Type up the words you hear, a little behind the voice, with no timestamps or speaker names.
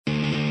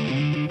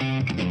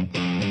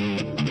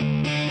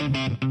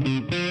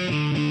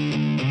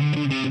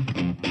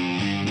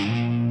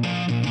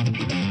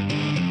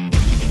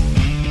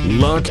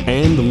lock,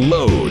 and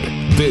load.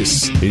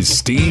 This is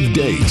Steve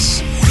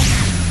Deace.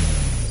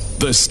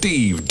 The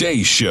Steve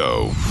Deace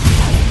Show.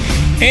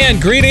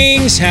 And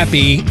greetings.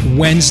 Happy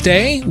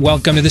Wednesday.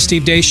 Welcome to the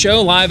Steve Deace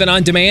Show, live and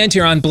on demand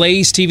here on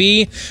Blaze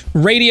TV,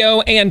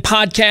 radio, and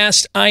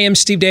podcast. I am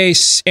Steve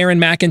Deace, Aaron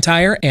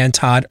McIntyre, and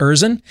Todd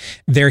Erzin.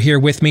 They're here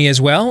with me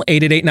as well.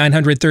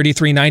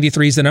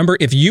 888-900-3393 is the number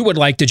if you would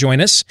like to join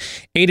us.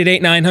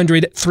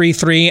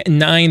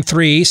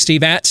 888-900-3393,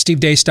 Steve at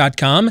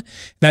stevedeace.com.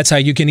 That's how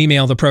you can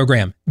email the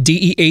program.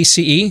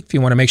 DEACE, if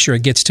you want to make sure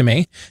it gets to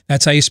me.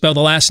 That's how you spell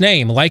the last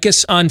name. Like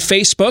us on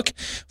Facebook.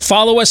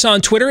 Follow us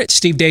on Twitter at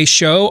Steve Deace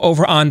Show,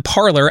 over on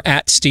Parler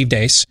at Steve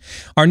Deace.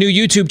 Our new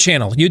YouTube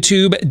channel,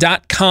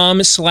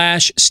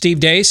 youtube.com/Steve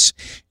Deace,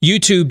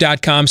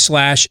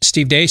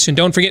 youtube.com/Steve Deace. And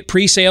don't forget,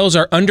 pre-sales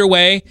are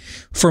underway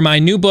for my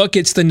new book.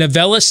 It's the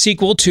novella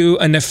sequel to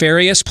A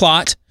Nefarious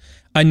Plot,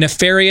 A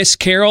Nefarious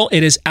Carol.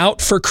 It is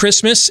out for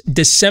Christmas.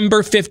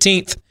 December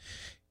 15th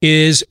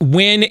is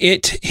when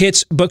it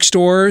hits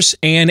bookstores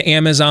and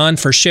Amazon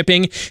for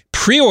shipping.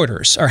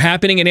 Pre-orders are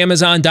happening at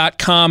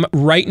Amazon.com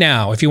right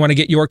now. If you want to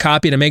get your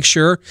copy, to make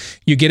sure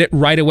you get it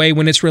right away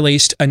when it's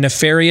released. A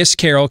Nefarious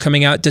Carol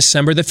coming out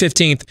December the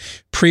 15th.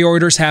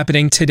 Pre-orders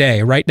happening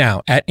today, right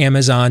now at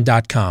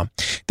Amazon.com.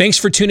 Thanks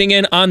for tuning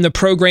in on the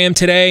program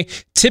today.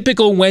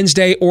 Typical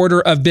Wednesday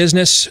order of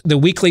business, the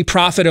weekly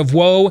prophet of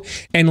woe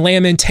and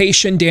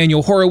lamentation.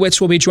 Daniel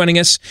Horowitz will be joining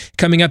us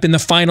coming up in the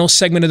final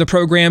segment of the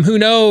program. Who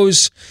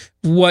knows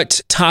what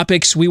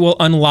topics we will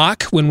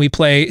unlock when we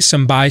play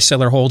some buy,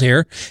 sell, or hold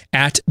here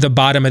at the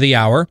bottom of the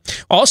hour.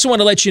 Also want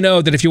to let you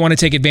know that if you want to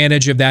take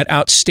advantage of that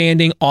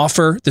outstanding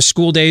offer, the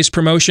School Days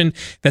promotion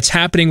that's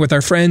happening with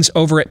our friends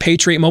over at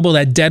Patriot Mobile,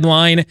 that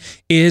deadline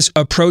is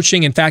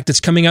approaching. In fact, it's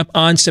coming up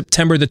on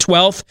September the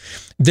 12th.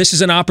 This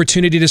is an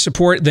opportunity to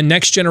support the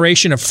next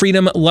generation of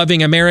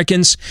freedom-loving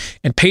Americans,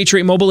 and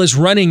Patriot Mobile is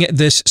running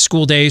this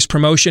School Days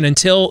promotion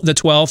until the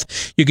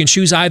 12th. You can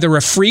choose either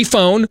a free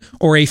phone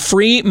or a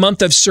free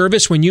month of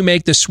service when you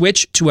make the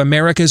switch to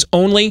America's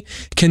only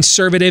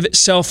conservative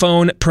cell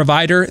phone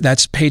provider.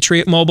 That's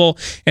Patriot Mobile.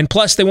 And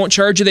plus, they won't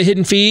charge you the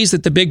hidden fees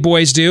that the big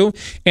boys do,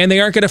 and they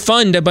aren't going to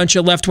fund a bunch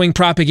of left-wing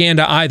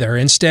propaganda either.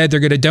 Instead,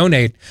 they're going to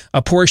donate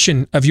a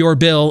portion of your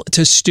bill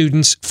to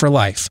Students for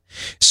Life.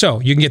 So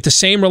you can get the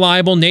same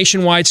reliable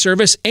nationwide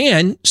service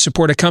and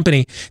support a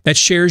company that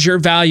shares your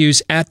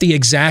values at the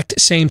exact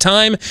same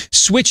time.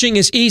 Switching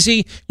is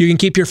easy. You can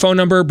keep your phone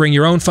number, bring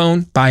your own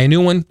phone, buy a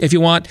new one if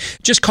you want.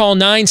 Just call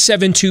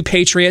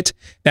 972-PATRIOT.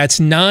 That's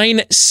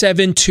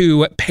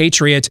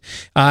 972-PATRIOT.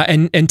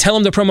 And tell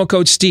them the promo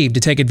code Steve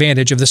to take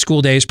advantage of the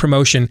School Days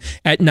promotion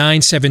at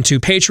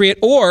 972-PATRIOT,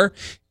 or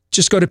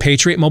just go to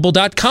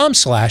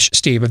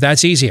patriotmobile.com/Steve if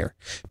that's easier.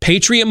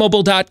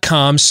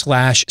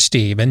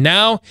 patriotmobile.com/Steve. And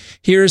now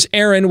here's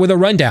Aaron with a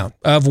rundown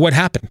of what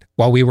happened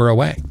while we were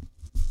away.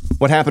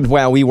 What happened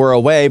while we were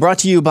away, brought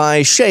to you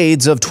by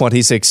Shades of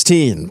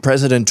 2016.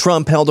 President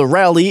Trump held a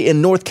rally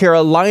in North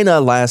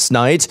Carolina last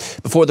night.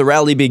 Before the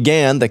rally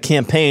began, the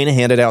campaign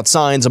handed out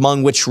signs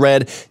among which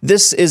read,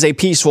 "This is a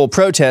peaceful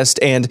protest,"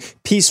 and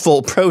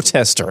 "Peaceful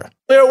protester."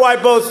 Clear why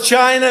both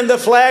China and the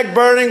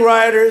flag-burning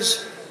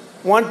rioters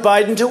want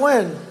Biden to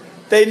win.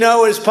 They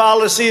know his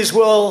policies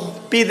will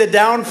be the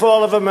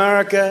downfall of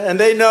America, and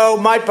they know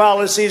my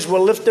policies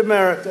will lift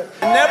America.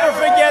 And never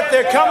forget,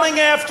 they're coming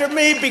after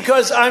me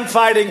because I'm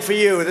fighting for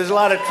you. There's a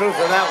lot of truth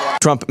in that one.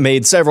 Trump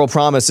made several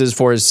promises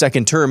for his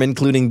second term,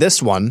 including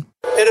this one.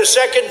 In a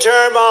second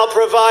term, I'll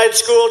provide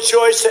school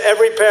choice to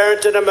every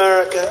parent in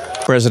America.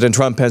 President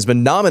Trump has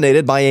been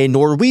nominated by a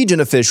Norwegian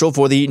official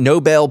for the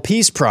Nobel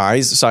Peace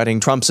Prize, citing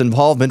Trump's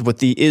involvement with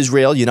the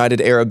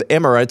Israel-United Arab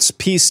Emirates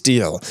peace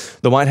deal.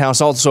 The White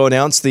House also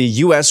announced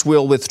the U.S.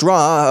 will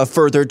withdraw a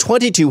further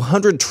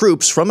 2,200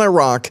 troops from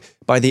Iraq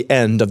by the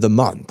end of the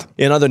month.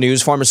 In other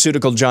news,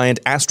 pharmaceutical giant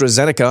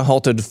AstraZeneca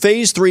halted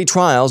phase 3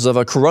 trials of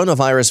a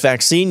coronavirus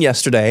vaccine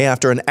yesterday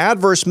after an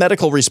adverse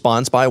medical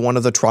response by one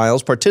of the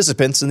trial's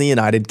participants in the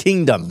United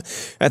Kingdom.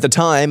 At the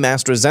time,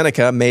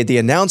 AstraZeneca made the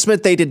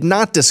announcement they did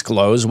not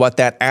disclose what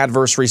that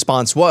adverse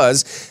response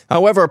was.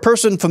 However, a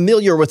person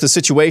familiar with the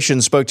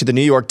situation spoke to the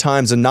New York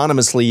Times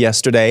anonymously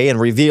yesterday and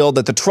revealed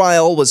that the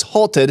trial was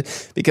halted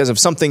because of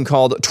something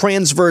called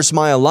transverse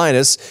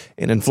myelitis,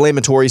 an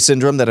inflammatory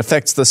syndrome that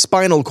affects the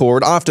spinal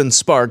cord, often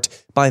sparked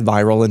by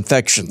viral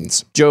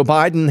infections. Joe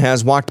Biden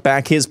has walked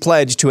back his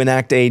pledge to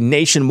enact a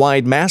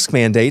nationwide mask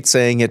mandate,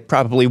 saying it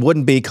probably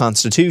wouldn't be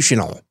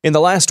constitutional. In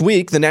the last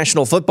week, the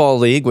National Football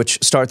League, which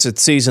starts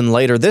its season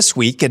later this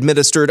week,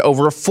 administered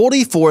over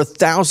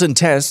 44,000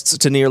 tests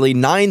to nearly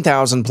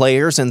 9,000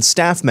 players and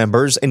staff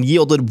members and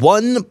yielded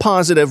one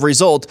positive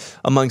result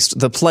amongst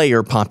the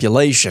player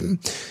population.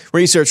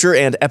 Researcher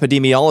and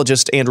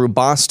epidemiologist Andrew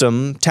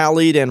Bostom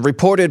tallied and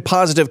reported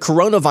positive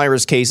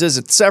coronavirus cases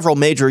at several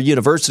major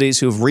universities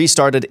who've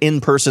restarted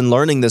in-person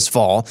learning this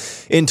fall.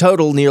 In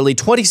total, nearly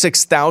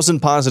 26,000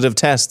 positive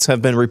tests have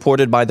been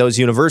reported by those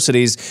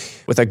universities,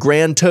 with a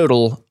grand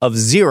total of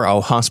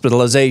 0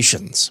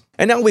 hospitalizations.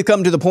 And now we've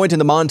come to the point in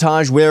the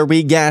montage where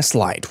we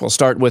gaslight. We'll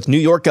start with New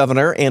York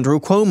Governor Andrew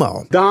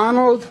Cuomo.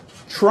 Donald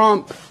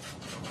Trump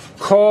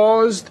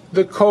caused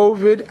the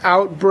COVID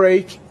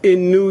outbreak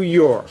in New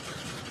York.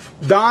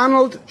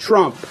 Donald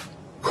Trump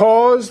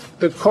caused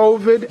the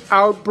COVID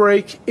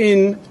outbreak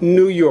in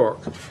New York.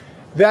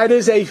 That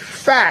is a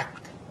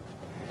fact.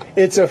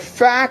 It's a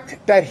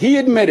fact that he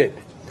admitted,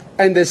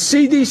 and the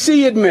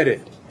CDC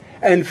admitted,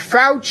 and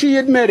Fauci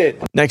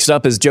admitted. Next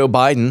up is Joe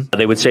Biden.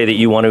 They would say that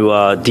you want to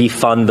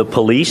defund the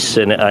police,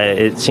 and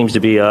it seems to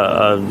be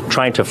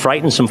trying to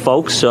frighten some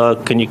folks.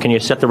 Can you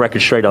set the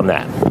record straight on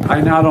that?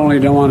 I not only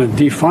don't want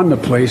to defund the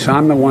police,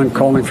 I'm the one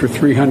calling for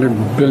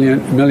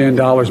 $300 million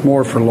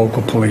more for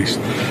local police,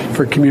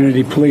 for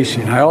community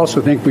policing. I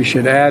also think we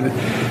should add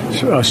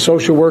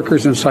social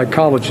workers and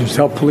psychologists to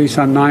help police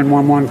on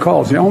 911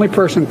 calls. The only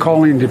person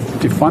calling to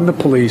defund the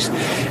police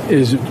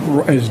is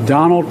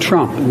Donald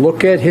Trump.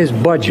 Look at his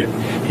budget.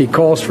 He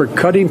calls for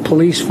cutting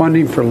police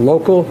funding for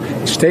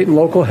state and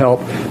local help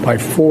by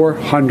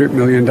 $400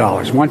 million.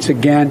 Once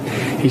again,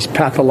 he's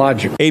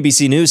pathological.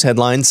 ABC News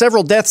headline,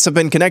 several deaths have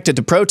been connected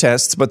to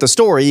protests, but the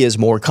story is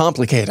more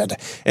complicated.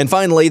 And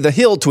finally, The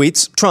Hill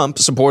tweets, Trump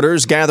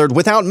supporters gathered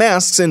without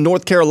masks in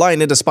North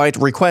Carolina despite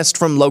request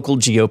from local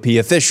GOP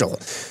official.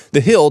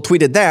 The Hill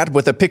tweeted that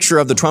with a picture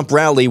of the Trump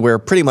rally where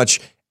pretty much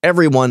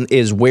everyone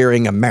is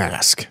wearing a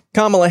mask.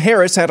 Kamala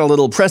Harris had a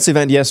little press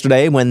event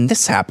yesterday when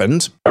this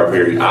happened. We are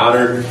very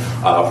honored,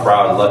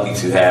 proud, and lucky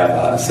to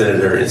have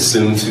Senator and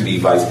soon-to-be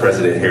Vice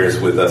President Harris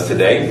with us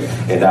today.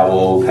 And I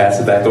will pass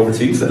it back over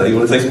to you. So I know you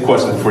want to take some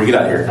questions before you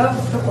get out here.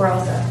 Oh, we're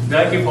all set.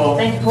 Thank you, Paul.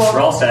 Thank you, Paul.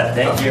 We're all set.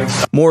 Thank you.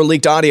 More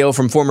leaked audio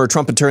from former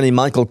Trump attorney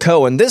Michael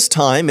Cohen. This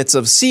time, it's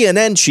of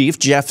CNN chief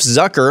Jeff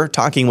Zucker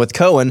talking with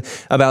Cohen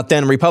about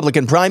then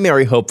Republican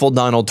primary hopeful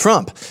Donald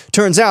Trump.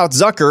 Turns out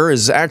Zucker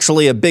is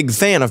actually a big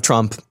fan of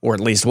Trump, or at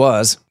least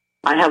was.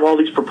 I have all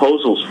these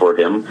proposals for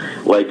him.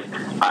 Like,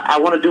 I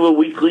want to do a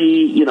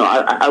weekly,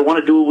 I want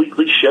to do a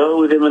weekly show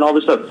with him and all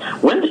this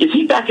stuff. When is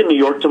he back in New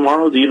York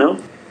tomorrow? Do you know?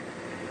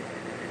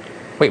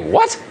 Wait,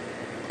 what?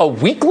 A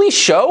weekly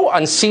show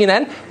on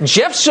CNN?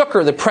 Jeff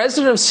Zucker, the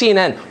president of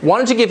CNN,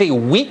 wanted to give a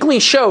weekly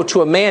show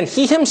to a man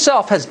he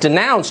himself has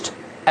denounced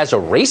as a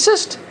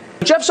racist?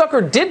 Jeff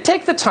Zucker did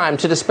take the time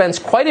to dispense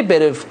quite a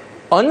bit of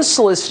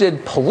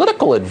unsolicited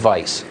political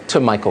advice to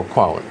Michael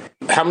Cohen.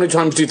 How many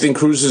times do you think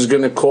Cruz is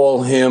going to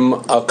call him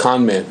a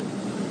con man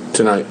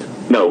tonight?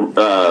 No,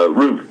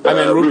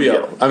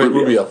 Rubio.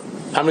 Rubio.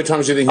 How many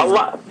times do you think? A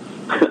lot.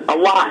 A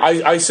lot.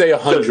 I say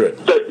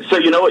 100. So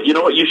you know what? You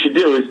know what you should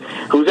do is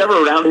who's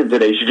ever around him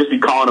today should just be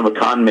calling him a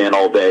con man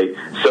all day,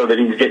 so that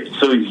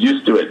he's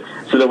used to it.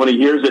 So that when he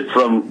hears it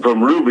from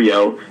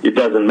Rubio, it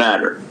doesn't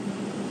matter.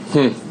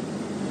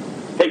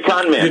 Hey,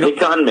 con man. Hey,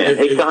 con man.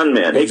 Hey, con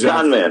man. Hey,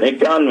 con man. Hey,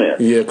 con man.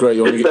 Yeah, great.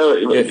 You want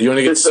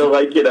to get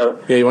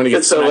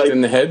smacked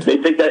in the head? They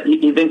think that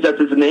he thinks that's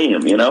his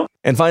name,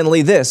 And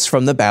finally, this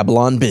from the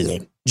Babylon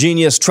Bee.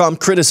 Genius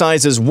Trump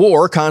criticizes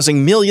war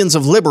causing millions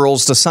of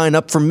liberals to sign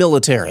up for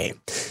military.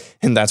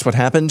 And that's what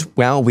happened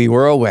while we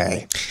were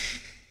away.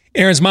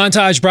 Aaron's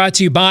montage brought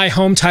to you by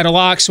Home Title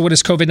Lock. So what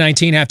does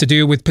COVID-19 have to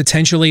do with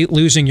potentially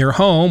losing your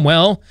home?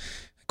 Well,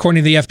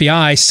 according to the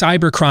FBI,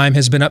 cybercrime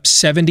has been up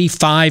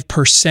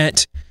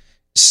 75%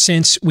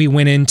 since we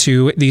went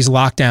into these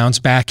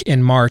lockdowns back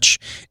in March.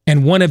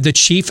 And one of the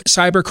chief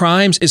cyber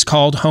crimes is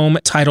called home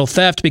title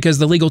theft, because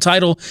the legal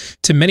title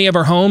to many of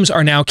our homes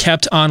are now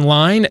kept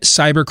online.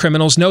 Cyber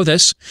criminals know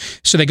this.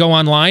 So they go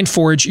online,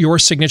 forge your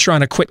signature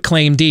on a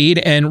quitclaim deed,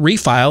 and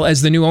refile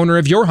as the new owner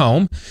of your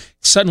home.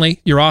 Suddenly,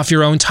 you're off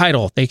your own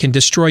title. They can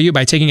destroy you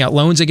by taking out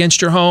loans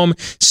against your home,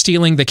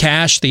 stealing the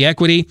cash, the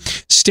equity,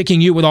 sticking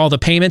you with all the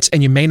payments,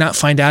 and you may not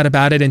find out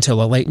about it until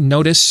a late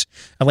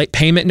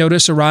payment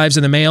notice arrives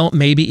in the mail,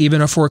 maybe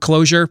even a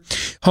foreclosure.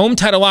 Home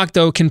Title Lock,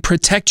 though, can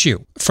protect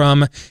you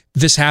from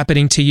this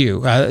happening to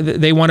you.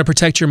 They want to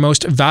protect your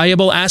most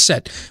valuable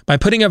asset by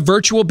putting a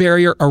virtual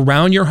barrier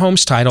around your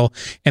home's title,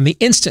 and the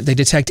instant they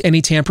detect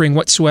any tampering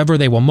whatsoever,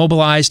 they will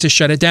mobilize to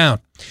shut it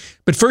down.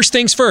 But first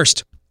things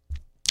first.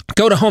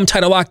 Go to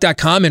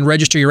HometitleLock.com and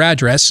register your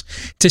address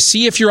to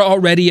see if you're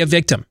already a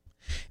victim.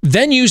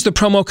 Then use the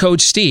promo code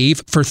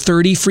Steve for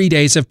 30 free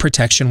days of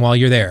protection while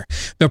you're there.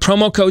 The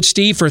promo code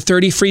Steve for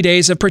 30 free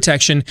days of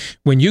protection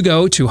when you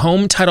go to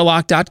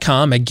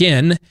HometitleLock.com.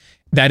 Again,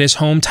 that is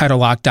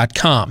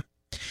HometitleLock.com.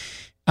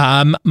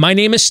 My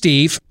name is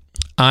Steve.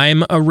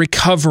 I'm a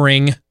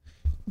recovering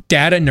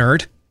data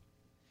nerd,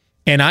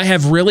 and I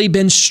have really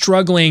been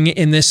struggling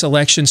in this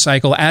election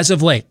cycle as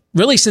of late,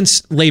 really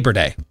since Labor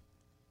Day,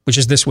 which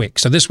is this week.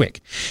 So this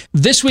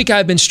week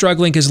I've been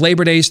struggling because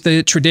Labor Day is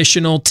the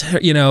traditional,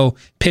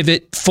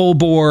 pivot full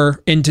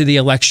bore into the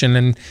election.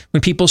 And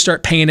when people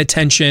start paying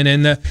attention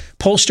and the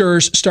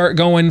pollsters start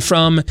going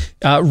from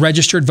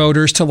registered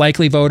voters to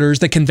likely voters,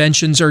 the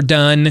conventions are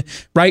done,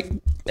 right?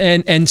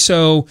 And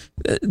so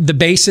the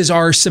bases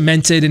are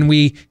cemented, and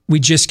we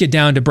just get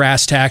down to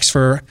brass tacks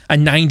for a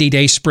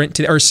 90-day sprint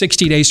or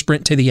 60-day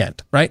sprint to the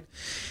end, right?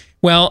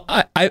 Well,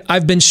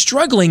 I've been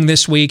struggling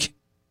this week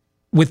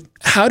with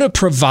how to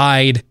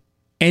provide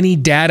any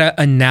data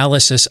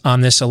analysis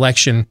on this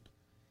election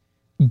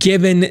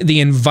given the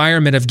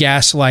environment of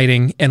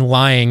gaslighting and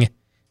lying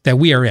that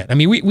we are in. I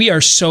mean, we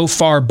are so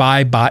far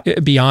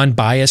beyond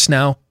bias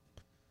now.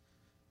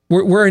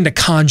 We're into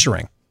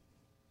conjuring.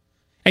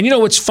 And you know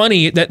what's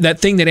funny? That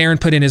thing that Aaron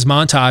put in his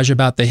montage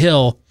about the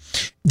Hill,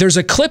 there's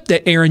a clip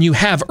that, Aaron, you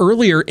have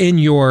earlier in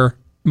your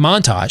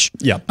montage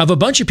of a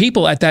bunch of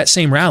people at that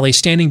same rally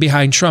standing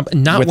behind Trump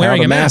and not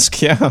wearing a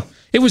mask. Yeah.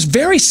 It was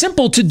very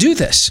simple to do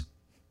this.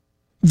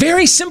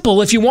 Very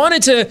simple. If you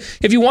wanted to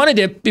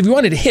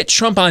hit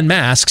Trump on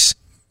masks.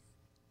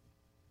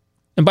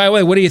 And by the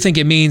way, what do you think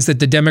it means that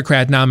the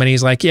Democrat nominee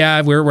is like,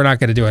 yeah, we're not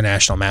going to do a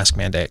national mask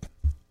mandate?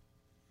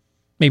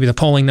 Maybe the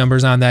polling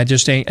numbers on that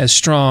just ain't as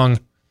strong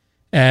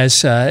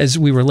as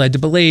we were led to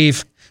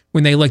believe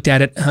when they looked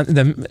at it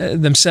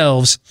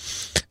themselves.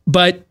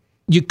 But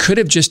you could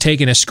have just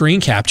taken a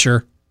screen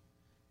capture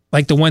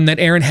like the one that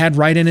Aaron had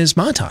right in his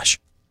montage.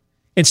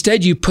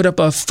 Instead, you put up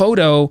a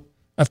photo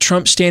of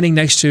Trump standing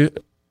next to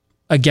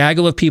a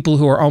gaggle of people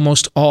who are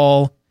almost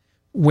all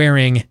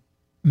wearing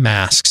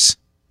masks.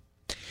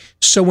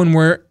 So when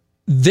we're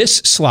this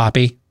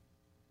sloppy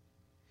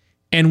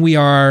and we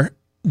are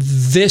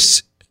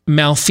this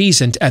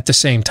malfeasant at the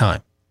same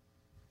time,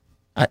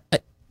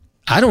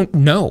 I don't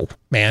know,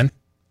 man.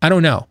 I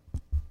don't know.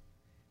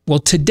 Well,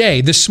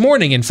 this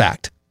morning, in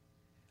fact,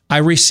 I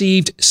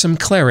received some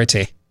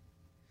clarity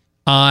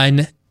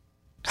on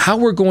how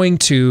we're going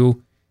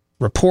to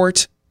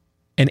report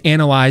and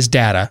analyze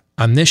data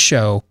on this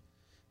show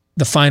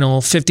the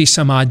final 50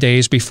 some odd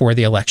days before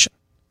the election.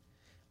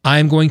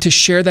 I'm going to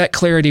share that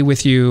clarity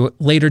with you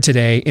later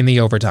today in the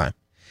overtime.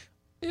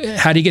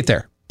 How do you get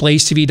there?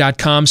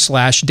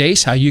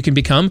 blazetv.com/Deace, how you can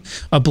become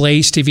a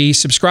Blaze TV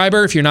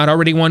subscriber. If you're not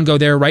already one, go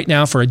there right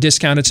now for a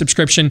discounted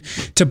subscription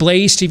to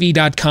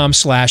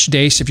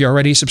blazetv.com/Deace. If you're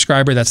already a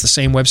subscriber, that's the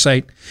same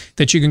website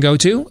that you can go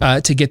to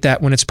get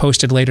that when it's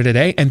posted later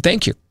today. And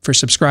thank you for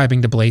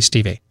subscribing to Blaze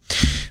TV.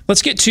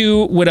 Let's get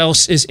to what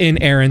else is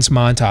in Aaron's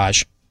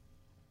montage.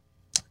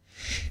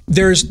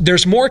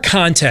 There's more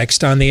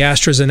context on the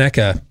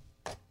AstraZeneca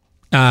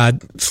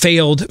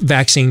failed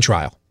vaccine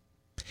trial.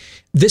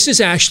 This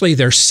is actually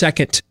their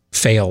second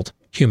failed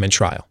human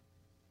trial.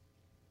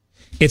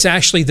 It's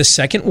actually the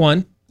second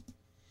one,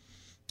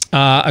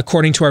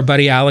 according to our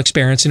buddy Alex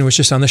Berenson, who was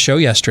just on the show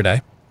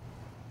yesterday.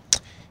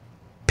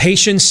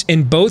 Patients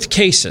in both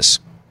cases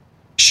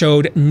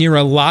showed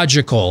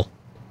neurological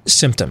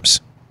symptoms.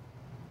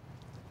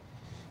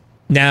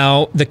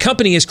 Now, the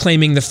company is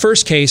claiming the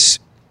first case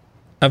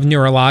of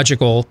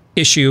neurological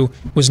issue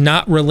was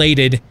not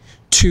related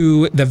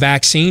to the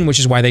vaccine, which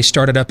is why they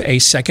started up a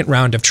second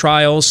round of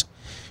trials.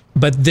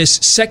 But this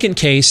second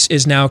case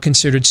is now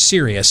considered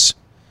serious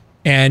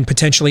and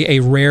potentially a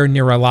rare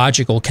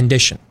neurological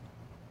condition.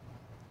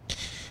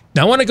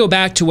 Now, I want to go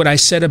back to what I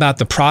said about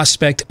the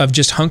prospect of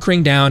just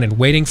hunkering down and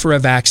waiting for a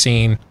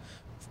vaccine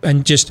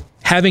and just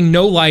having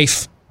no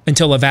life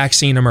until a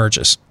vaccine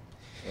emerges.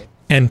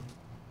 And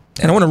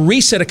I want to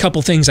reset a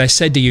couple things I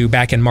said to you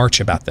back in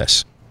March about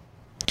this.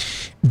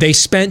 They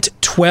spent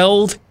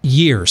 12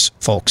 years,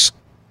 folks,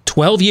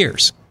 12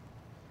 years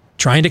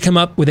trying to come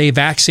up with a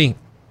vaccine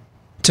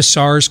to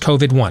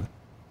SARS-CoV-1,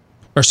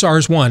 or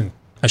SARS-1,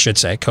 I should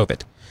say,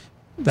 COVID.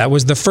 That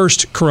was the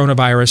first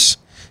coronavirus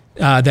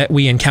that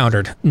we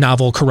encountered,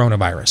 novel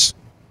coronavirus,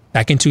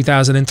 back in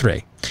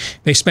 2003.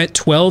 They spent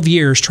 12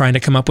 years trying to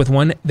come up with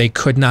one. They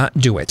could not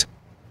do it.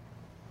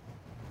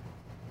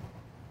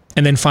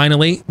 And then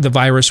finally, the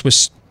virus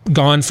was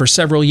gone for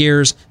several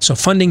years, so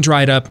funding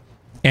dried up,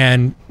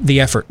 and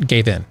the effort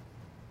gave in.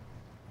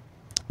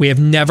 We have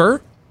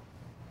never,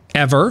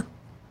 ever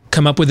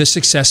come up with a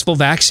successful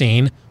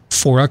vaccine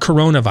for a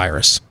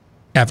coronavirus,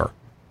 ever.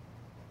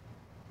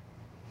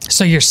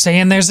 So you're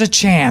saying there's a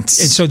chance.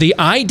 And so the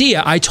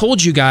idea, I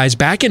told you guys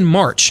back in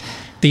March,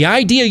 the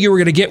idea you were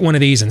going to get one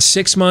of these in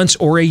 6 months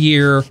or a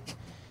year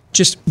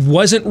just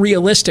wasn't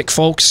realistic,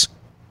 folks.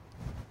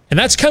 And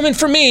that's coming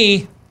from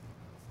me.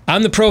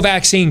 I'm the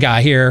pro-vaccine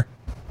guy here,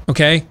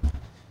 okay?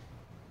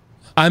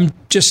 I'm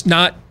just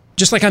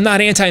like I'm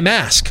not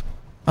anti-mask.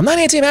 I'm not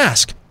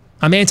anti-mask.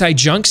 I'm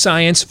anti-junk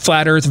science,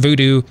 flat earth,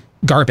 voodoo,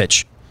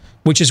 garbage,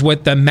 which is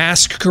what the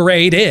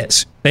masquerade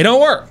is. They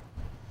don't work.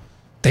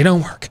 They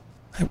don't work.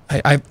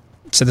 I've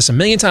said this a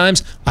million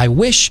times. I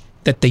wish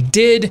that they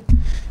did.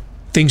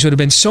 Things would have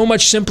been so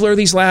much simpler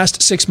these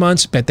last 6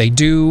 months, but they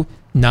do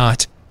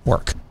not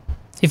work.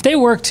 If they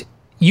worked,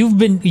 you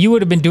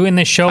would have been doing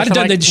this show. I'd have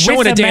done the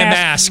show in a damn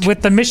mask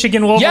with the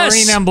Michigan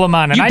Wolverine emblem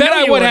on it. You bet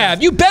I would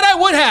have. You bet I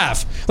would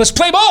have. Let's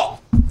play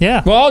ball.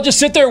 Yeah. Well, I'll just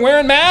sit there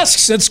wearing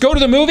masks. Let's go to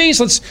the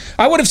movies.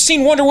 I would have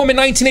seen Wonder Woman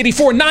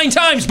 1984 9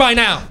 times by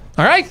now.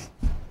 All right?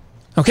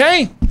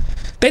 Okay?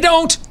 They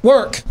don't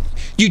work.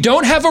 You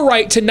don't have a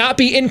right to not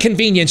be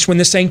inconvenienced when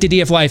the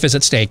sanctity of life is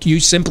at stake. You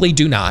simply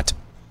do not.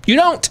 You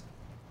don't.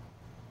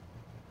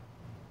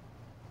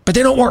 But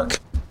they don't work.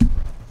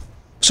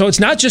 So it's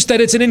not just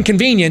that it's an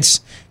inconvenience,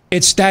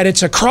 it's that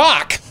it's a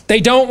crock. They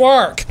don't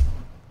work.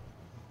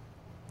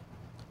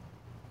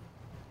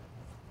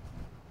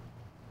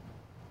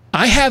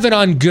 I have it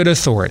on good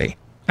authority.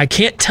 I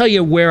can't tell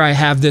you where I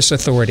have this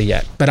authority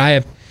yet, but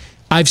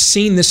I've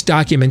seen this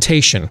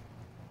documentation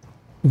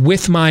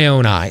with my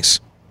own eyes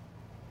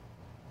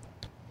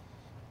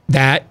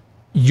that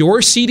your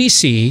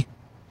CDC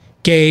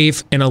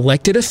gave an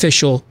elected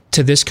official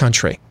to this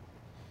country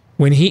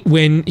when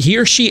he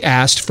or she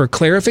asked for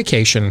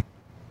clarification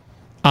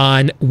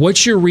on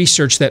what's your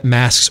research that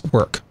masks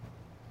work.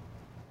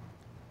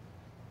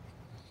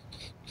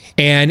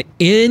 And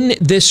in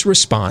this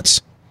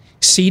response,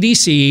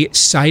 CDC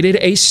cited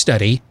a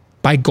study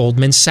by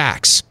Goldman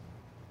Sachs.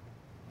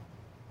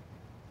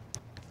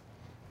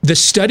 The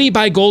study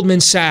by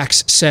Goldman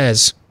Sachs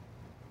says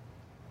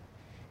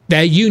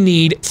that you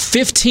need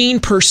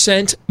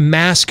 15%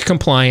 mask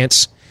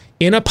compliance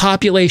in a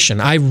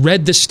population. I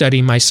read the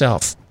study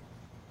myself.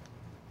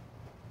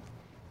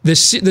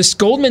 This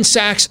Goldman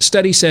Sachs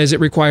study says it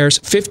requires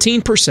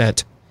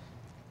 15%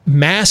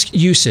 mask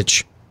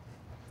usage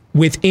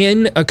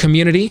within a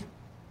community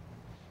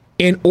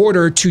in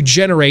order to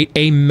generate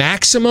a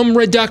maximum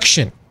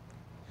reduction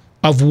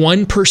of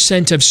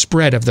 1% of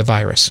spread of the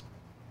virus.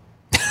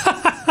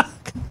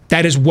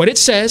 That is what it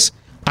says.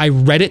 I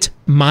read it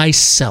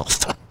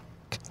myself.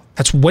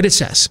 That's what it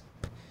says.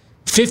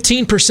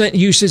 15%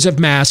 usage of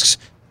masks,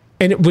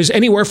 and it was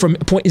anywhere from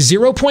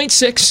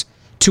 0.6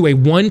 to a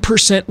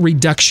 1%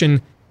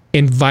 reduction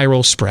in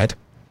viral spread.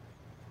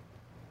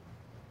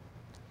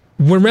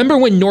 Remember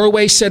when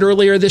Norway said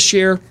earlier this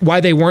year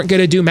why they weren't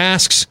going to do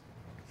masks?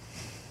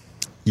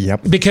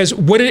 Yep. Because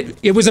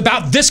it was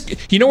about this.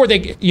 You know what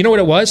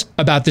it was?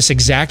 About this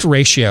exact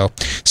ratio.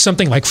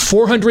 Something like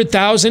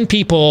 400,000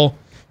 people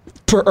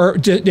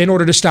in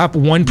order to stop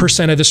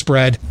 1% of the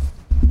spread.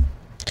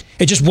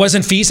 It just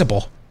wasn't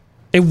feasible.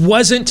 It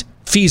wasn't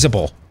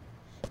feasible.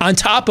 On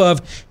top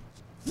of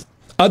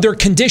other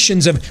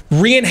conditions of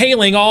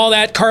re-inhaling all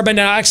that carbon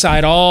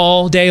dioxide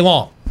all day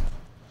long.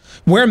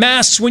 Wear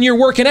masks when you're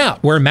working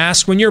out. Wear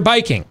masks when you're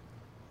biking.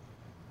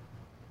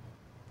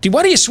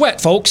 Why do you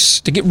sweat,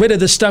 folks? To get rid of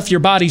the stuff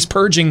your body's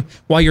purging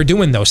while you're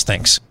doing those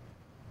things.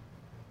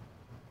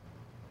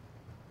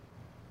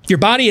 Your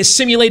body is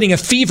simulating a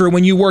fever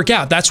when you work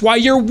out. That's why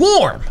you're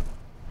warm.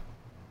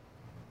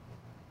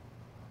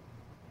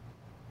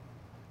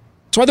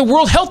 That's why the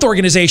World Health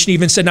Organization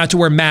even said not to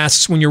wear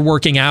masks when you're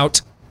working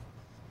out.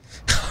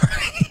 All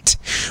right.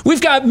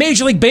 We've got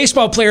Major League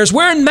Baseball players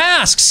wearing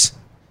masks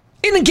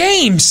in the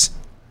games.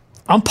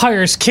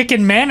 Umpires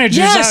kicking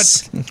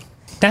managers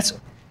out.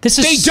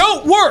 They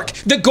don't work.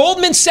 The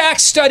Goldman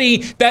Sachs study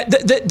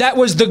that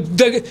was the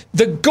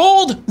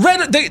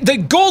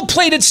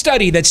gold-plated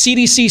study that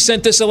CDC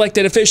sent this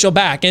elected official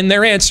back in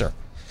their answer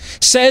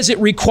says it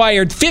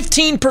required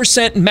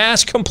 15%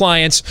 mask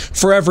compliance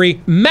for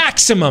every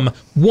maximum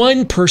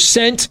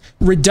 1%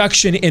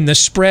 reduction in the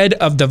spread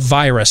of the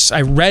virus.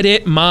 I read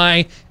it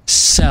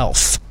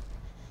myself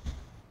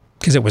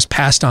because it was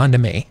passed on to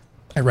me.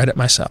 I read it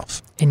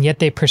myself. And yet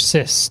they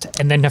persist.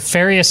 And the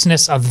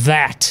nefariousness of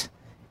that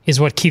is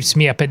what keeps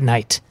me up at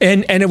night.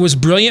 And it was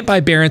brilliant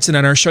by Berenson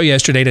on our show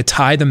yesterday to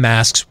tie the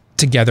masks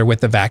together with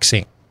the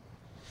vaccine.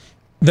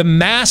 The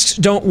masks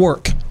don't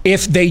work.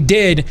 If they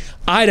did,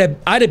 I'd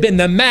have been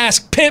the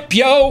mask pimp,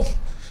 yo.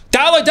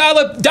 Dollar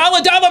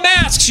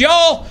masks,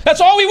 y'all.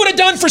 That's all we would have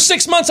done for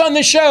 6 months on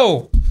this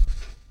show.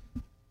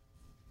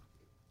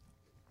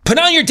 Put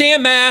on your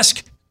damn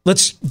mask.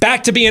 Let's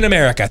back to being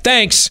America.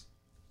 Thanks.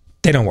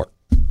 They don't work.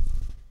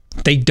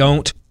 They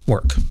don't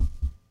work.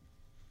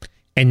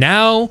 And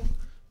now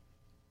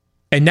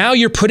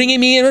you're putting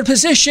me in a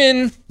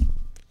position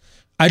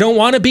I don't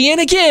want to be in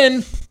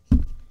again.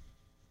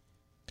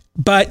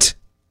 But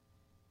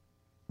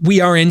we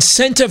are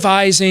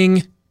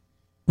incentivizing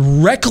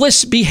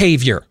reckless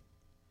behavior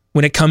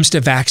when it comes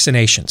to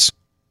vaccinations.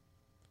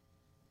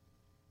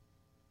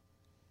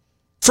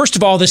 First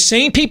of all, the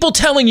same people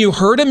telling you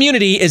herd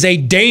immunity is a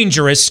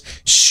dangerous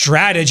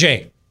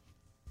strategy.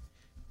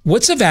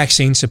 What's a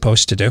vaccine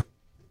supposed to do?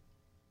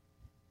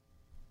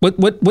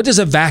 What does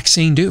a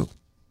vaccine do?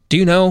 Do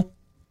you know?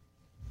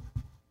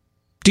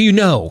 Do you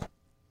know?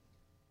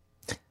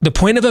 The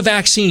point of a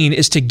vaccine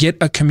is to get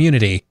a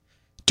community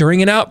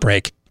during an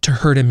outbreak to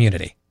herd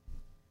immunity.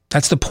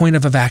 That's the point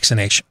of a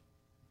vaccination.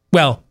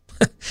 Well,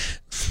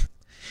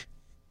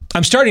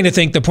 I'm starting to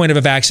think the point of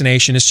a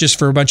vaccination is just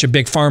for a bunch of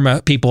big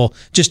pharma people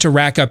just to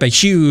rack up a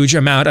huge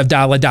amount of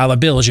dollar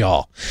bills,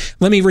 y'all.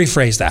 Let me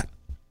rephrase that.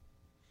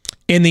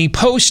 In the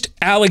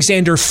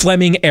post-Alexander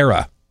Fleming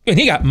era, and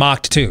he got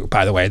mocked too,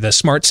 by the way. The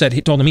smart said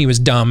he told him he was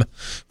dumb.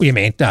 What do you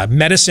mean?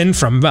 Medicine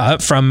from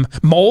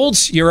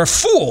molds? You're a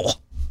fool.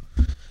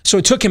 So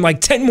it took him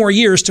like 10 more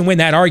years to win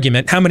that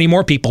argument. How many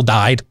more people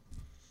died?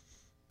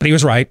 But he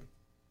was right.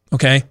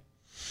 Okay.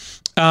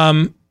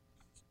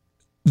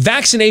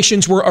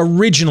 Vaccinations were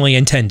originally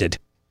intended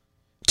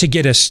to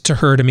get us to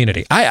herd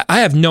immunity. I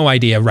have no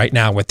idea right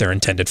now what they're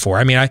intended for.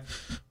 I mean, I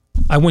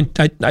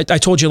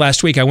told you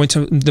last week, I went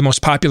to the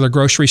most popular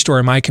grocery store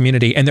in my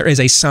community, and there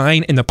is a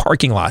sign in the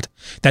parking lot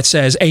that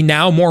says a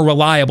now more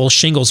reliable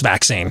shingles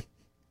vaccine.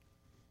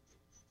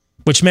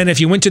 Which meant if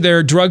you went to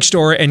their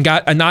drugstore and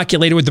got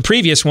inoculated with the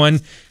previous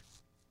one,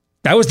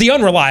 That was the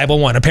unreliable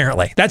one,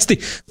 apparently. But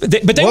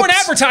they weren't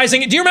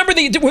advertising it. Do you remember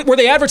were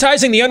they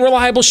advertising the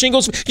unreliable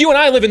shingles? You and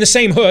I live in the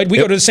same hood. We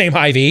go to the same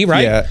Hy-Vee,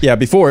 right? Yeah.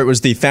 Before it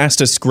was the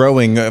fastest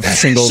growing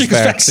shingles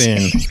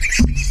vaccine.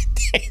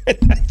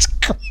 That's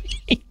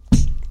great.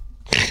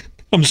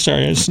 I'm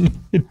sorry.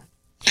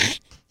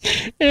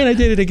 And I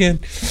did it again.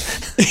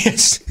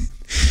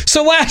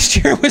 So last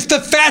year was the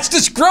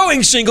fastest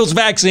growing shingles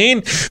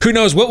vaccine. Who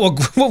knows what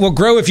will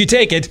grow if you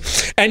take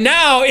it. And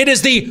now it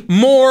is the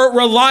more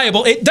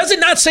reliable. Does it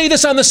not say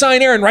this on the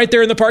sign, Aaron, right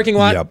there in the parking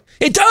lot? Yep.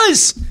 It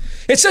does.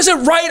 It says it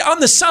right on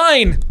the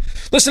sign.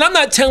 Listen, I'm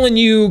not telling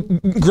you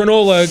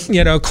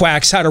granola,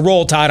 quacks how to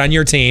roll, Todd, on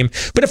your team.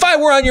 But if I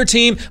were on your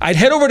team, I'd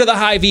head over to the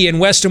Hy-Vee in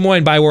West Des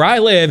Moines by where I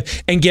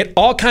live and get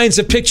all kinds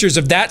of pictures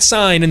of that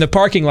sign in the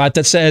parking lot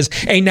that says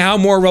a now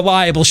more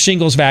reliable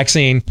shingles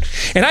vaccine.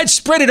 And I'd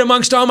spread it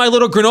amongst all my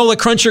little granola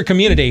cruncher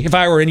community if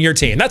I were in your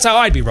team. That's how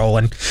I'd be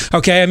rolling.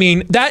 Okay, I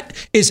mean, that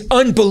is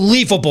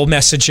unbelievable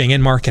messaging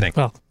and marketing.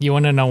 Well, you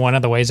want to know one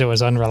of the ways it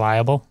was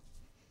unreliable?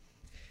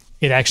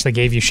 It actually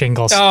gave you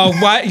shingles. Oh,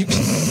 why?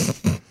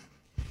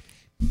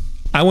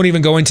 I won't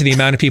even go into the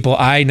amount of people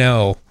I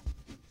know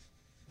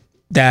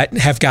that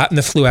have gotten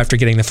the flu after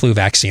getting the flu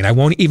vaccine. I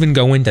won't even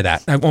go into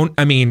that.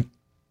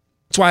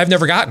 That's why I've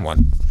never gotten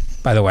one,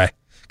 by the way.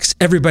 Because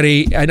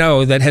everybody I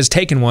know that has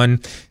taken one,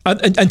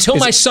 until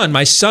my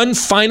son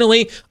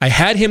finally, I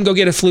had him go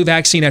get a flu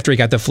vaccine after he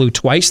got the flu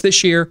twice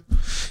this year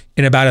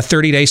in about a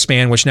 30-day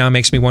span, which now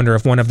makes me wonder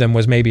if one of them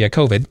was maybe a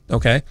COVID,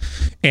 okay?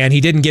 And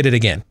he didn't get it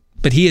again.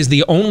 But he is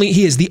the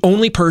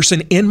only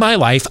person in my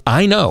life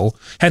I know.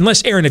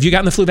 Unless, Aaron, have you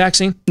gotten the flu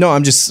vaccine? No,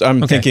 I'm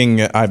thinking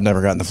I've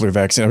never gotten the flu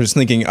vaccine. I'm just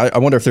thinking, I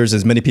wonder if there's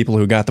as many people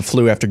who got the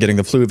flu after getting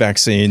the flu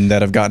vaccine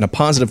that have gotten a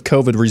positive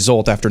COVID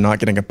result after not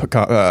getting a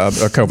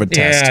COVID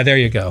test. Yeah, there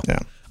you go. Yeah.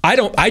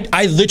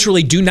 I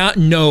literally do not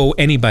know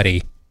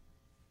anybody,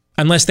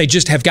 unless they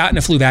just have gotten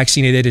a flu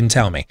vaccine and they didn't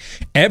tell me.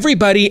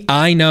 Everybody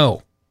I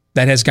know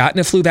that has gotten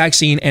a flu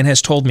vaccine and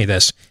has told me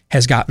this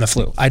has gotten the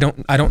flu. I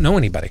don't know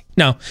anybody.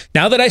 Now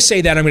that I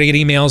say that, I'm going to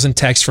get emails and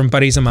texts from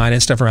buddies of mine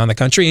and stuff around the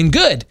country, and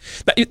good.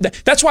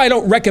 That's why I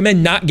don't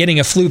recommend not getting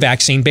a flu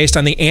vaccine based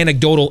on the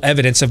anecdotal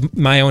evidence of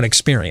my own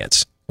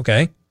experience,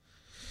 okay?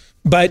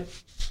 But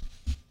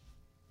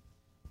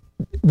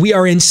we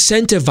are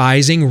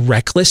incentivizing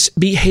reckless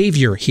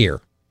behavior here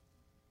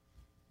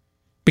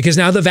because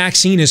now the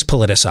vaccine is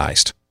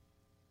politicized.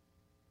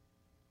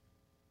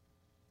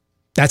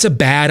 That's a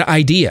bad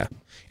idea.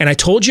 And I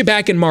told you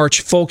back in March,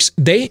 folks,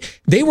 they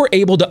were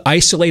able to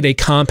isolate a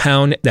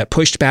compound that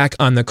pushed back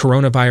on the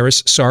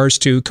coronavirus,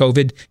 SARS-2,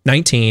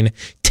 COVID-19,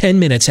 10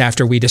 minutes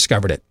after we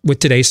discovered it with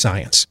today's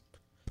science.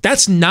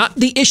 That's not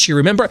the issue.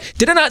 Remember,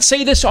 did I not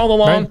say this all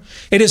along? Right.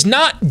 It is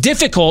not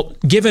difficult,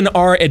 given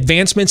our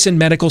advancements in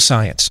medical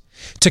science,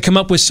 to come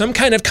up with some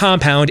kind of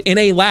compound in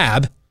a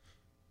lab,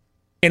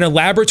 in a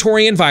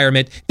laboratory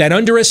environment, that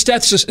under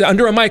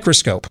a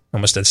microscope,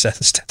 almost a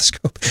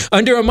stethoscope,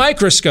 under a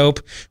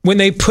microscope, when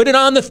they put it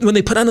on the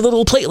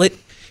little platelet,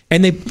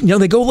 and they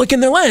go look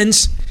in their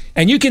lens,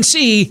 and you can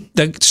see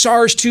the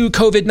SARS-2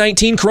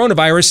 COVID-19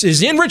 coronavirus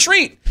is in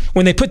retreat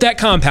when they put that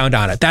compound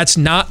on it. That's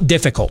not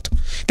difficult.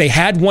 They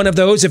had one of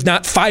those, if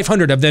not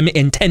 500 of them,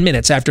 in 10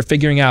 minutes after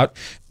figuring out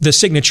the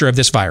signature of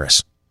this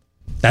virus.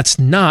 That's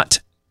not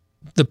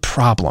the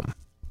problem.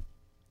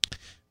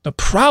 The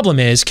problem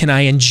is, can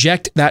I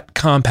inject that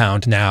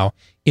compound now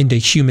into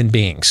human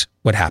beings?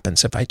 What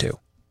happens if I do?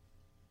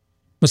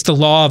 What's the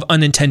law of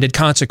unintended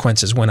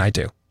consequences when I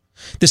do?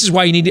 This is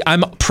why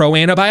I'm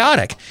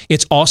pro-antibiotic.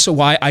 It's also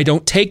why I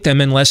don't take them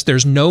unless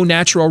there's no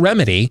natural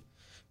remedy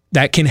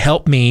that can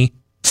help me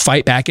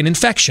fight back an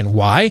infection.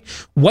 Why?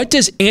 What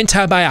does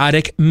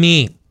antibiotic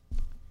mean?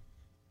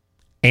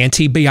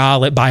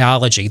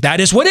 Anti-biology.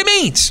 That is what it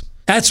means.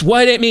 That's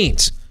what it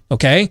means.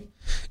 Okay?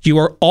 You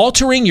are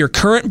altering your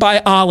current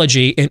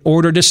biology in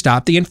order to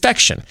stop the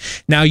infection.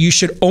 Now, you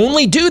should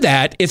only do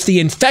that if the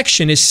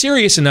infection is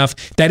serious enough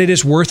that it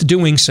is worth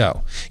doing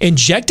so.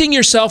 Injecting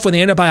yourself with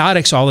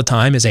antibiotics all the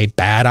time is a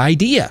bad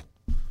idea.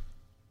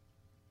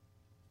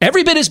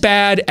 Every bit as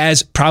bad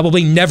as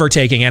probably never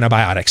taking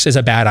antibiotics is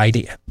a bad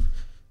idea.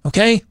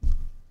 Okay?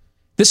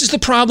 This is the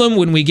problem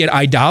when we get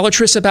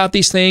idolatrous about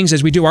these things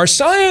as we do our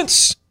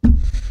science.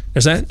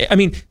 There's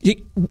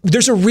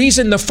a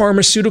reason the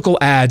pharmaceutical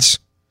ads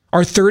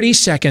are 30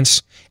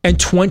 seconds and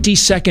 20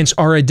 seconds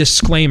are a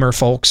disclaimer,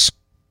 folks.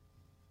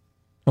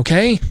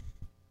 Okay?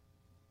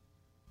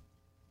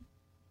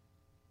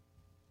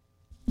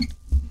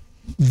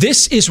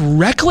 This is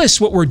reckless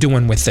what we're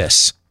doing with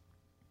this.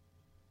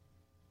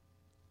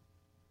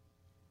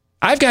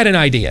 I've got an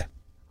idea.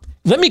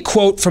 Let me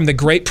quote from the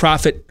great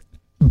prophet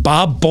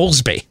Bob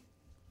Bowlesby,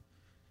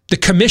 the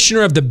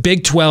commissioner of the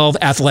Big 12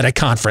 Athletic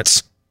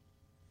Conference,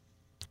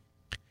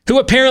 who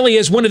apparently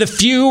is one of the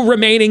few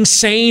remaining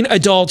sane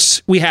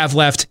adults we have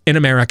left in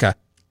America.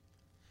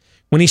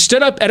 When he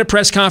stood up at a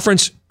press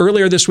conference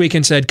earlier this week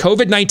and said,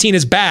 COVID-19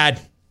 is bad.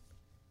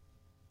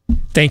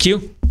 Thank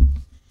you.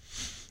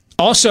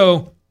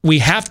 Also, we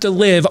have to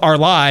live our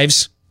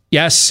lives.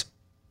 Yes.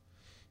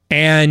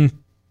 And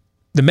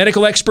The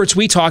medical experts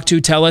we talk to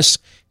tell us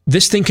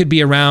this thing could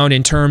be around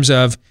in terms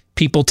of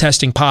people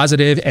testing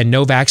positive and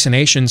no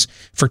vaccinations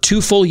for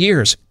 2 full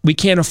years. We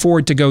can't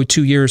afford to go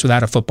 2 years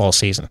without a football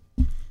season.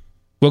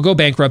 We'll go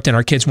bankrupt and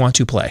our kids want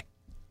to play.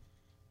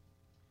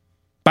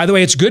 By the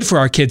way, it's good for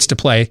our kids to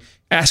play.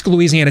 Ask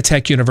Louisiana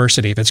Tech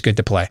University if it's good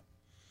to play. A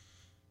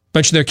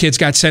bunch of their kids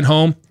got sent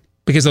home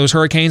because of those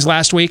hurricanes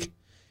last week.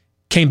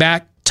 Came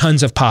back,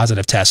 tons of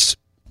positive tests.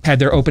 Had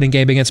their opening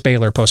game against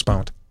Baylor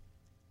postponed.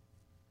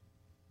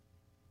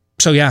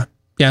 So yeah.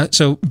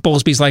 So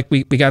Bowlesby's like,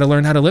 we got to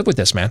learn how to live with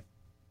this, man.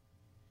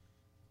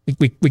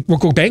 We'll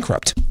go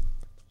bankrupt.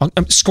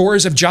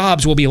 Scores of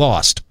jobs will be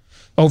lost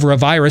over a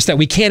virus that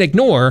we can't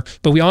ignore,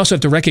 but we also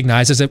have to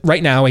recognize is that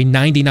right now a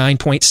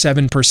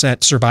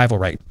 99.7% survival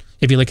rate.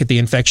 If you look at the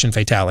infection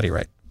fatality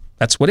rate,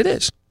 that's what it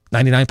is,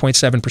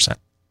 99.7%.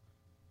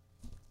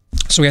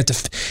 So we have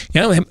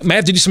to, might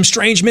have to do some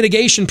strange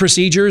mitigation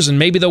procedures, and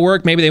maybe they'll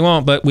work, maybe they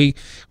won't, but we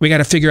got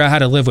to figure out how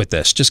to live with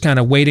this. Just kind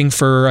of waiting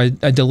for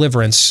a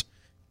deliverance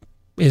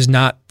is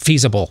not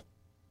feasible.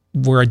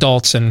 We're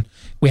adults and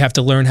we have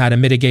to learn how to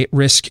mitigate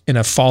risk in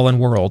a fallen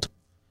world.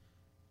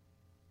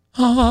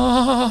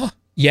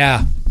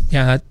 Yeah,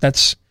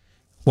 that's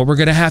what we're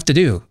going to have to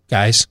do,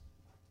 guys.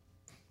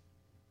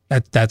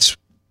 That's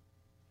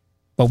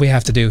what we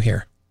have to do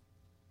here.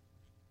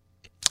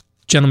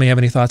 Gentlemen, you have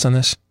any thoughts on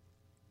this?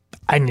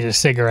 I need a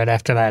cigarette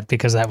after that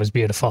because that was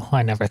beautiful.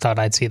 I never thought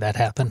I'd see that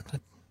happen,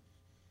 but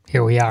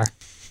here we are.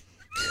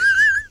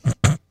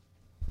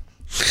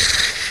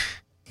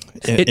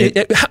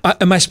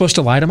 Am I supposed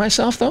to lie to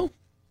myself, though?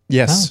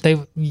 Yes.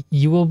 Well,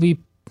 you will be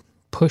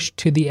pushed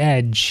to the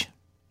edge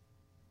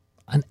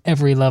on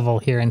every level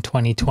here in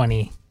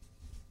 2020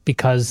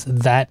 because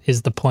that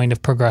is the point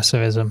of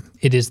progressivism.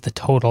 It is the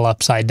total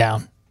upside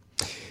down.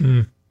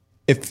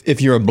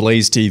 If you're a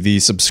Blaze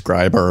TV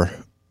subscriber,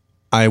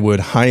 I would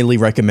highly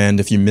recommend,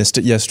 if you missed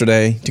it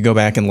yesterday, to go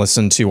back and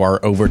listen to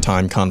our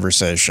overtime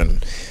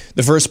conversation.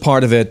 The first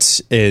part of it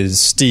is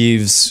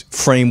Steve's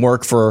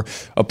framework for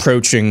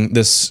approaching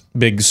this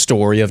big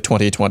story of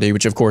 2020,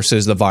 which of course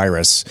is the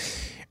virus.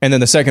 And then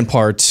the second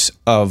part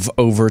of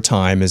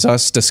overtime is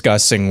us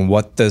discussing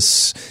what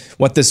this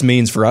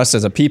means for us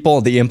as a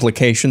people, the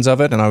implications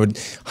of it. And I would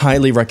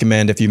highly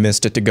recommend, if you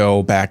missed it, to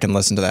go back and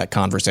listen to that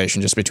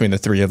conversation just between the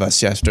three of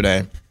us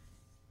yesterday.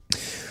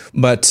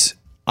 But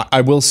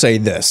I will say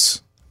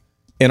this.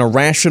 In a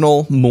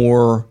rational,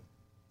 more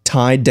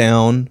tied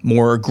down,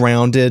 more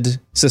grounded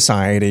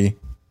society,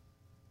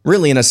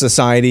 really in a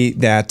society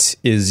that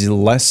is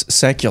less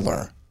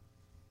secular,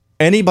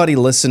 anybody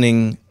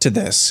listening to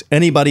this,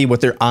 anybody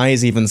with their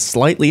eyes even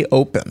slightly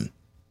open,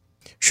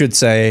 should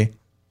say,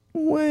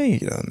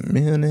 wait a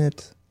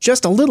minute,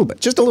 just a little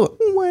bit,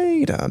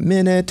 wait a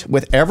minute,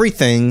 with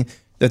everything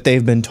that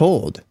they've been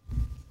told.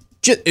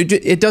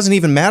 It doesn't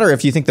even matter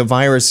if you think the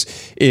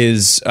virus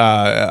is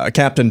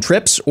Captain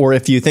Trips or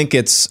if you think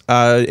it's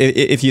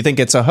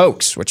a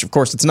hoax, which of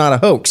course it's not a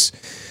hoax.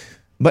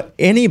 But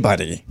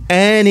anybody,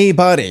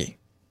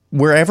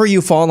 wherever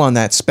you fall on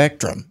that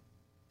spectrum,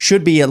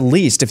 should be at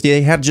least, if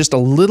they have just a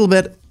little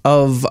bit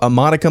of a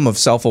modicum of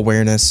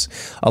self-awareness,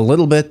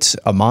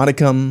 a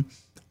modicum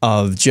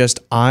of just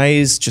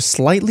eyes just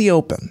slightly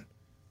open,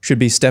 should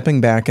be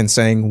stepping back and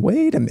saying,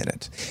 wait a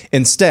minute.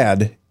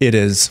 Instead, it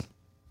is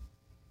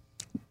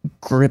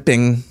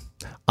gripping,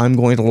 I'm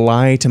going to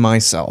lie to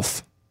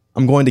myself.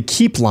 I'm going to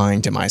keep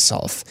lying to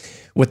myself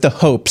with the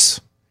hopes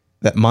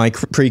that my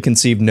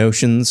preconceived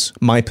notions,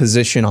 my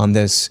position on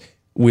this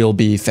will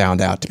be found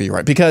out to be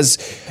right.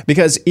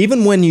 Because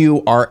even when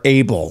you are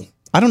able,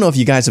 I don't know if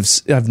you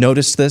guys have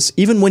noticed this,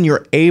 even when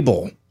you're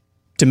able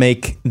to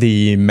make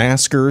the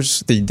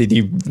maskers,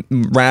 the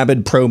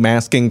rabid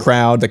pro-masking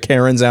crowd, the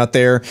Karens out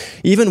there,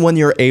 even when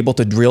you're able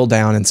to drill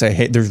down and say,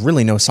 hey, there's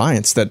really no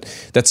science that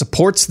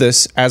supports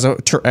this as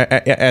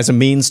a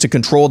means to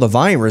control the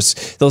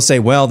virus, they'll say,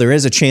 well, there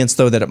is a chance,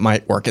 though, that it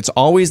might work. It's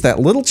always that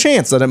little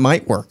chance that it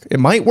might work. It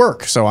might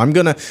work, so I'm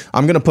gonna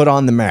put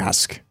on the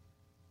mask.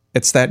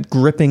 It's that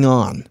gripping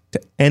on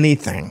to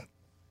anything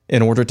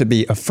in order to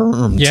be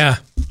affirmed. Yeah.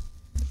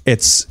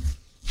 It's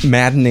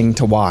maddening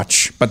to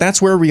watch, but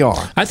that's where we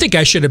are. I think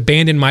I should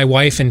abandon my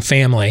wife and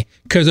family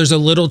because there's a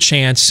little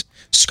chance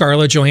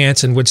Scarlett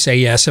Johansson would say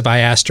yes if I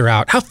asked her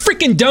out. How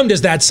freaking dumb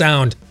does that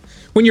sound?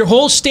 When your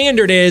whole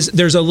standard is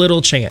there's a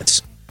little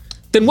chance,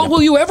 then what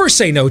will you ever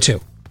say no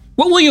to?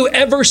 What will you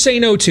ever say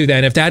no to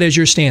then if that is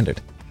your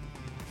standard?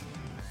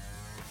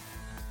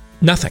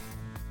 Nothing.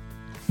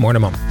 More in a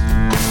moment.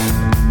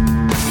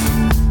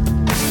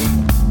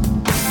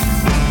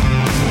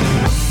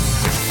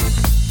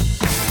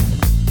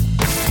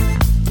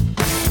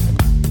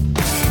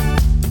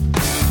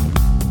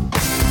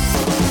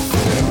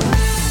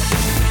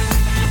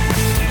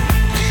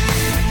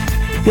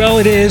 Well,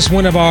 it is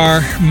one of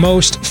our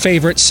most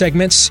favorite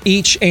segments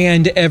each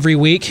and every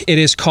week. It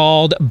is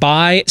called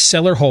Buy,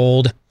 Sell, or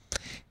Hold.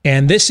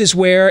 And this is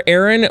where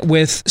Aaron,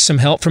 with some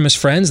help from his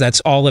friends,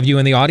 that's all of you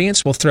in the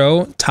audience, will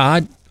throw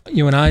Todd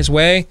you and I's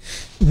way.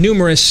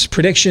 Numerous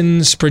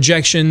predictions,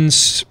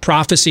 projections,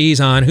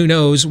 prophecies on who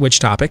knows which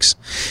topics.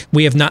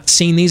 We have not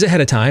seen these ahead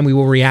of time. We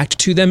will react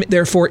to them,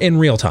 therefore, in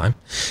real time.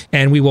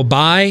 And we will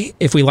buy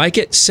if we like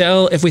it,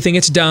 sell if we think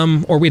it's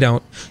dumb or we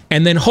don't,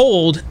 and then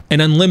hold an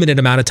unlimited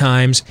amount of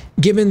times,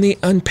 given the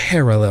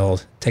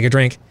unparalleled, take a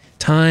drink,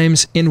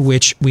 times in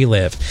which we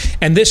live.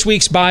 And this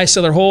week's Buy,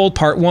 Sell, or Hold,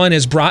 part 1,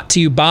 is brought to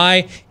you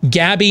by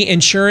Gabi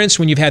Insurance.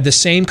 When you've had the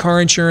same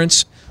car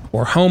insurance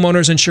or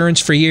homeowner's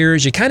insurance for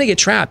years, you kind of get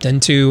trapped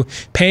into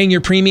paying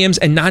your premiums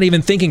and not even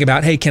thinking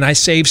about, hey, can I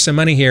save some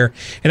money here?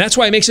 And that's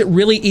why it makes it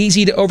really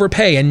easy to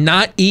overpay and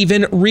not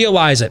even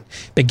realize it.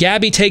 But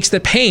Gabi takes the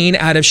pain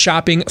out of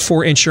shopping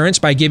for insurance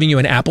by giving you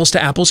an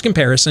apples-to-apples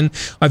comparison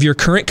of your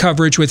current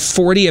coverage with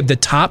 40 of the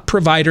top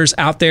providers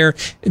out there,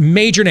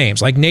 major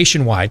names like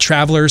Nationwide,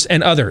 Travelers,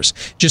 and others.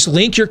 Just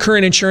link your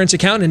current insurance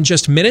account, and in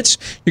just minutes,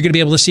 you're going to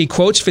be able to see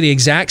quotes for the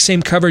exact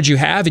same coverage you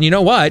have. And you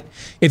know what?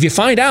 If you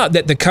find out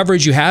that the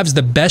coverage you have is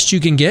the best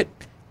you can get,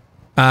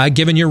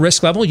 given your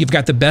risk level, you've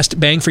got the best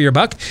bang for your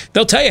buck,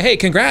 they'll tell you, hey,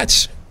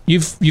 congrats,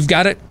 you've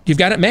got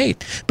it made.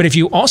 But if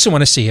you also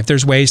want to see if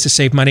there's ways to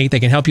save money, they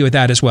can help you with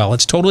that as well.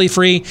 It's totally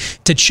free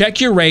to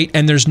check your rate,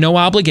 and there's no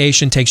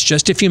obligation. Takes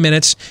just a few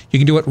minutes. You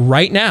can do it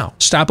right now.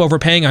 Stop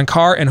overpaying on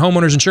car and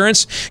homeowners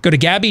insurance. Go to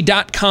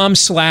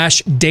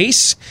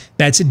Gabi.com/Deace.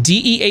 That's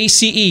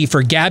DEACE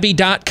for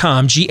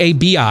Gabi.com,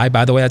 Gabi,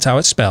 by the way, that's how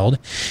it's spelled.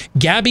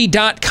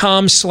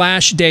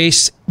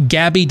 Gabi.com/Deace,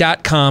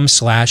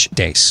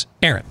 Gabi.com/Deace.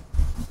 Aaron.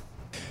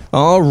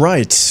 All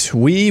right,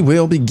 we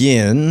will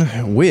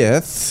begin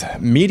with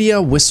media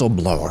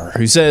whistleblower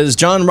who says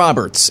John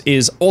Roberts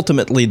is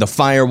ultimately the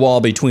firewall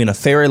between a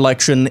fair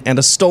election and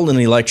a stolen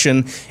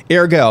election.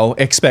 Ergo,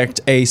 expect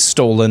a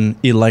stolen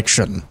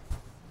election.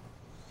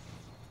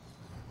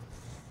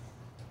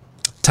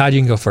 Todd, you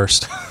can go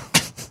first.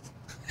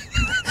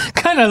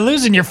 Kind of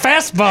losing your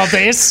fastball,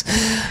 Dace.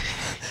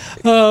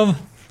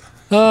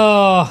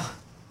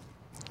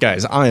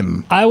 Guys,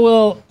 I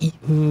will.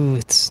 Ooh,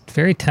 it's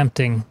very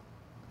tempting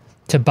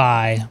to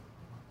buy.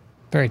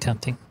 Very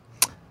tempting.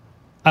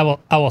 I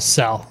will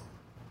sell.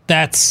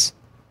 That's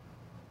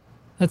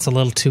a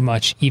little too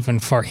much even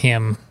for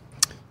him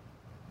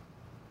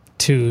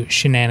to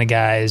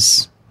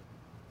shenaniganize.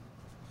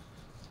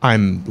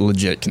 I'm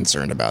legit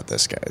concerned about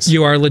this, guys.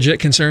 You are legit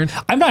concerned?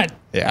 I'm not.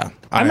 Yeah.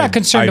 I'm not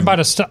concerned about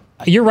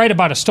you're right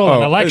about a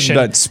stolen election.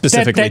 But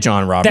specifically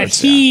John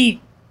Roberts. That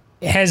he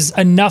has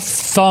enough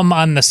thumb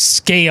on the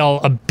scale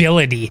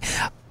ability.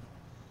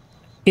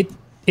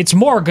 It's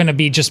more going to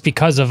be just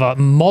because of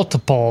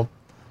multiple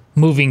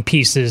moving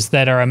pieces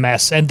that are a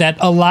mess and that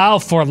allow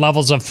for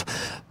levels of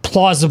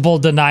plausible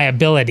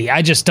deniability.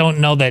 I just don't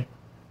know that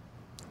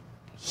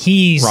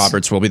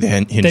Roberts will be the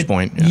hinge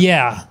point.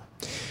 Yeah.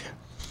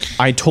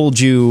 I told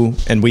you,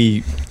 and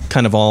we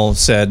kind of all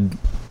said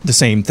the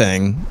same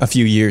thing a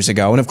few years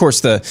ago. And of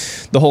course, the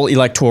whole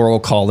electoral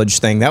college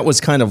thing, that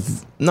was kind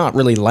of not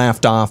really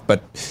laughed off,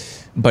 but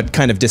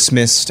kind of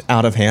dismissed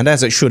out of hand,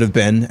 as it should have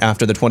been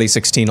after the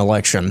 2016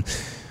 election.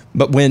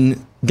 But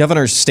when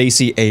Governor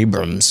Stacey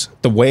Abrams,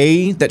 the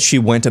way that she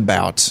went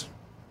about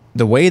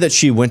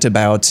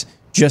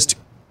just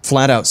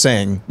flat out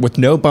saying, with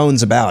no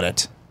bones about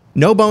it,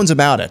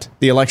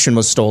 the election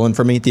was stolen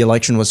from me,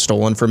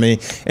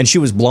 and she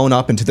was blown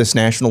up into this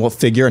national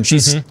figure, and she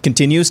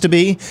continues to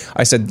be.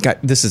 I said, God,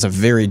 this is a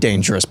very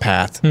dangerous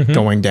path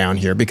going down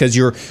here, because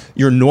you're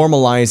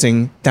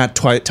normalizing that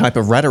type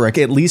of rhetoric,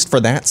 at least for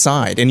that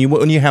side. And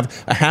when you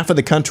have a half of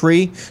the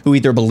country who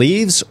either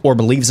believes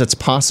it's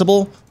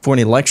possible for an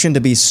election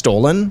to be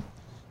stolen,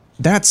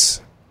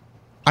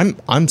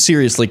 I'm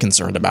seriously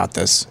concerned about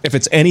this. If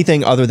it's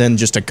anything other than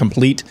just a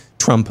complete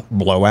Trump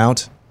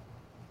blowout,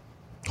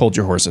 hold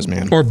your horses,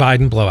 man. Or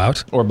Biden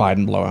blowout,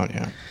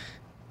 yeah.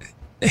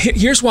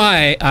 Here's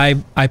why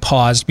I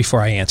paused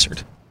before I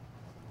answered.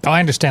 Oh, I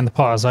understand the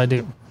pause. I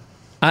do.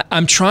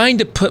 I'm trying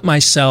to put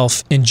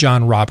myself in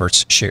John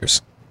Roberts'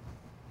 shoes.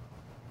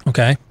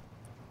 Okay?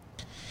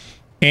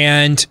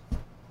 And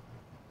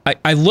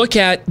I look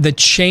at the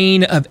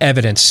chain of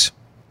evidence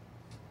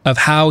of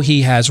how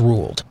he has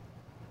ruled.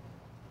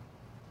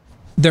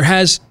 There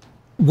has,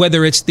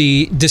 whether it's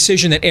the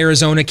decision that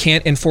Arizona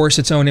can't enforce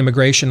its own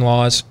immigration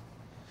laws,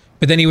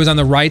 but then he was on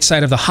the right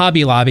side of the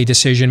Hobby Lobby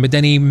decision, but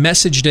then he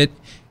messaged it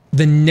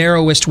the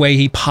narrowest way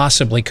he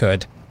possibly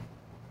could.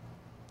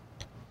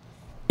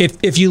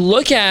 If you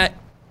look at,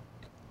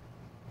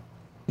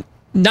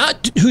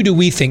 not who do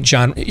we think,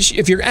 John,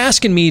 if you're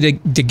asking me to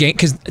gain,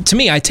 because to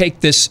me, I take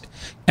this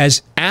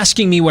as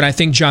asking me what I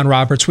think John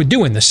Roberts would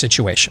do in this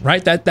situation,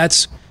 right?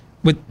 That's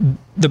what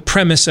the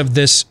premise of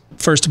this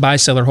first buy,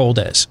 sell, or hold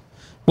is.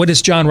 What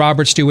does John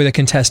Roberts do with a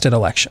contested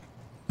election?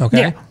 Okay.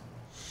 Yeah.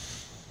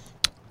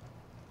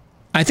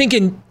 I think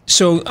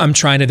so I'm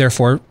trying to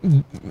therefore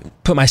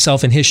put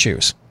myself in his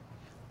shoes.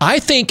 I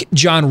think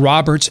John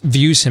Roberts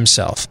views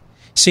himself.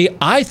 See,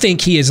 I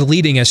think he is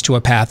leading us to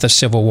a path of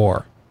civil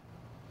war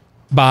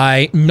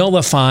by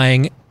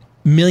nullifying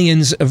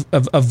millions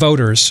of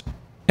voters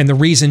and the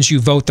reasons you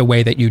vote the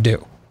way that you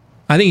do.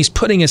 I think he's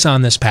putting us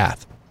on this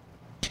path.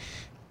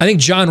 I think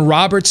John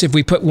Roberts, if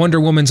we put Wonder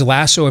Woman's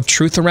lasso of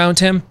truth around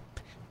him,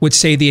 would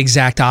say the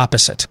exact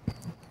opposite.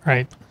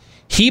 Right.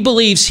 He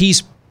believes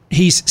he's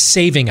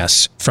saving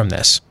us from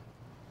this.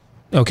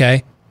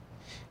 Okay?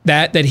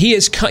 That he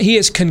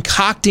is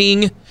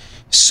concocting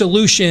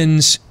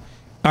solutions.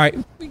 All right,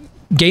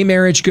 gay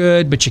marriage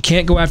good, but you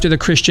can't go after the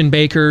Christian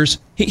bakers.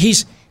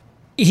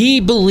 He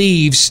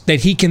believes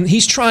that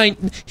he's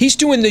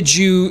doing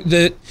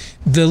the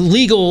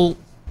legal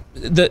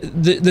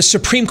the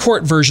Supreme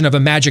Court version of a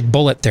magic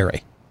bullet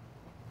theory.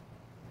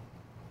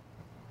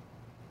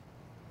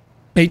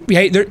 We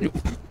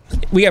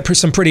got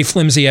some pretty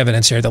flimsy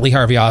evidence here that Lee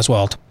Harvey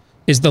Oswald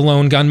is the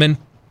lone gunman.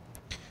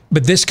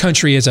 But this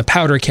country is a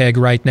powder keg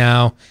right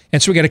now,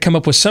 and so we got to come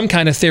up with some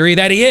kind of theory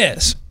that he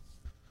is.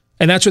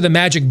 And that's where the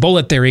magic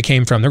bullet theory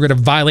came from. They're going to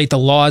violate the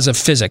laws of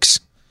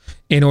physics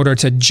in order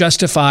to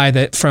justify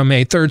that from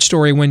a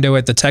third-story window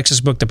at the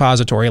Texas Book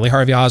Depository, Lee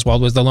Harvey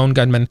Oswald was the lone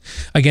gunman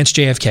against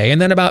JFK. And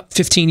then about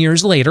 15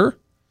 years later,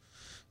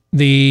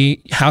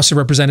 the House of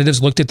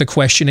Representatives looked at the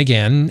question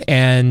again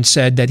and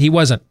said that he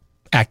wasn't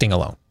acting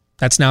alone.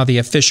 That's now the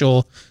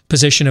official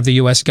position of the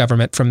U.S.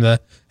 government from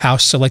the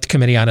House Select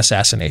Committee on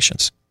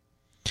Assassinations.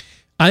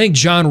 I think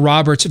John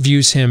Roberts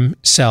views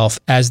himself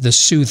as the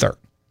soother.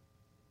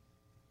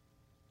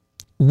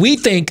 We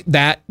think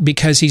that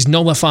because he's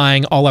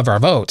nullifying all of our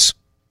votes,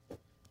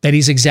 that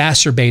he's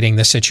exacerbating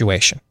the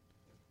situation.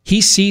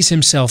 He sees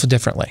himself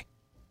differently.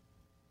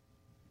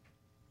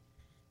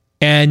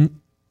 And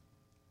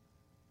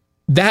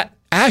that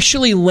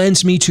actually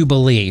lends me to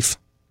believe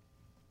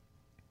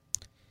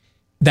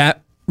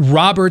that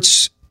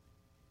Roberts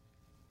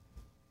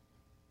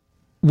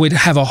would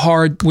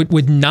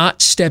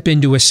not step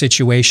into a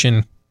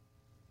situation.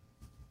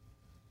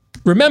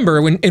 Remember,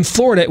 when in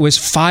Florida, it was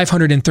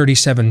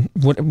 537,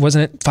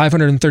 wasn't it?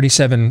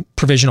 537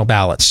 provisional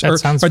ballots. I'm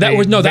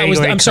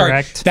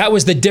sorry. That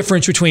was the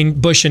difference between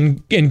Bush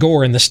and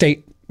Gore in the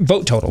state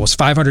vote total, was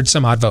 500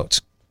 some odd votes.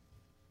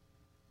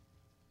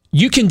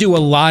 You can do a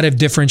lot of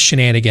different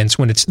shenanigans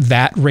when it's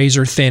that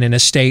razor thin in a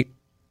state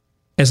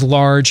as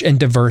large and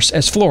diverse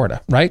as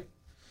Florida, right?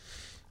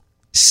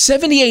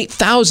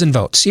 78,000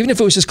 votes, even if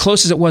it was as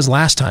close as it was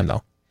last time,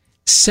 though.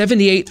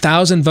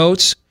 78,000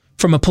 votes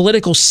from a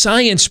political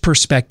science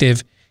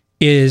perspective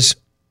is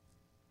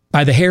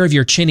by the hair of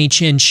your chinny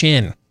chin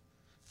chin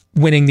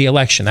winning the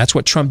election. That's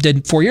what Trump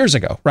did 4 years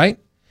ago, right?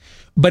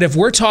 But if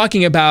we're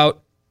talking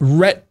about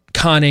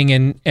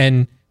retconning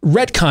and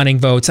retconning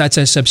votes, that's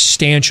a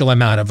substantial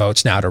amount of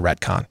votes now to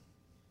retcon.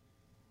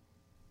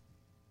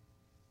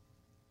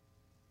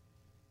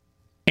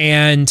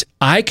 And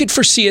I could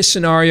foresee a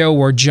scenario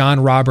where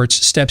John Roberts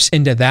steps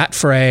into that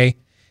fray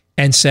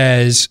and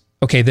says,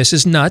 okay, this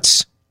is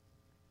nuts.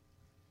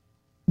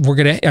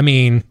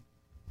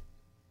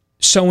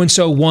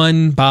 So-and-so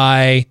won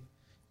by,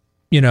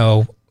 1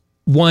 to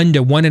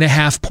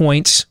 1.5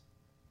 points.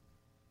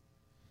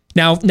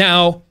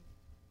 Now,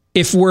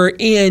 if we're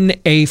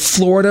in a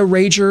Florida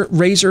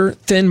razor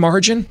thin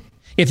margin,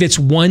 if it's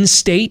one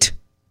state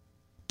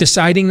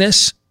deciding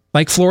this,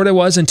 like Florida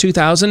was in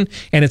 2000,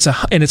 and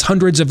it's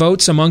hundreds of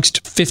votes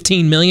amongst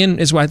 15 million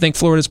is what I think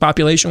Florida's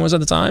population was at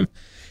the time,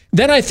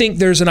 then I think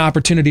there's an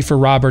opportunity for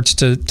Roberts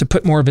to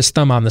put more of his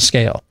thumb on the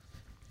scale.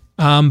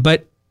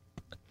 But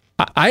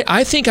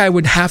I think I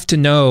would have to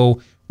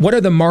know what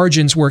are the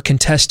margins we're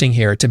contesting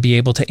here to be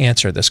able to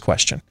answer this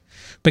question.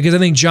 Because I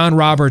think John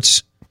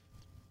Roberts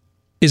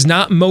is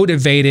not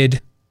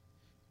motivated.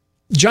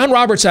 John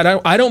Roberts,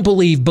 I don't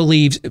believe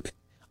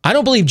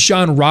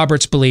John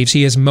Roberts believes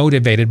he is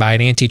motivated by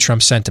an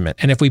anti-Trump sentiment.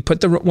 And if we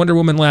put the Wonder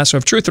Woman lasso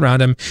of truth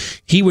around him,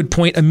 he would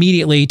point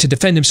immediately to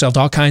defend himself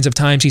to all kinds of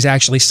times he's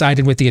actually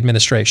sided with the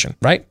administration,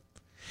 right?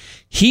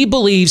 He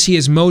believes he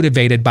is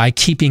motivated by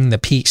keeping the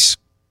peace.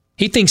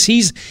 He thinks he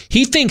is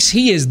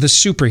the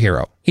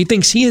superhero. He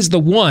thinks he is the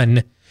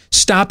one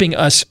stopping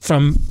us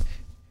from,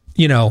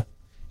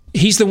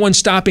 he's the one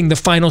stopping the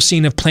final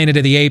scene of Planet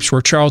of the Apes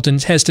where Charlton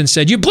Heston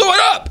said, "You blew it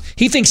up."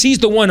 He thinks he's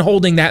the one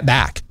holding that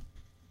back.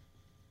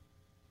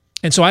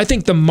 And so I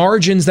think the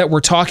margins that we're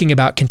talking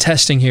about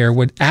contesting here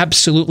would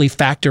absolutely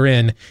factor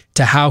in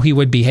to how he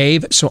would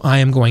behave. So I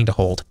am going to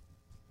hold.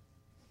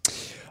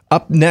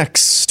 Up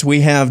next,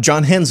 we have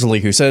John Hensley,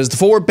 who says the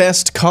 4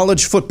 best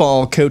college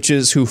football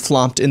coaches who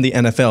flopped in the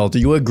NFL. Do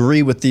you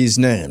agree with these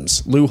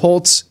names? Lou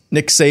Holtz,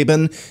 Nick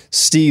Saban,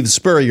 Steve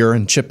Spurrier,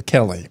 and Chip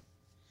Kelly.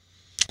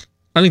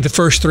 I think the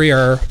first 3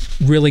 are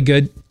really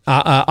good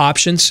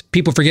options.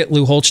 People forget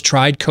Lou Holtz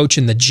tried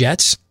coaching the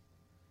Jets.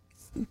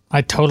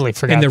 I totally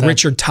forgot in the that.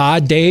 Richard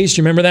Todd days.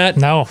 Do you remember that?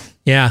 No.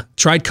 Yeah.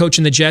 Tried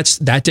coaching the Jets.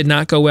 That did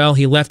not go well.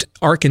 He left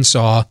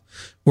Arkansas,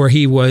 where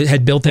he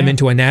had built them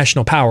into a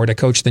national power, to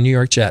coach the New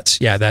York Jets.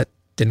 Yeah, that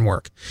didn't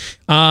work.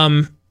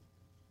 So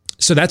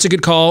that's a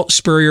good call.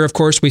 Spurrier, of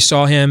course, we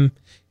saw him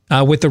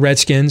with the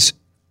Redskins.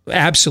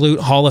 Absolute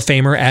Hall of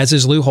Famer, as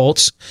is Lou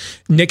Holtz.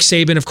 Nick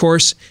Saban, of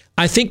course,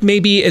 I think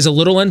maybe is a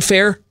little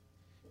unfair.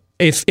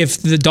 If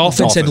the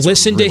Dolphins had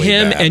listened to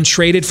him and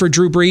traded for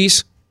Drew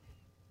Brees,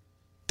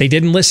 they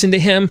didn't listen to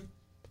him.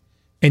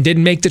 and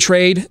didn't make the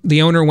trade.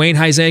 The owner, Wayne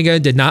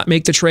Huizenga, did not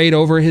make the trade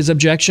over his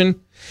objection.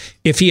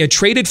 If he had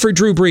traded for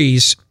Drew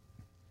Brees,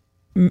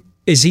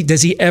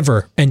 does he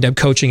ever end up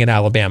coaching at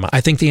Alabama?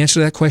 I think the answer to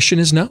that question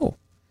is no.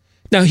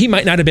 Now, he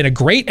might not have been a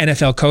great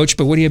NFL coach,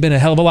 but would he have been a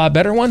hell of a lot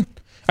better one?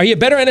 Are you a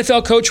better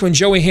NFL coach when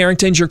Joey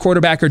Harrington's your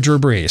quarterback or Drew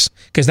Brees?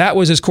 Because that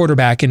was his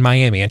quarterback in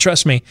Miami. And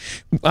trust me,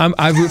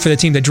 I root for the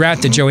team that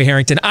drafted Joey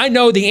Harrington. I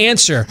know the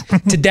answer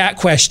to that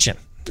question,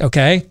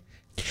 okay?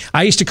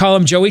 I used to call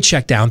him Joey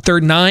Checkdown. 3rd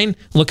and 9,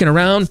 looking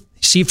around,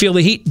 feel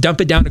the heat, dump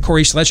it down to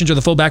Corey Schlesinger,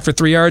 the fullback, for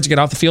 3 yards, get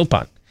off the field,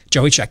 punt.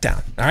 Joey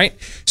Checkdown, all right?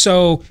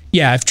 So,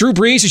 yeah, if Drew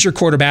Brees is your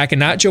quarterback and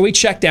not Joey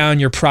Checkdown,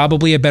 you're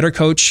probably a better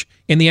coach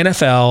in the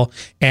NFL,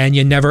 and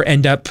you never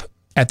end up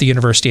at the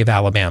University of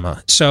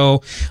Alabama.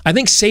 So I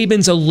think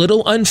Saban's a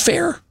little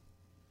unfair,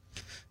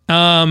 but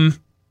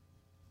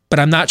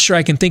I'm not sure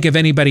I can think of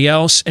anybody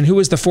else. And who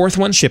was the fourth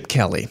one? Chip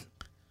Kelly.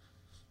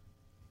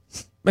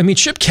 I mean,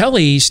 Chip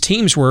Kelly's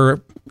teams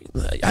were,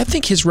 I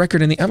think his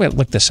record I'm going to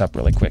look this up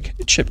really quick.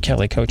 Chip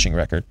Kelly coaching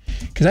record,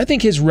 because I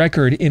think his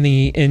record in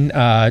the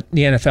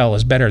NFL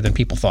is better than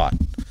people thought.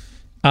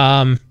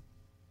 All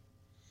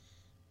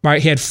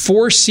right, he had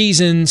 4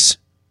 seasons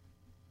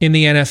in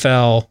the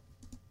NFL.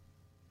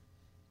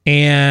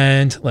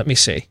 And let me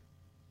see.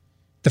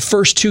 The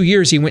first 2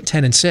 years, he went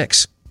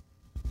 10-6.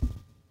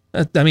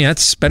 I mean,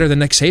 that's better than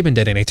Nick Saban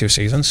did any 2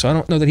 seasons, so I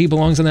don't know that he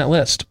belongs on that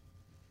list.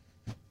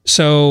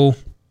 So,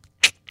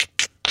 do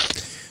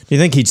you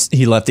think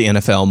he left the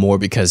NFL more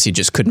because he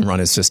just couldn't run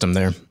his system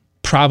there?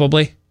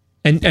 Probably.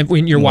 And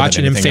when you're More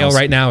watching than him anything fail else.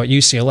 right now at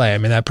UCLA, I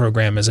mean, that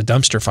program is a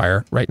dumpster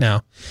fire right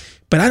now.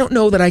 But I don't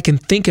know that I can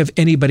think of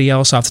anybody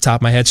else off the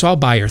top of my head, so I'll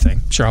buy your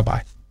thing. Sure, I'll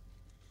buy.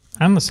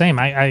 I'm the same.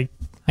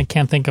 I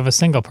can't think of a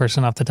single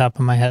person off the top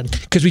of my head.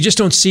 Because we just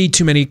don't see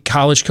too many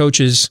college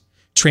coaches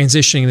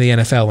transitioning to the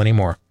NFL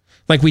anymore.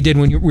 Like we did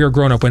when we were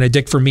growing up, when a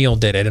Dick Vermeil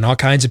did it, and all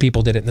kinds of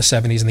people did it in the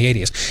 70s and the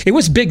 80s. It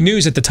was big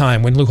news at the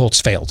time when Lou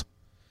Holtz failed,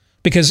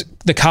 because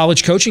the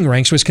college coaching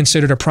ranks was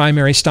considered a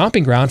primary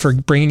stomping ground for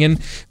bringing in,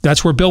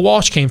 that's where Bill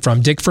Walsh came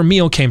from, Dick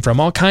Vermeil came from,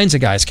 all kinds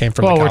of guys came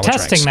from the college ranks. Well, we're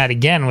testing that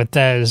again with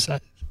those.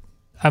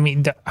 I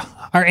mean,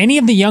 are any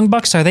of the young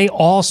bucks, are they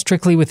all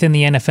strictly within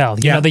the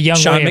NFL? You know, the young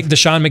the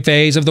Sean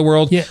McVays of the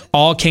world,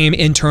 all came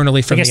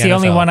internally from the NFL. I guess the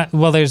only one,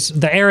 well, there's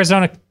the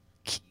Arizona,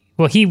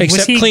 well,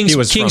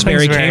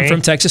 Kingsbury came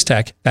from Texas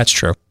Tech. That's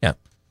true, yeah.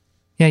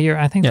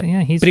 Yeah, I think,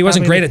 he's. But he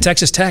wasn't great at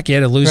Texas Tech. He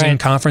had a losing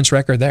conference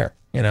record there,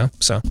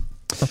 so,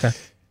 okay.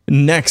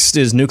 Next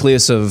is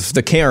Nucleus of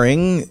the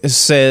Caring,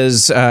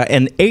 says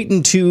an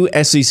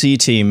 8-2 SEC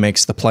team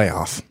makes the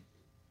playoff.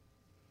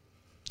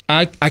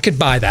 I could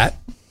buy that.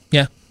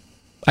 Yeah,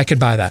 I could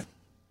buy that.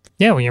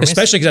 Yeah, well,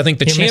 especially because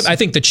I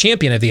think the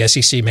champion of the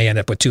SEC may end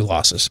up with 2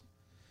 losses.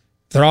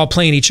 They're all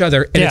playing each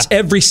other, and it's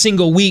every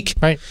single week.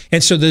 Right.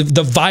 And so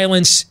the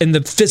violence and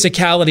the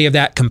physicality of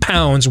that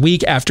compounds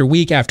week after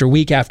week after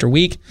week after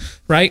week,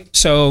 right?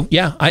 So,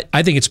 yeah,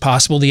 I think it's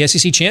possible the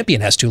SEC champion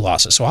has 2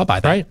 losses, so I'll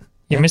buy that. Right.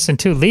 You're missing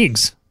 2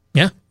 leagues.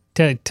 Yeah.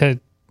 To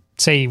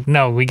say,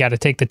 no, we got to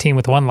take the team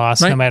with 1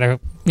 loss, no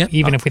matter,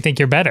 even if we think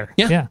you're better.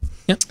 Yeah.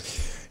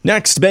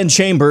 Next, Ben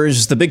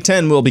Chambers. The Big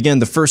Ten will begin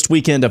the first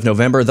weekend of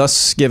November,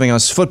 thus giving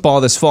us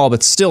football this fall,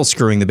 but still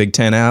screwing the Big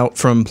Ten out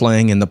from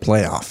playing in the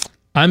playoff.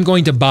 I'm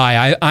going to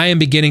buy. I am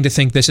beginning to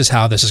think this is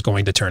how this is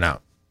going to turn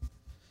out.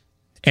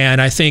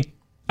 And I think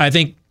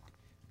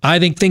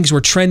things were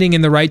trending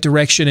in the right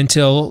direction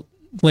until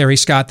Larry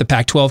Scott, the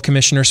Pac-12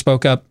 commissioner,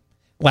 spoke up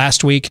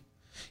last week.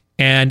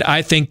 And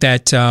I think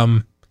that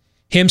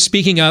him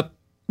speaking up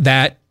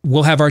that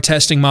we'll have our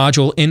testing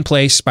module in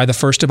place by the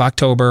 1st of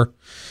October.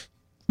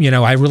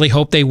 I really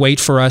hope they wait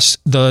for us.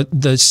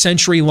 The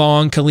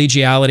century-long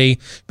collegiality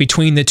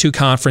between the 2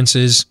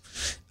 conferences,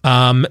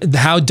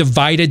 how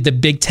divided the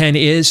Big Ten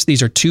is.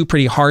 These are 2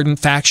 pretty hardened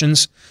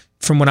factions,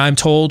 from what I'm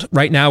told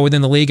right now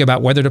within the league,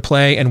 about whether to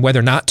play and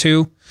whether not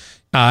to.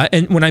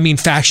 And when I mean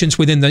factions,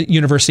 within the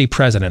university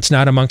presidents,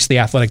 not amongst the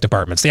athletic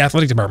departments. The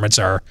athletic departments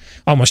are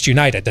almost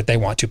united that they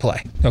want to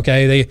play.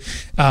 Okay,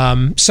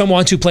 some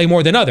want to play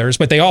more than others,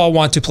 but they all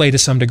want to play to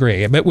some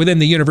degree. But within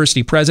the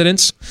university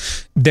presidents,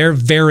 they're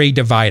very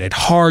divided,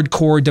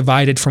 hardcore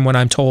divided, from what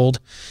I'm told.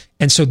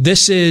 And so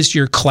this is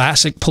your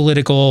classic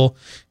political.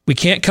 We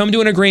can't come to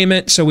an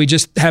agreement, so we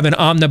just have an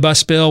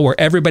omnibus bill where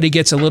everybody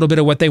gets a little bit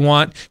of what they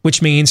want,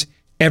 which means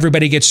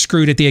everybody gets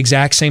screwed at the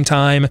exact same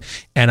time.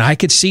 And I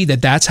could see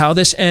that that's how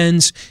this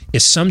ends,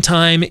 is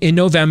sometime in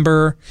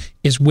November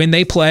is when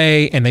they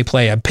play, and they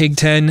play a Big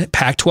Ten,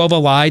 Pac-12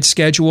 allied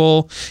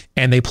schedule,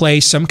 and they play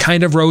some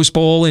kind of Rose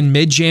Bowl in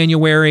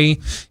mid-January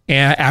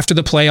after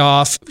the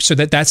playoff, so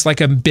that's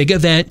like a big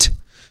event.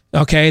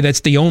 Okay,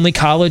 that's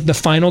the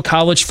final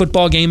college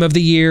football game of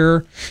the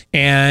year,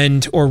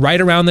 or right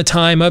around the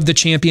time of the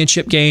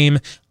championship game.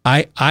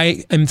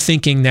 I am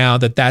thinking now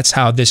that that's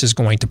how this is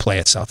going to play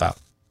itself out.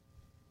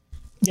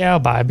 Yeah, I'll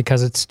buy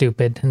because it's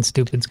stupid, and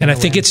stupid's going to win. And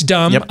I think it's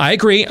dumb. Yep. I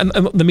agree.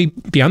 Let me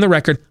be on the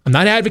record. I'm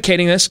not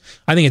advocating this.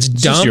 I think it's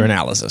dumb. Just your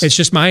analysis. It's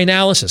just my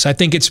analysis. I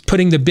think it's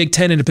putting the Big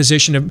Ten in a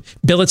position to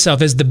bill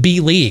itself as the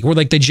B League. We're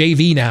like the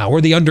JV now. We're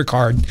the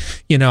undercard.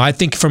 I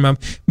think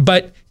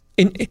but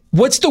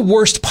what's the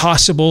worst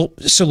possible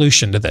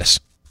solution to this?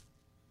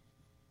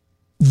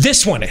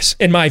 This one is,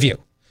 in my view.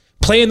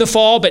 Play in the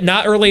fall, but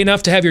not early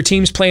enough to have your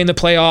teams play in the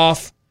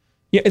playoff.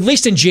 Yeah, at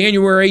least in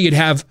January,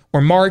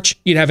 or March,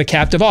 you'd have a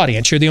captive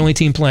audience. You're the only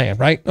team playing,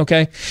 right?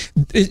 Okay.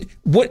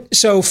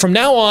 So from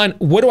now on,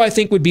 what do I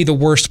think would be the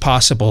worst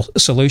possible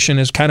solution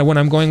is kind of what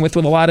I'm going with a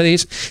lot of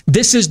these.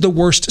 This is the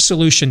worst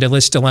solution to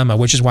this dilemma,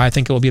 which is why I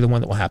think it will be the one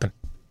that will happen.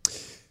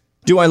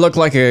 Do I look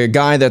like a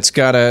guy that's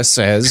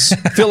says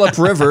Phillip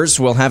Rivers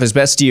will have his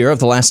best year of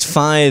the last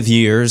 5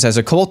 years as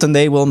a Colt and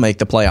they will make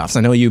the playoffs?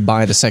 I know you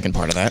buy the second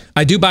part of that.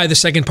 I do buy the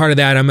second part of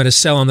that. I'm going to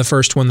sell on the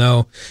first one,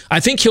 though. I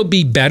think he'll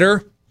be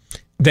better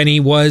than he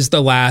was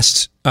the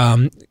last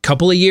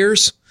couple of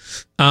years.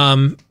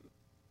 But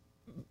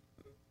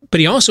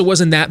he also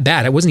wasn't that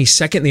bad. Wasn't he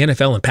second in the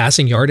NFL in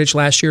passing yardage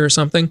last year or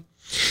something?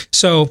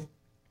 So,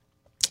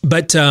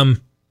 but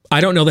I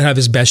don't know that he'll have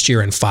his best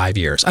year in 5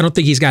 years. I don't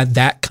think he's got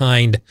that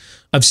kind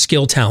of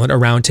skill talent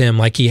around him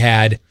like he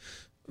had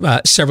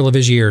several of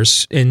his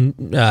years in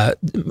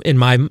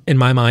my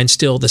mind,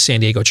 still the San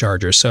Diego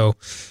Chargers. So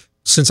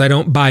since I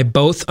don't buy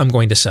both, I'm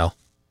going to sell.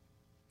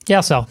 Yeah,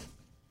 I'll sell.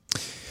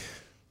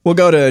 We'll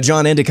go to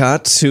John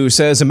Endicott, who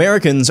says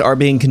Americans are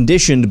being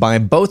conditioned by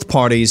both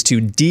parties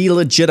to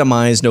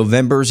delegitimize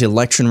November's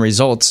election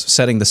results,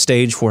 setting the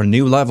stage for a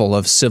new level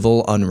of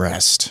civil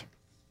unrest.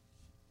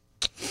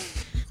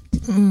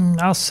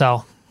 I'll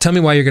sell. Tell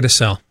me why you're going to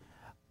sell.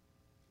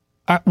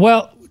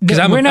 Because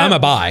I'm a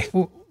buy.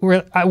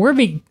 We're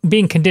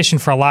being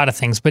conditioned for a lot of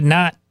things, but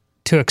not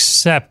to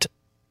accept.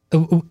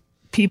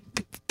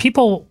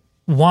 People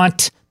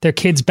want their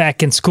kids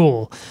back in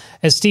school.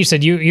 As Steve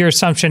said, your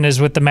assumption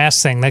is with the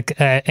mask thing,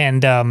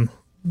 and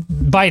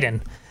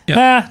Biden.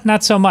 Yep.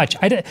 Not so much.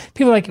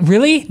 People are like,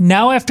 really?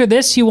 Now after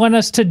this, you want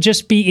us to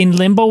just be in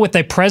limbo with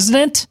a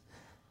president?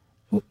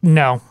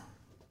 No.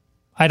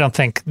 I don't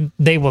think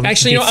they will be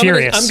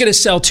furious. I'm going to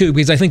sell too,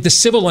 because I think the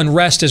civil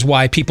unrest is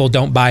why people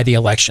don't buy the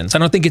elections. I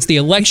don't think it's the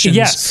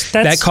elections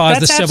that cause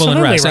the civil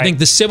unrest. Right. I think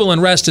the civil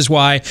unrest is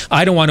why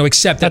I don't want to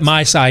accept that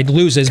my side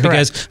loses,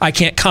 correct. Because I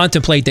can't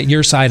contemplate that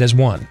your side has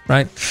won,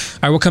 right? All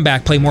right, we'll come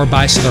back, play more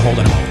buy, sell, or hold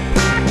in a moment.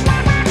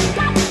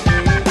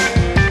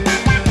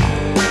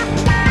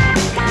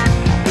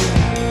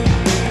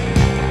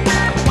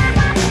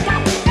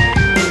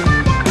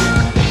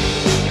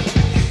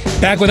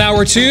 Back with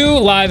Hour 2,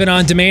 live and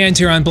on demand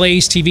here on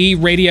Blaze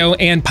TV, radio,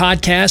 and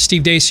podcast.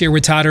 Steve Deace here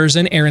with Todd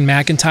Erzin, Aaron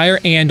McIntyre,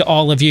 and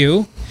all of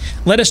you.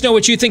 Let us know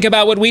what you think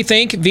about what we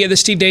think via the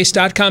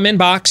stevedeace.com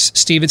inbox,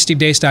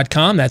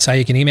 steve@stevedeace.com. That's how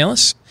you can email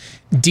us.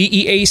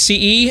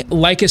 DEACE.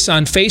 Like us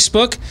on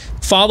Facebook.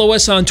 Follow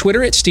us on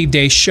Twitter at Steve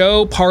Deace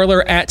Show.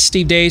 Parler at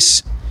Steve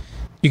Deace.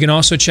 You can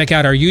also check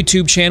out our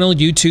YouTube channel,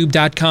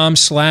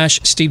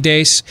 youtube.com/Steve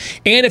Deace.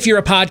 And if you're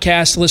a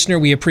podcast listener,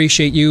 we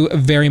appreciate you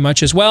very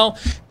much as well.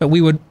 But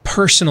we would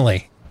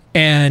personally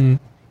and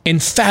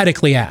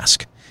emphatically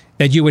ask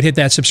that you would hit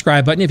that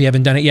subscribe button if you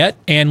haven't done it yet,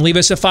 and leave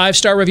us a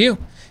 5-star review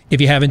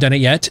if you haven't done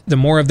it yet. The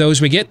more of those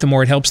we get, the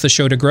more it helps the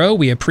show to grow.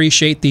 We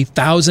appreciate the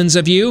thousands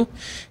of you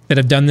that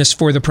have done this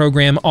for the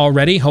program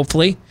already.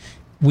 Hopefully,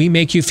 we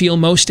make you feel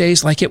most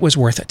days like it was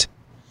worth it.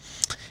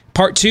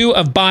 Part 2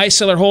 of Buy,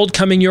 Sell, or Hold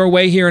coming your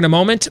way here in a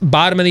moment.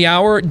 Bottom of the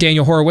hour,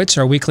 Daniel Horowitz,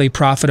 our weekly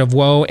prophet of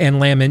woe and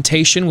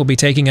lamentation, will be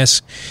taking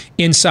us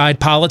inside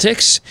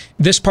politics.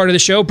 This part of the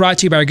show brought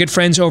to you by our good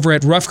friends over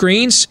at Rough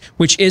Greens,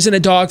 which isn't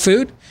a dog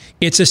food.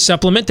 It's a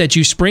supplement that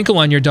you sprinkle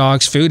on your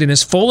dog's food and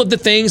is full of the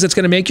things that's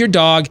going to make your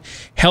dog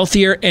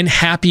healthier and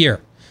happier.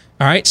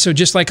 All right, so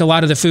just like a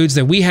lot of the foods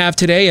that we have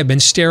today have been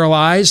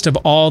sterilized of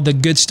all the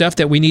good stuff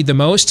that we need the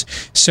most,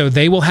 so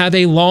they will have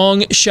a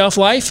long shelf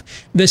life.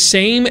 The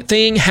same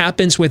thing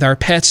happens with our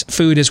pets'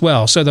 food as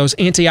well. So those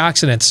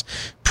antioxidants,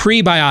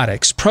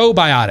 prebiotics,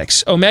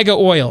 probiotics, omega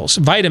oils,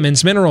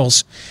 vitamins,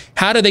 minerals,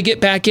 how do they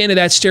get back into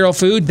that sterile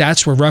food?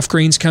 That's where Rough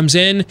Greens comes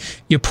in.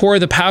 You pour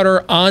the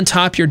powder on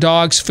top of your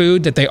dog's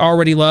food that they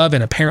already love,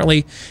 and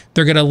apparently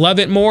they're going to love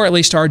it more. At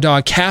least our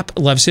dog Cap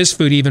loves his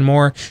food even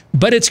more,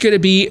 but it's going to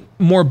be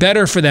more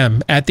better for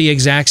them at the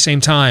exact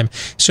same time.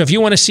 So if you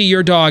want to see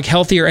your dog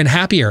healthier and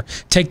happier,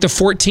 take the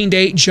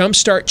 14-day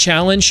Jumpstart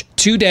Challenge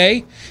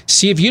today.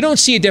 See if you don't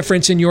see a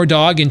difference in your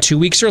dog in 2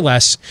 weeks or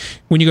less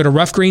when you go to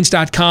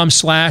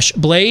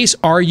roughgreens.com/blaze.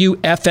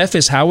 RUFF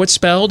is how it's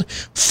spelled.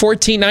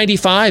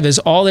 $14.95 is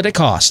all that it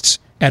costs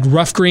at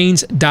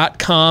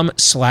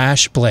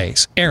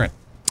roughgreens.com/blaze. Aaron.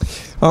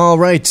 All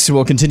right,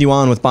 we'll continue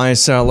on with Buy,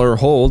 Sell, or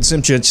Hold.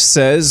 Simchich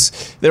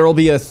says there will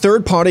be a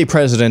third-party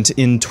president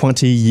in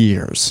 20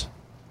 years.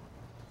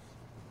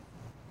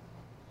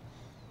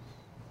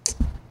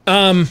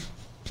 A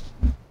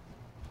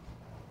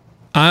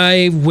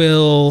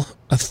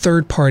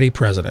third-party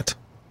president.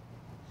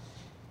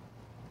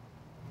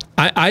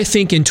 I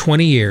think in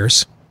 20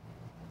 years,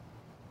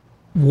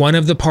 one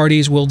of the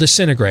parties will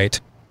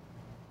disintegrate,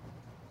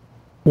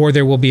 or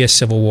there will be a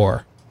civil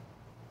war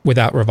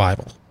without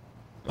revival.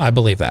 I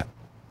believe that.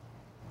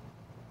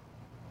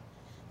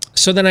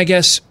 So then I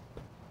guess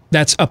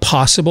that's a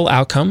possible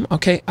outcome.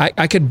 Okay,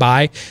 I could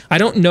buy. I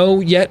don't know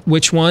yet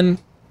which one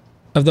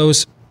of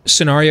those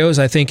scenarios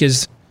I think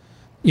is,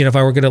 if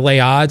I were going to lay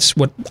odds,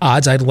 what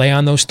odds I'd lay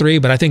on those three.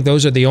 But I think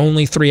those are the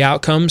only three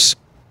outcomes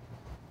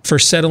for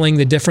settling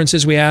the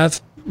differences we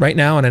have right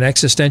now on an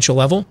existential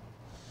level.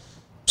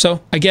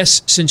 So I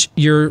guess since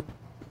your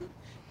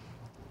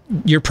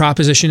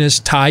proposition is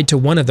tied to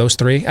one of those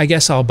three, I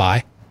guess I'll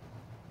buy.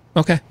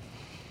 Okay.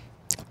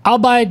 I'll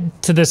buy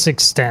to this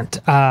extent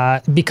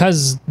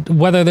because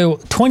whether they're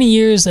 20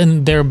 years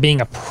and there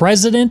being a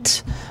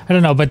president, I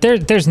don't know, but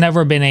there's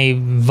never been a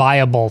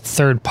viable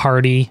third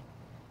party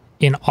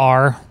in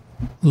our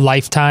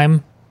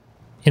lifetime,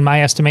 in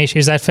my estimation.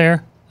 Is that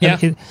fair?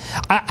 Yeah.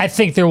 I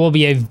think there will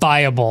be a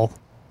viable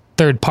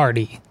third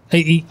party,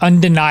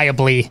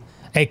 undeniably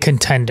a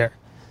contender.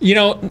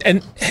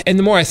 And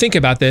the more I think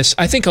about this,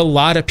 I think a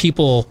lot of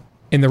people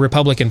in the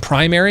Republican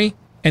primary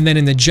and then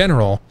in the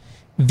general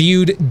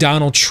viewed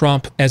Donald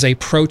Trump as a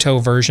proto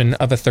version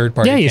of a third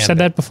party. Yeah, you candidate. said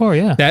that before.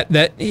 Yeah,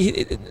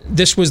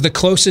 this was the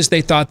closest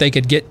they thought they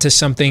could get to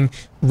something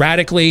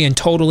radically and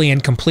totally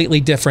and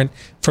completely different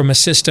from a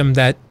system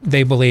that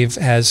they believe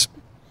has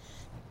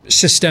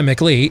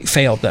systemically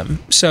failed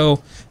them.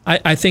 So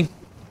I think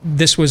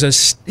this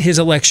was his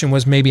election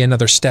was maybe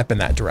another step in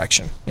that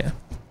direction. Yeah.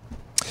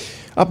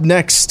 Up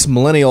next,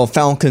 Millennial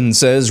Falcon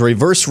says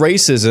reverse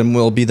racism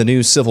will be the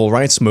new civil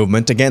rights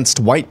movement against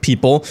white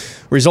people,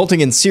 resulting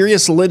in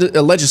serious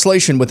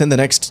legislation within the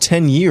next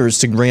 10 years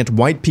to grant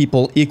white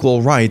people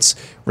equal rights,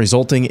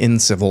 resulting in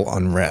civil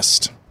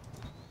unrest.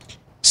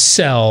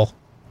 Sell,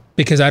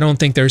 because I don't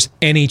think there's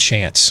any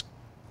chance.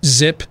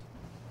 Zip,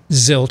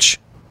 zilch,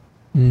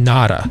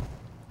 nada.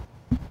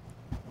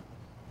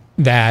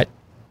 That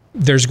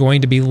there's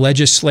going to be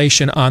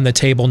legislation on the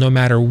table no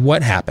matter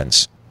what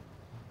happens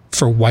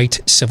for white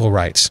civil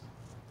rights.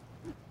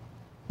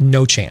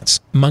 No chance.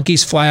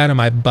 Monkeys fly out of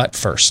my butt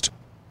first.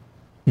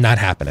 Not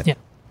happening. Yeah.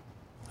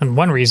 And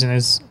one reason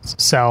is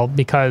sell,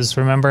 because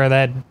remember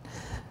that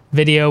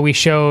video we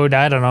showed,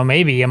 I don't know,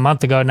 maybe a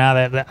month ago now,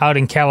 that out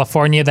in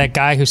California, that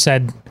guy who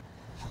said,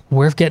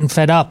 we're getting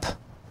fed up.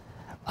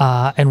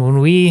 And when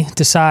we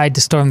decide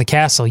to storm the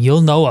castle,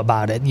 you'll know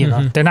about it. You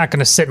know, they're not going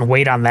to sit and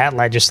wait on that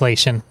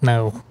legislation.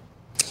 No.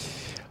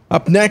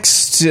 Up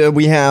next,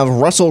 we have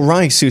Russell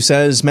Rice, who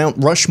says Mount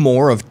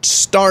Rushmore of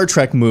Star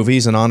Trek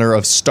movies in honor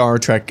of Star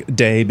Trek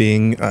Day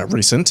being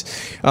recent.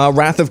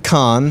 Wrath of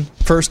Khan,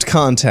 First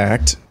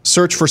Contact,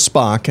 Search for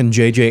Spock, and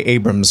J.J.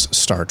 Abrams'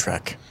 Star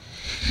Trek.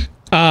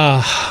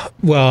 Well,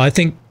 I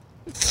think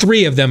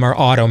three of them are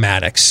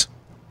automatics.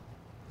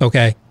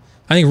 Okay?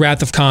 I think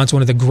Wrath of Khan's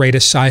one of the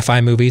greatest sci-fi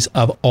movies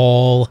of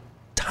all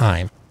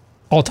time.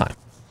 All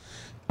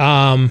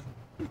time.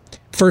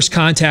 First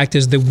Contact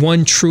is the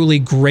one truly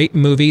great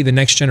movie the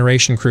Next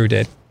Generation crew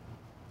did.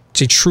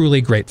 It's a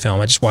truly great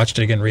film. I just watched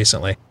it again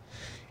recently.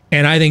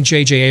 And I think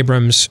J.J.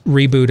 Abrams'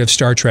 reboot of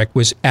Star Trek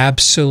was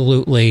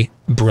absolutely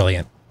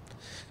brilliant.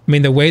 I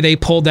mean, the way they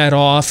pulled that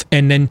off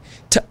and then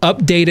to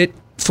update it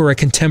for a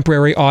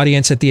contemporary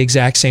audience at the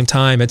exact same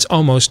time, it's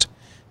almost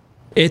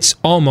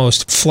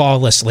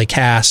flawlessly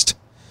cast.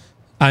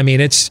 I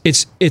mean, it's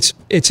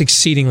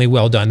exceedingly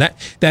well done.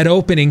 That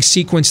opening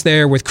sequence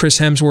there with Chris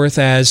Hemsworth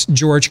as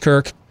George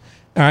Kirk,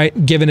 all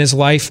right, giving his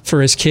life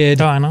for his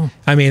kid. Oh, I know.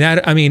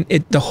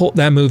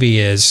 That movie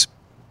is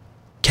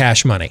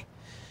cash money.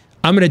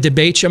 I'm going to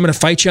debate you. I'm going to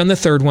fight you on the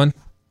third one.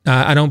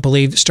 I don't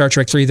believe Star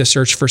Trek 3: The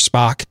Search for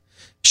Spock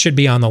should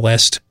be on the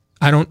list.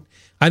 I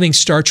think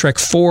Star Trek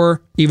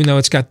 4, even though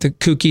it's got the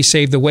kooky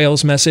Save the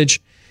Whales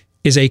message,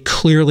 is a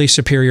clearly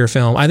superior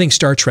film. I think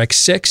Star Trek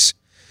 6,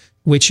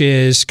 which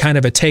is kind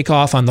of a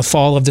takeoff on the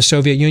fall of the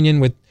Soviet Union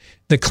with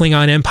the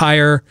Klingon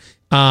Empire.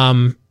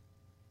 And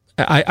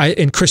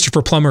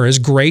Christopher Plummer is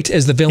great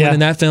as the villain in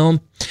that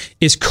film,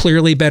 is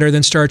clearly better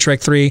than Star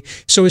Trek 3.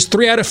 So is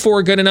 3 out of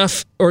 4 good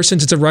enough? Or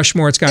since it's a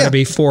Rushmore, it's got to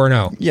be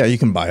 4-0. Yeah, you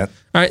can buy it.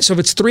 All right, so if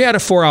it's 3 out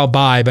of 4, I'll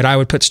buy, but I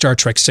would put Star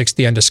Trek 6,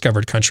 The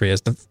Undiscovered Country,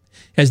 as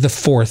the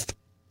fourth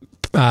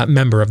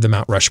member of the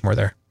Mount Rushmore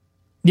there.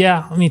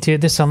 Yeah, me too.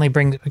 This only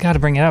we got to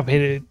bring it up.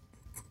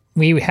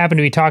 We happened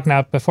to be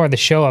talking before the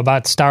show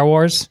about Star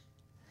Wars.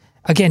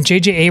 Again,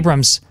 J.J.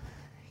 Abrams,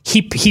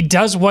 he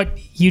does what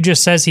you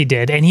just says he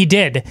did, and he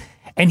did.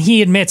 And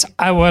he admits,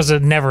 I was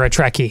never a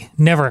Trekkie.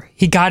 Never.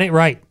 He got it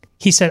right.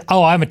 He said,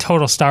 I'm a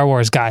total Star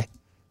Wars guy.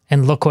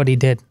 And look what he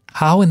did.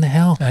 How in the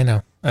hell? I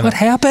know. What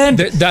happened?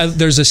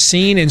 There's a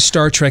scene in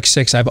Star Trek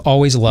 6 I've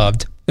always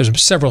loved.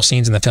 There's several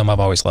scenes in the film I've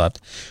always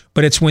loved.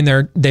 But it's when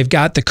they've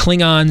got the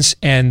Klingons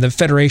and the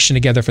Federation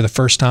together for the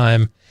first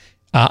time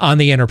on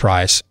the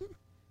Enterprise,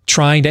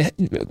 trying to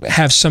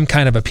have some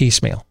kind of a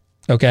peace meal,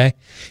 okay?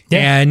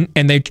 Yeah.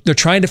 And they're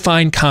trying to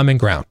find common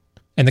ground.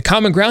 And the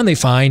common ground they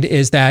find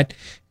is that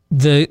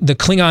the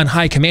Klingon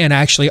High Command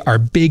actually are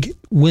big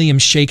William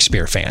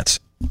Shakespeare fans,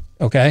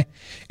 Okay.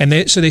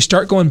 And so they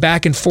start going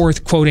back and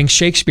forth quoting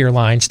Shakespeare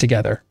lines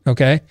together.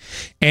 Okay.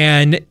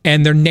 And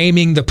they're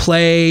naming the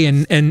play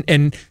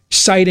and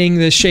citing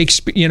the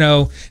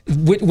Shakespeare,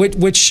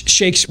 which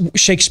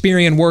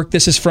Shakespearean work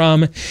this is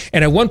from.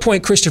 And at one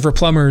point, Christopher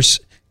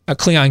Plummer's a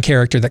Cleon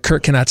character that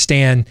Kirk cannot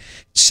stand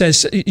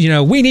says,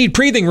 we need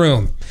breathing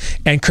room.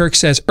 And Kirk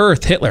says,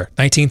 Earth, Hitler,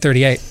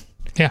 1938.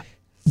 Yeah.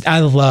 I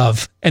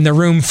love, and the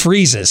room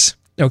freezes.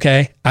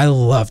 Okay. I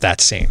love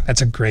that scene.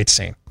 That's a great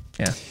scene.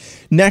 Yeah.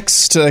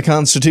 Next,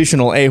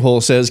 constitutional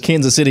a-hole says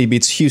Kansas City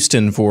beats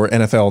Houston for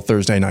NFL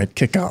Thursday night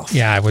kickoff.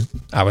 Yeah,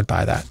 I would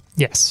buy that.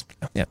 Yes.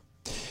 Yeah.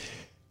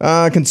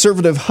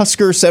 Conservative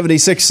Husker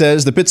 76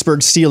 says the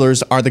Pittsburgh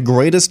Steelers are the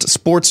greatest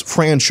sports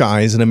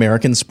franchise in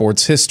American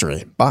sports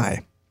history.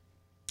 Buy.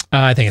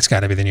 I think it's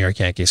got to be the New York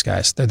Yankees,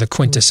 guys. They're the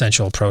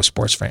quintessential pro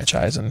sports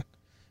franchise in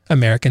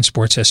American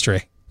sports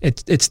history.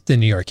 It's the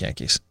New York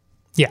Yankees.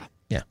 Yeah.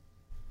 Yeah.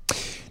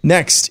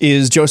 Next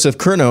is Joseph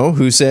Curnow,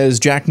 who says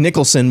Jack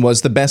Nicholson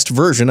was the best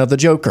version of the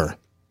Joker.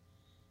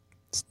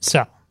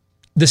 So,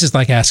 this is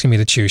like asking me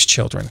to choose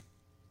children.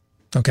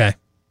 Okay.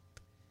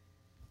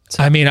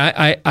 I mean,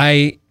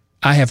 I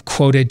have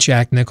quoted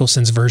Jack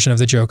Nicholson's version of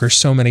the Joker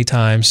so many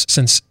times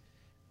since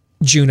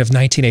June of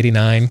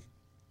 1989,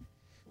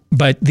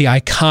 but the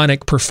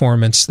iconic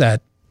performance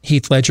that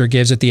Heath Ledger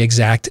gives at the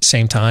exact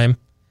same time,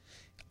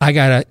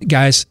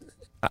 guys,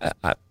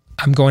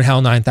 I'm going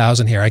HAL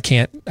 9000 here. I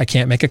can't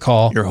make a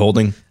call. You're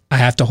holding? I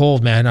have to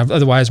hold, man.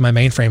 Otherwise, my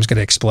mainframe's going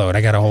to explode.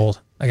 I got to hold.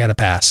 I got to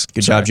pass.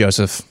 Good job,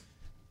 Joseph.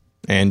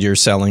 And you're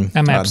selling.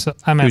 I'm Who's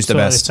absolutely the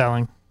best?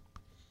 selling.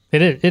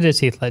 It is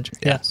Heath Ledger.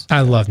 Yeah. Yes.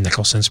 I love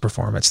Nicholson's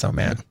performance, though,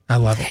 man. I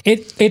love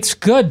it. It's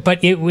good,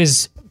 but it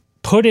was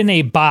put in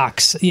a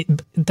box.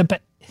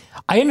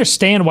 I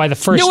understand why the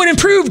first new and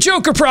improved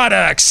Joker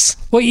products.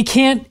 Well, you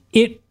can't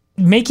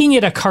making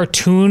it a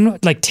cartoon,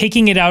 like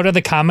taking it out of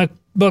the comic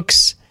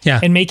books. Yeah.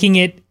 And making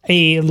it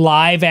a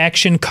live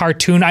action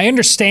cartoon. I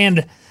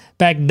understand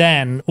back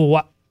then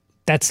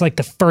that's like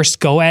the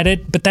first go at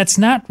it, but that's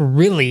not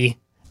really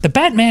the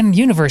Batman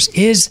universe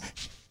is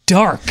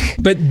dark.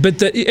 But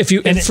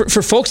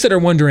for folks that are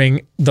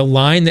wondering, the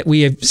line that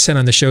we have said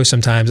on the show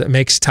sometimes that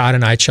makes Todd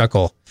and I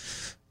chuckle.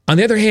 On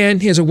the other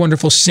hand, he has a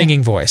wonderful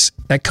singing voice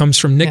that comes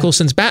from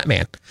Nicholson's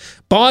Batman.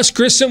 Boss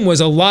Grissom was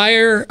a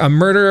liar, a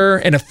murderer,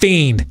 and a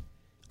fiend.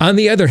 On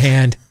the other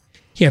hand,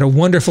 he had a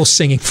wonderful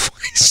singing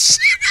voice.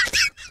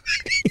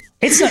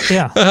 It's not,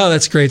 yeah. Oh,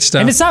 that's great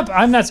stuff. And it's not.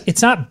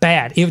 It's not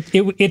bad.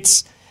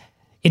 It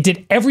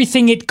did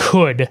everything it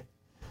could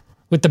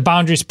with the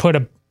boundaries put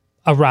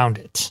around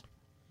it,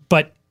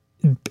 but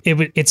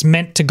it's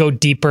meant to go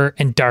deeper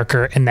and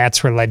darker, and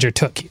that's where Ledger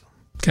took you.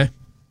 Okay.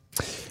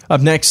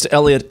 Up next,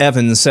 Elliot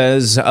Evans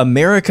says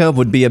America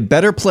would be a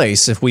better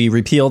place if we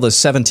repeal the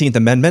 17th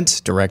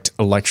Amendment, direct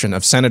election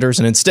of senators,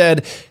 and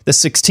instead the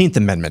 16th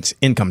Amendment,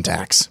 income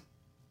tax.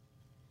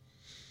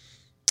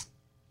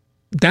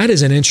 That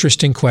is an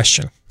interesting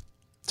question.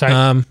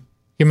 Sorry,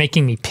 you're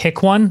making me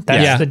pick one?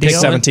 That's the deal? Pick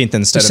 17th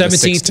instead of the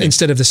 16th.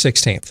 Instead of the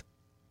 16th.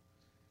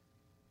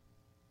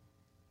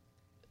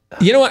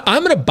 You know what?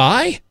 I'm going to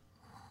buy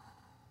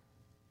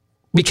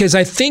because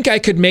I think I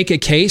could make a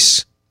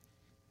case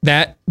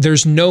that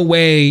there's no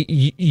way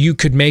you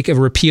could make a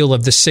repeal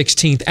of the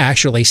 16th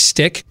actually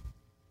stick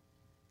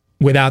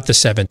without the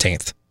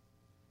 17th.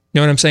 You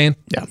know what I'm saying?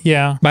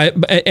 Yeah.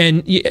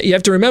 And you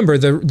have to remember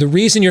the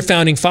reason your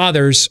founding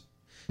fathers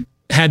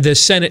had the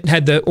Senate,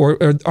 or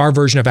our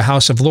version of a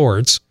House of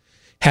Lords,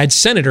 had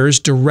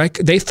senators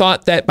they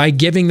thought that by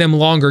giving them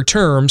longer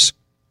terms,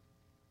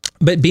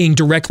 but being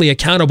directly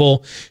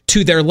accountable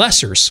to their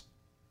lessers,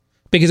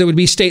 because it would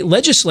be state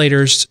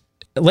legislatures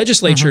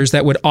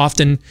that would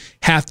often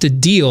have to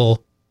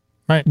deal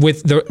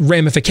with the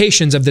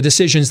ramifications of the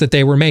decisions that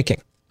they were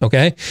making.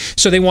 Okay.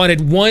 So they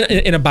wanted one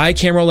in a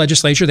bicameral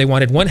legislature. They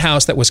wanted one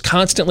house that was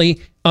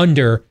constantly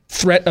under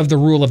threat of the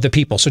rule of the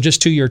people. So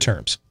just 2-year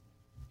terms.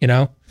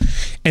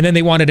 And then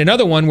they wanted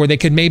another one where they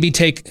could maybe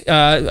take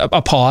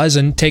a pause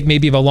and take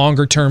maybe a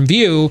longer term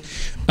view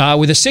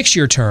with a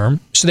 6-year term.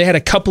 So they had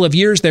a couple of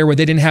years there where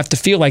they didn't have to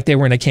feel like they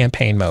were in a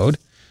campaign mode.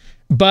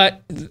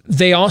 But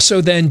they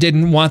also then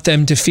didn't want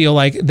them to feel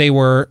like they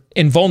were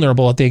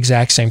invulnerable at the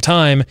exact same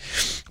time,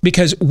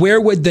 because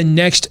where would the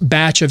next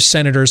batch of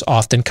senators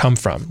often come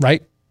from,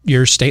 right?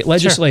 Your state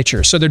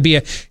legislature. Sure. So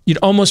you'd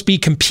almost be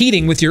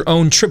competing with your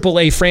own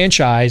AAA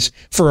franchise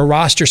for a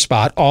roster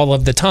spot all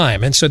of the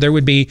time. And so there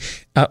would be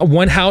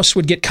one house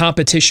would get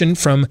competition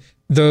from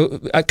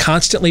the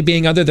constantly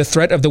being under the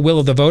threat of the will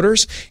of the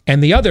voters,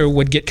 and the other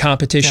would get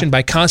competition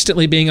by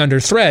constantly being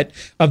under threat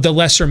of the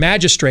lesser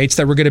magistrates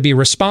that were going to be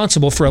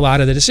responsible for a lot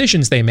of the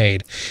decisions they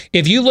made.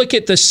 If you look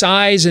at the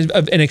size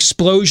of an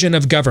explosion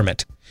of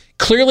government,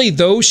 clearly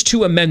those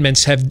two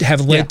amendments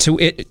have led to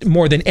it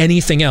more than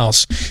anything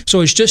else. So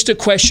it's just a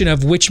question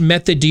of which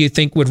method do you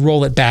think would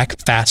roll it back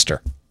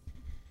faster?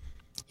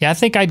 Yeah,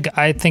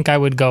 I think I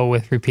would go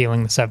with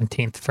repealing the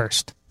 17th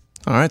first.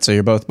 All right, so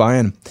you're both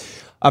buying.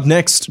 Up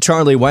next,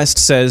 Charlie West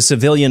says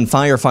civilian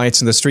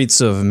firefights in the streets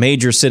of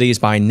major cities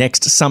by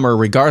next summer,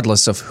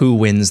 regardless of who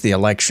wins the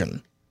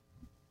election.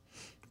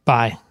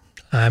 Bye.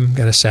 I'm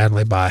going to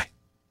sadly buy.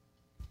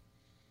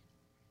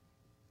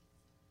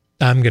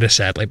 And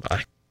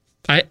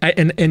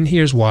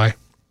here's why.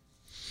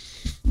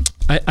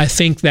 I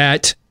think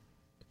that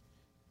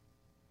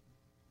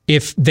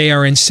if they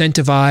are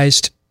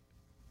incentivized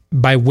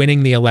by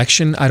winning the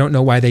election, I don't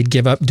know why they'd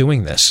give up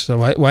doing this. So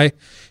why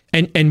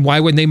why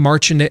would they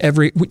march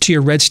to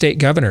your red state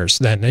governors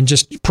then and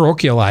just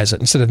parochialize it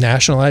instead of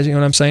nationalizing? You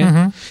know what I'm saying?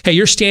 Mm-hmm. Hey,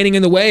 you're standing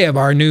in the way of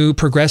our new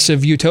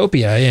progressive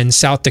utopia in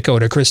South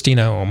Dakota, Kristi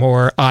Noem,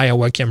 or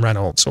Iowa, Kim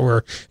Reynolds,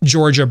 or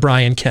Georgia,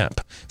 Brian Kemp,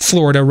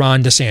 Florida,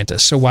 Ron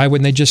DeSantis. So why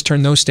wouldn't they just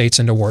turn those states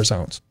into war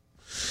zones?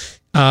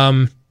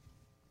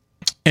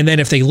 And then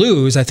if they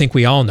lose, I think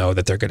we all know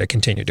that they're going to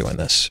continue doing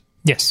this.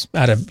 Yes.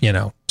 Out of,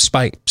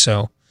 spite.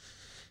 So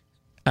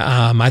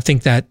I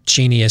think that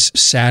genie is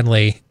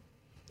sadly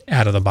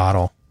out of the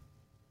bottle.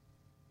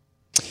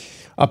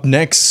 Up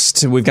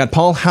next, we've got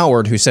Paul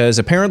Howard, who says,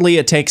 apparently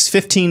it takes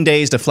 15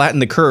 days to flatten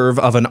the curve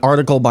of an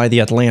article by The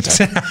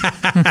Atlantic.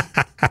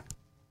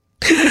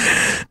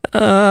 Oh,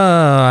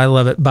 I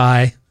love it.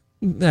 Bye.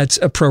 That's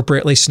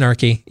appropriately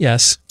snarky.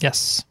 Yes.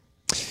 Yes.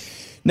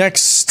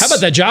 Next. How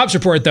about that jobs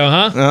report, though,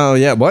 huh? Oh,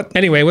 yeah. What?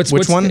 Anyway, which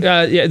one?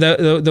 Yeah,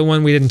 the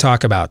one we didn't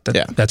talk about.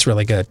 That's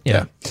really good.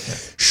 Yeah.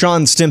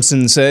 Sean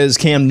Stimson says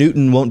Cam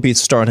Newton won't be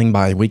starting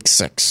by week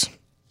 6.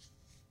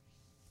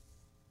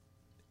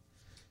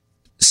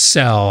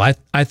 Sell.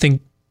 I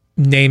think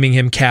naming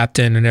him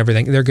captain and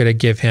everything, they're going to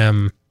give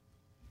him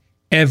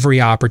every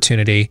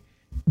opportunity.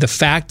 The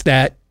fact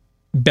that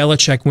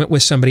Belichick went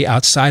with somebody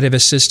outside of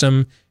his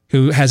system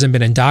who hasn't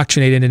been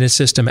indoctrinated in his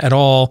system at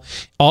all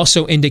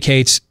also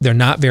indicates they're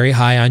not very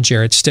high on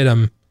Jarrett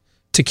Stidham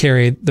to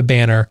carry the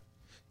banner.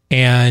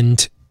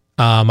 And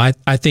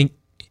I think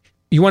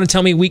you want to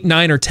tell me week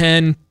 9 or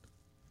 10,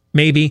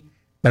 maybe,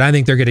 but I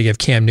think they're going to give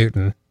Cam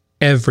Newton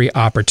every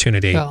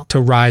opportunity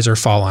to rise or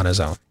fall on his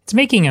own. It's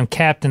making him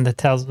captain that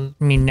tells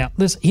me no.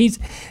 This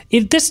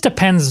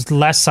depends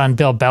less on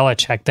Bill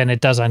Belichick than it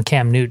does on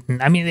Cam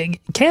Newton. I mean,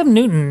 Cam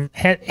Newton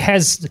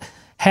has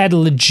had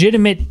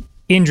legitimate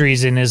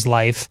injuries in his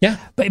life. Yeah.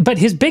 But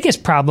his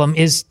biggest problem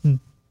is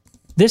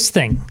this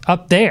thing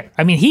up there.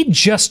 I mean, he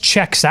just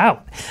checks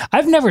out.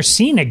 I've never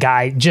seen a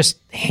guy just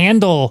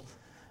handle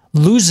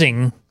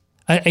losing,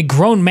 a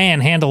grown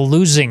man handle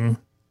losing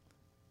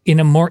in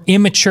a more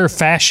immature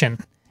fashion.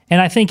 And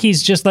I think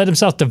he's just let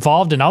himself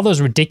devolve in all those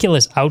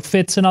ridiculous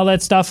outfits and all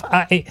that stuff.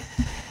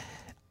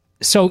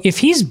 So if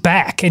he's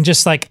back and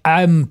just like,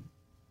 I'm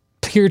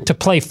here to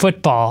play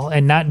football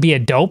and not be a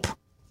dope,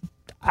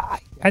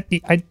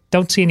 I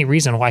don't see any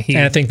reason why he...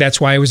 And I think that's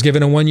why he was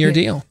given a 1-year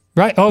deal.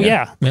 Right. Oh,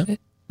 yeah. I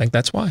think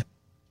that's why.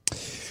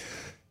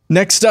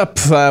 Next up,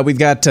 we've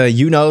got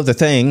The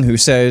Thing, who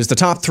says the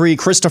top 3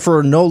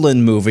 Christopher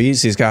Nolan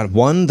movies. He's got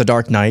 1, The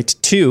Dark Knight,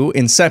 2,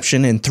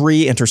 Inception, and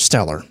 3,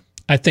 Interstellar.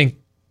 I think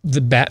The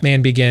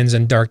Batman Begins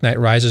and Dark Knight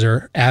Rises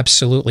are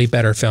absolutely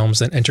better films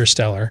than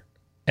Interstellar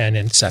and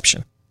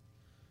Inception.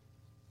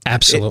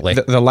 Absolutely.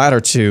 The latter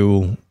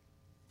two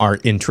are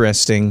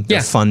interesting.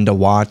 They're fun to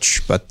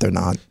watch, but they're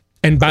not.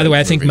 And by the way,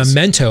 I think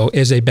Memento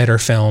is a better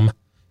film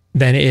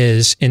than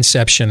is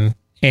Inception.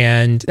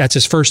 And that's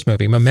his first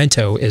movie.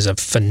 Memento is a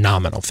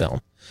phenomenal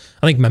film.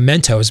 I think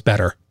Memento is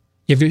better.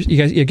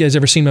 You guys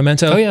ever seen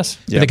Memento? Oh, yes.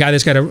 The guy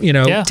that's got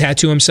to,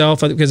 tattoo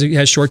himself because he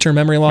has short-term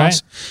memory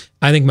loss.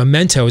 Right. I think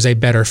Memento is a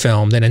better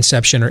film than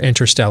Inception or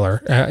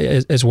Interstellar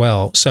as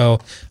well. So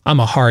I'm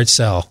a hard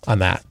sell on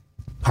that.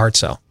 Hard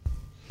sell.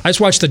 I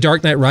just watched The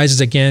Dark Knight Rises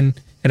again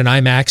at an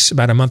IMAX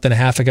about a month and a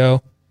half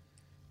ago.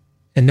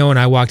 And Noah and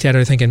I walked out of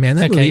there thinking, man,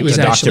 that movie was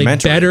actually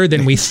better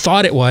than we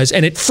thought it was.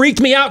 And it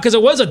freaked me out because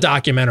it was a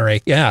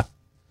documentary. Yeah. It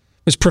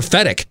was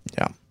prophetic.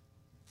 Yeah.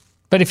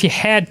 But if you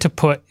had to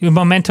put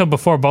Memento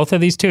before both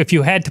of these two, if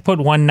you had to put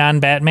one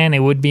non-Batman, it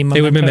would be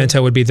Memento?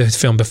 Memento would be the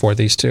film before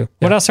these two. Yeah.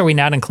 What else are we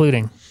not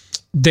including?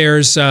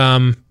 There's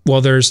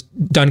there's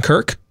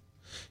Dunkirk.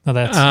 Oh,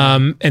 that's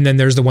and then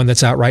there's the one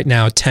that's out right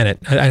now, Tenet.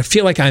 I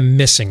feel like I'm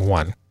missing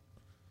one.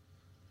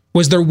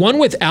 Was there one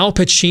with Al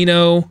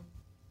Pacino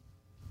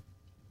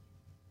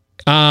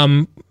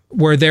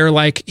where they're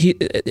like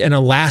an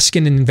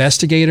Alaskan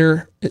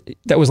investigator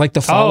that was like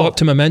the follow-up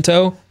to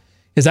Memento?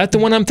 Is that the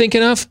one I'm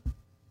thinking of?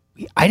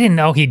 I didn't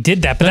know he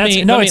did that, but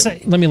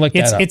let me look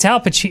that up. It's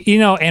Al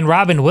Pacino and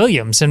Robin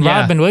Williams, and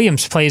Robin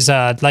Williams plays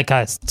like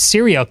a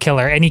serial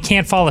killer, and he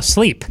can't fall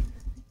asleep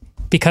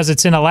because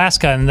it's in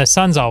Alaska and the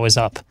sun's always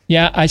up.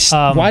 Yeah,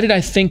 why did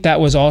I think that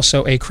was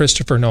also a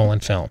Christopher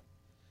Nolan film?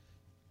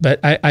 But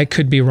I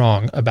could be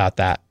wrong about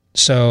that.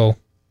 So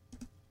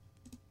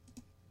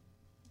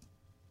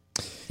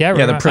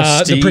The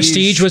Prestige. The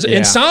Prestige was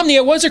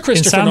Insomnia was a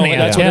Christopher Nolan.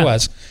 That's what it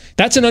was.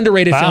 That's an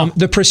underrated film.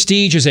 The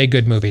Prestige is a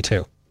good movie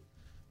too.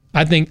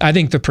 I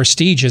think The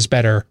Prestige is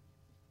better.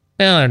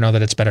 Well, I don't know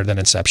that it's better than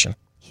Inception.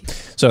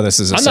 So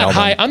this is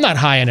I'm not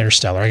high on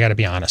Interstellar. I got to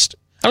be honest.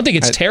 I don't think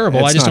it's terrible.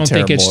 It's I just not don't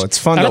think terrible. It's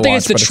fun I don't to think watch,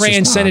 it's the but it's just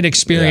transcendent not.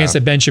 experience Yeah.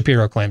 that Ben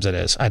Shapiro claims it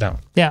is. I don't.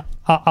 Yeah,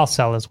 I'll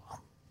sell as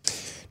well.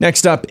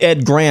 Next up,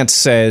 Ed Grant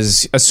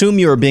says, "Assume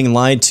you are being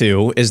lied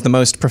to" is the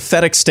most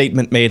prophetic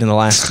statement made in the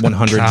last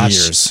 100 Gosh.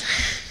 years.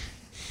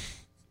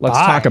 Let's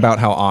Bye. talk about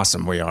how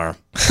awesome we are.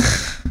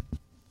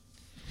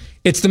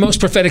 It's the most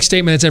prophetic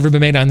statement that's ever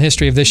been made on the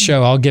history of this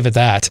show. I'll give it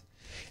that.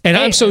 And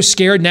I'm so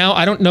scared now.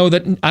 I don't know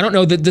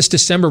that this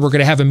December we're going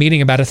to have a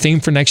meeting about a theme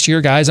for next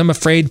year, guys. I'm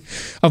afraid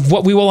of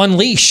what we will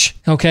unleash.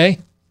 Okay.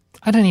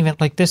 I don't even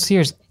like this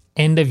year's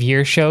end of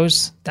year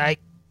shows.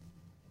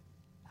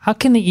 How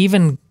can they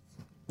even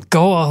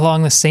go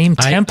along the same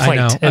template I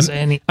know. as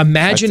any?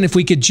 Imagine if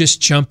we could just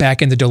jump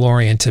back in the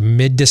DeLorean to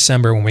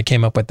mid-December when we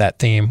came up with that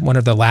theme, one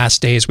of the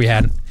last days we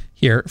had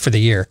here for the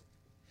year,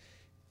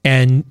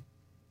 and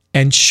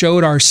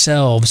showed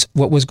ourselves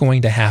what was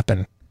going to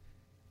happen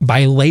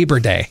by Labor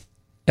Day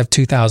of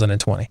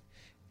 2020.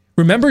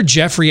 Remember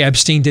Jeffrey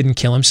Epstein didn't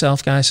kill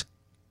himself, guys?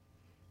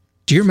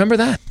 Do you remember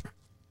that?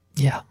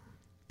 Yeah.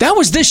 That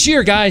was this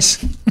year, guys.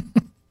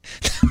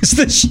 That was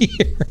this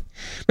year.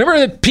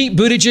 Remember the Pete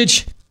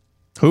Buttigieg?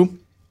 Who?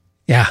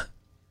 Yeah.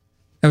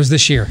 That was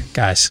this year,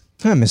 guys.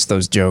 I miss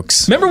those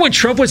jokes. Remember when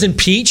Trump was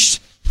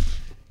impeached?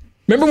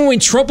 Remember when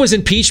Trump was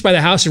impeached by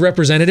the House of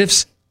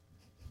Representatives?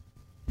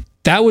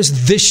 That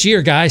was this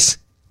year, guys.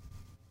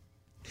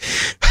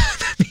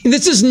 I mean,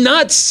 this is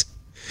nuts.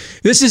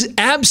 This is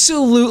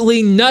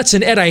absolutely nuts.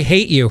 And Ed, I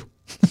hate you.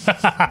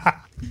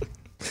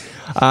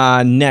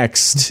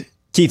 Next,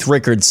 Keith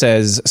Rickard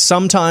says,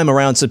 sometime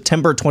around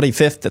September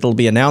 25th, it'll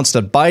be announced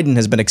that Biden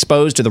has been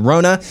exposed to the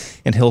Rona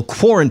and he'll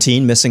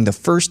quarantine, missing the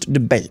first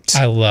debate.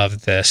 I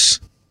love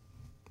this.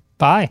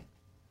 Bye.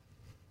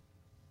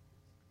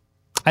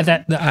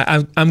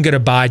 I'm going to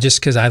buy just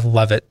because I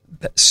love it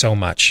so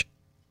much.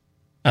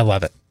 I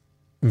love it.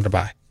 I'm going to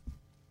buy.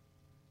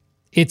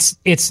 It's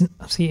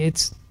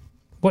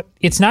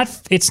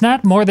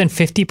not more than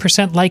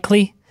 50%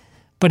 likely,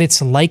 but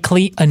it's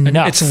likely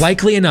enough. It's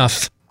likely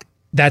enough.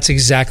 That's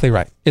exactly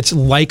right. It's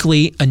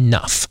likely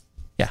enough.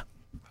 Yeah.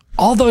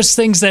 All those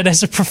things that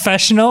as a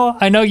professional,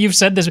 I know you've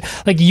said this,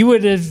 like you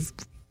would have,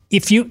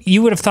 if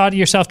you would have thought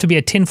yourself to be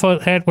a tinfoil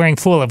hat wearing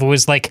fool if it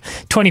was like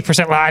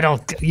 20%, well, I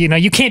don't,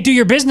 you can't do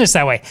your business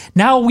that way.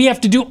 Now we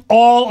have to do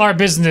all our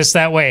business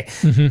that way.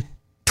 Mm-hmm.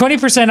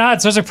 20%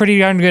 odds, those are pretty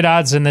darn good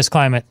odds in this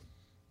climate.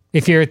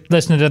 If you're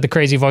listening to the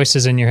crazy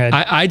voices in your head.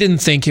 I didn't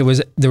think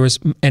there was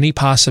any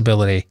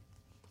possibility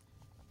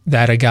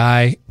that a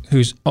guy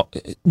who's,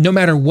 no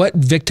matter what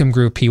victim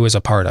group he was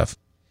a part of,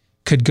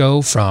 could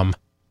go from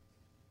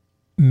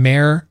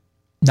mayor,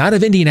 not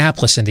of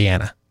Indianapolis,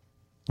 Indiana,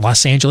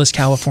 Los Angeles,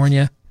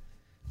 California,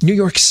 New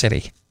York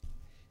City,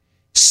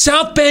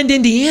 South Bend,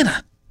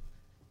 Indiana,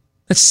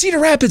 that's Cedar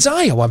Rapids,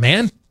 Iowa,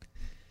 man,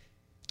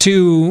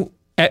 to,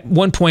 at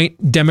one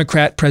point,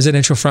 Democrat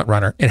presidential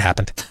frontrunner. It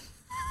happened.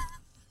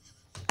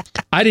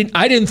 I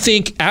didn't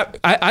think,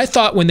 I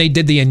thought when they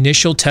did the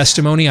initial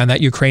testimony on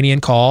that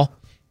Ukrainian call,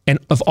 and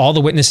of all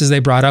the witnesses they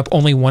brought up,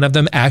 only one of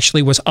them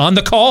actually was on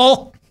the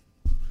call.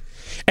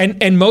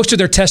 And most of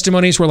their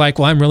testimonies were like,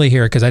 well, I'm really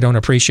here because I don't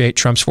appreciate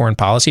Trump's foreign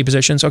policy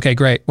positions. Okay,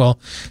 great. Well,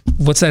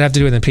 what's that have to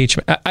do with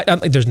impeachment?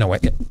 There's no way.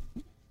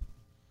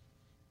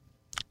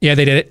 Yeah,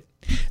 they did it.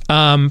 You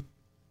know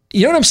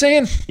what I'm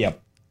saying? Yep.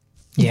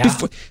 Yeah.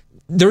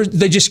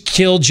 They just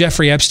killed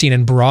Jeffrey Epstein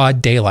in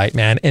broad daylight,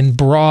 man, in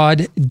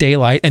broad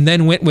daylight, and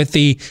then went with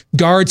the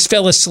guards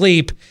fell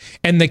asleep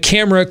and the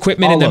camera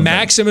equipment in the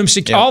maximum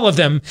security, all of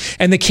them,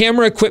 and the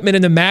camera equipment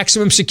in the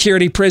maximum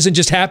security prison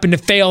just happened to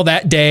fail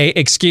that day.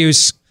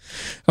 Excuse,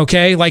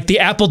 okay, like the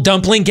Apple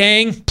Dumpling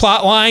Gang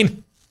plot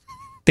line,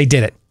 they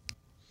did it.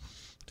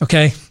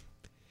 Okay,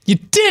 you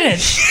did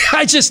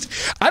it.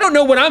 I don't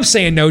know what I'm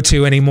saying no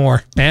to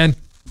anymore, man.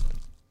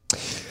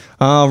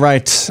 All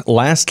right,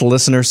 last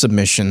listener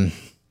submission.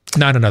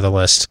 Not another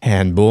list.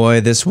 And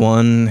boy, this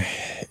one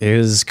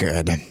is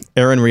good.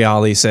 Aaron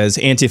Reale says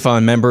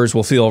Antifa members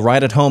will feel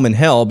right at home in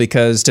hell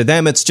because to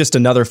them it's just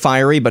another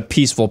fiery but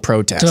peaceful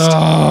protest.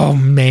 Oh,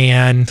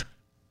 man.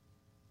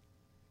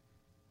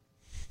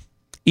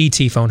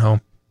 E.T. phone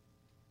home.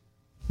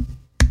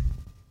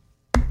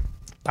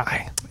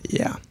 Bye.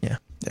 Yeah.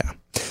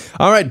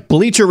 All right,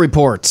 Bleacher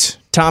Report.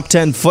 Top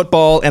 10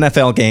 football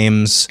NFL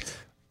games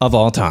of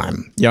all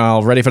time.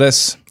 Y'all ready for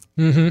this?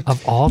 Mm-hmm.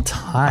 Of all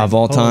time. Of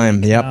all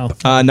time, yep.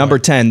 Number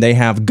 10, they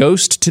have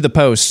Ghost to the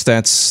Post.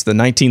 That's the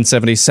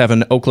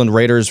 1977 Oakland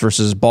Raiders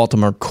versus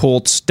Baltimore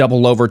Colts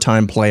double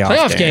overtime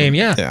playoff game.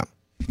 Yeah.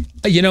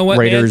 You know what,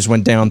 Raiders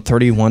went down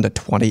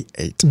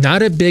 31-28.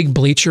 Not a big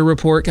Bleacher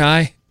Report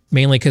guy,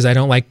 mainly because I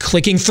don't like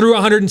clicking through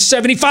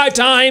 175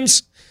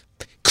 times.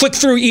 Click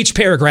through each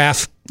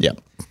paragraph. Yep.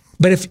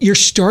 But if you're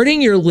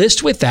starting your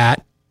list with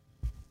that,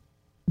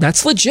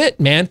 that's legit,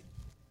 man.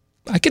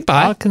 I could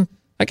buy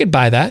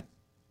that.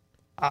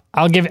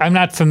 I'm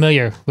not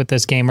familiar with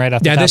this game right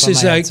off the top of my head.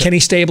 Yeah, this is Kenny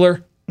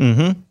Stabler.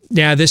 Mm-hmm.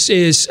 Yeah, this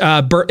is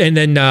Burt, and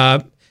then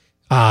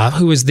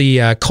who was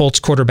the Colts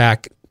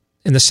quarterback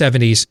in the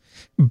 70s?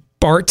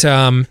 Burt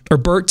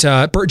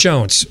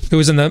Jones, who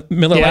was in the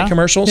Miller Lite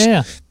commercials.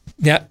 Yeah.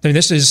 Yeah,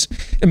 this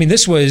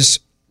was,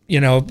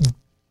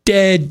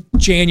 dead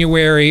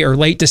January or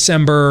late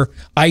December,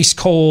 ice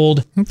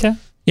cold. Okay.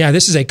 Yeah,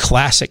 this is a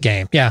classic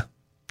game. Yeah,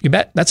 you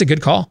bet. That's a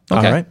good call.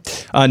 Okay. All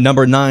right.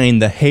 Number 9,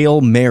 the Hail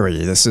Mary.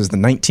 This is the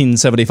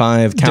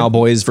 1975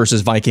 Cowboys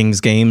versus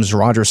Vikings games.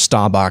 Roger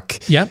Staubach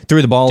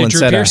threw the ball and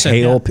said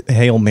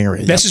Hail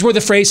Mary. This is where the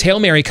phrase Hail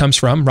Mary comes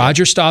from.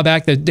 Roger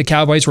Staubach, the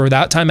Cowboys were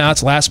without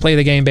timeouts, last play of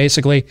the game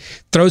basically,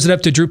 throws it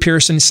up to Drew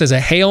Pearson, says a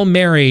Hail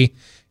Mary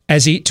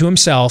to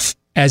himself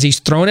as he's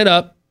throwing it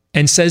up,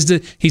 and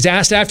he's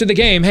asked after the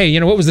game, hey,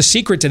 what was the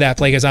secret to that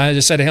play? Because I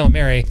just said a Hail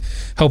Mary,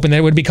 hoping that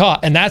it would be caught.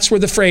 And that's where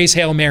the phrase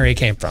Hail Mary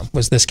came from,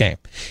 was this game.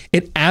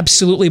 It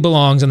absolutely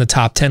belongs on the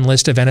top 10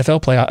 list of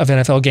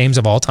NFL games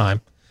of all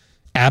time.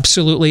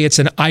 Absolutely. It's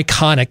an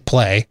iconic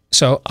play.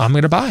 So I'm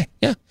going to buy.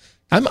 Yeah.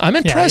 I'm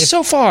impressed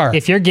so far.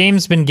 If your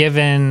game's been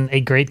given a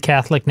great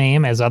Catholic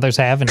name, as others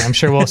have, and I'm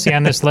sure we'll see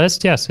on this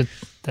list, yes,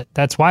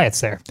 that's why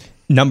it's there.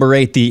 Number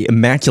 8, the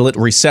Immaculate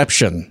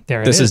Reception.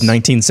 This is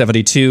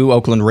 1972,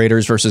 Oakland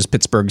Raiders versus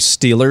Pittsburgh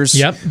Steelers.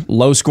 Yep.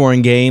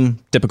 Low-scoring game,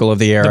 typical of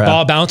the era. The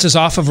ball bounces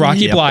off of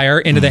Rocky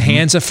Bleier into the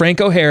hands of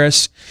Franco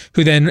Harris,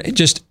 who then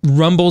just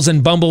rumbles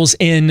and bumbles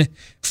in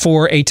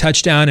for a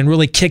touchdown and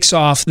really kicks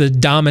off the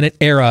dominant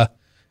era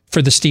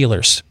for the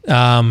Steelers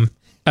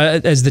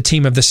as the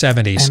team of the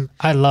 70s. And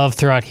I love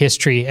throughout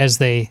history as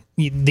the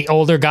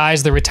older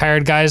guys, the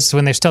retired guys,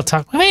 when they're still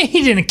talking, hey,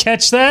 he didn't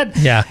catch that.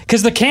 Yeah.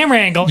 Because the camera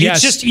angle,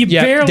 it's just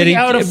barely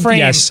out of frame.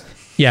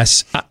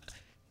 Yes.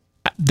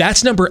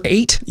 That's number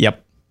 8?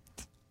 Yep.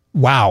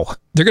 Wow.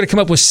 They're going to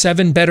come up with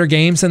 7 better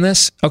games than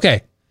this?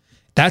 Okay.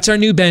 That's our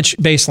new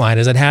baseline,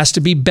 is it has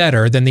to be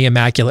better than the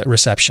Immaculate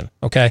Reception.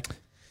 Okay.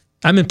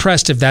 I'm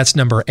impressed if that's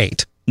number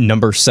 8.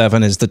 Number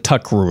 7 is the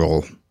Tuck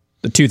Rule.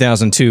 The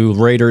 2002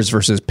 Raiders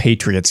versus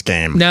Patriots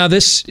game. Now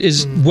this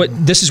is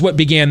what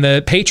began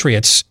the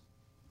Patriots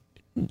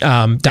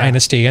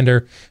dynasty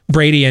under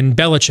Brady and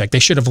Belichick. They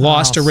should have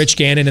lost to Rich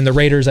Gannon and the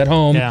Raiders at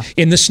home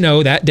in the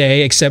snow that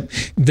day,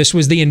 except this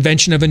was the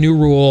invention of a new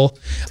rule.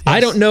 Yes. I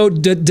don't know,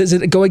 does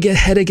it go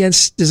ahead of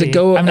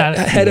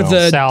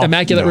the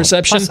Immaculate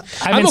Reception?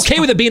 Plus, I'm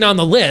okay with it being on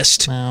the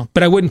list,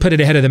 but I wouldn't put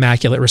it ahead of the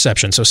Immaculate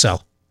Reception, so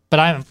sell.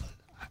 But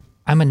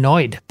I'm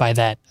annoyed by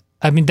that.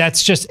 I mean,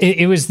 that's just,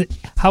 it was,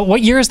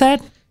 what year is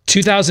that?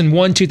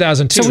 2001,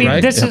 2002,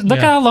 right? Look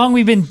at how long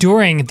we've been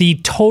enduring the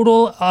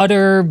total,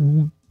 utter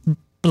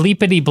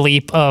bleepity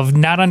bleep of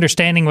not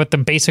understanding what the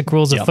basic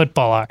rules of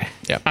football are.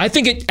 Yeah, I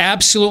think it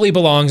absolutely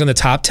belongs on the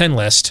top 10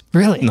 list.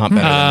 Really? Not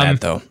better than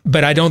that, though.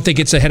 But I don't think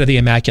it's ahead of the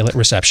Immaculate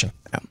Reception.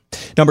 Yeah.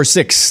 Number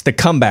 6, the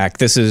comeback.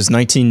 This is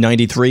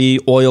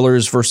 1993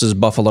 Oilers versus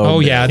Buffalo. Oh,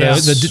 yeah,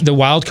 the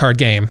wild card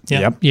game.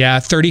 Yep. Yeah,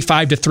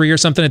 35-3 or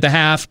something at the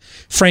half.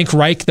 Frank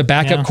Reich, the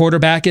backup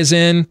quarterback, is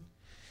in.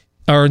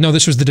 Or no,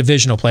 this was the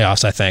divisional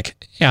playoffs, I think.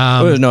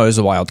 No, it was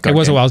a wild card game. It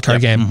was a wild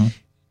card game. Mm-hmm.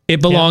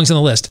 It belongs on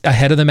the list.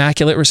 Ahead of the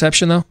Immaculate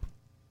Reception, though?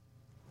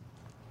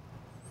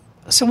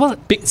 So,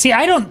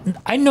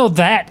 I know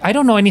that. I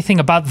don't know anything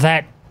about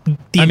that. I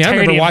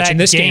remember watching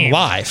this game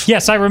live.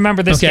 Yes, I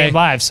remember this game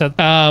live. So,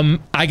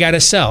 I got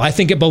to sell. I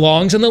think it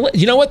belongs on the list.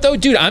 You know what, though?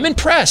 Dude, I'm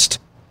impressed.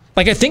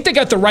 Like, I think they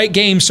got the right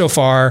game so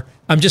far.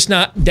 I'm just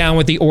not down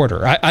with the order.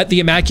 The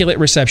Immaculate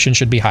Reception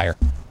should be higher.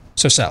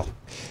 So sell.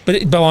 But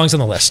it belongs on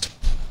the list.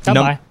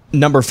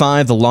 Number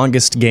 5, the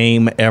longest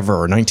game ever,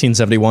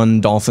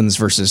 1971 Dolphins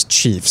versus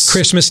Chiefs.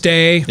 Christmas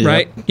Day,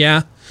 right?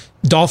 Yeah.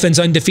 Dolphins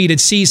undefeated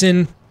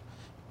season.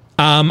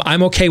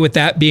 I'm okay with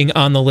that being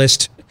on the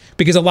list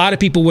because a lot of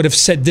people would have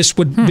said this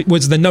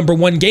was the number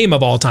 1 game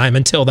of all time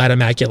until that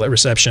Immaculate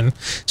Reception.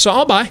 So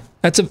I'll buy.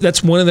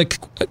 That's one of the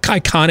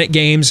iconic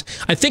games.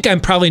 I think I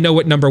probably know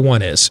what number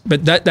 1 is,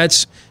 but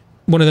that's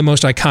one of the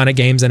most iconic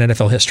games in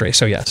NFL history.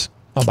 So yes,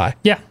 I'll buy.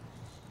 Yeah.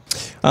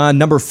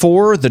 Number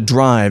 4, The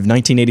Drive,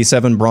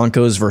 1987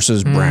 Broncos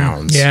versus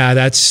Browns.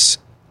 Yeah,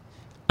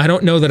 I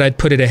don't know that I'd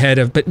put it ahead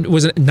of, but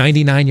was it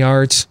 99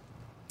 yards?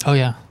 Oh,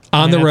 yeah.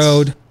 On the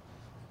road,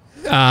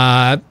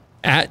 at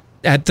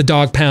the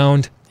Dog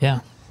Pound.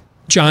 Yeah.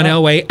 John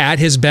Elway at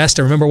his best.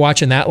 I remember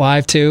watching that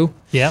live, too.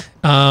 Yep.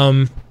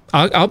 I'll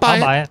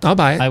buy it. I'll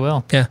buy it. I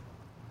will. Yeah.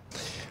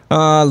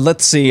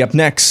 Let's see. Up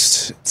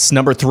next, it's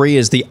number 3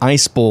 is the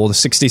Ice Bowl, the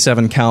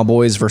 67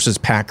 Cowboys versus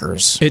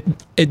Packers.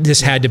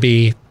 This had to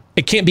be.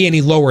 It can't be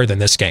any lower than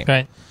this game.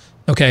 Right.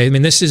 Okay. I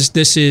mean, this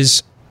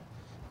is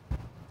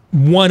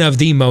one of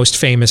the most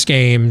famous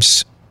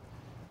games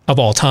of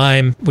all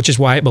time, which is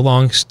why it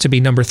belongs to be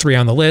number 3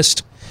 on the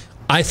list.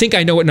 I think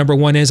I know what number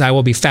 1 is. I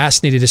will be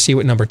fascinated to see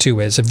what number 2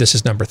 is if this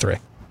is number 3.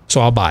 So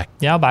I'll buy.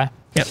 Yeah, I'll buy.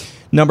 Yep.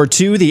 Number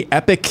 2, the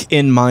Epic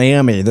in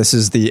Miami. This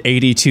is the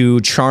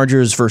 82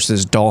 Chargers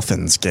versus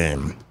Dolphins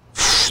game.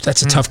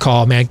 That's a tough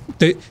call, man.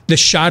 The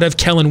shot of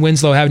Kellen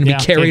Winslow having to be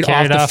carried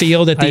off the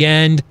field at the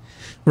end,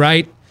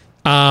 right?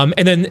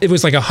 And then it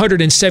was like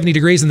 170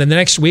 degrees, and then the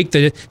next week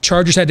the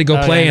Chargers had to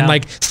go play in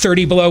like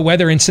 30 below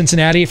weather in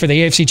Cincinnati for the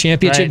AFC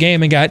Championship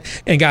game and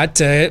got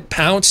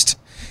pounced.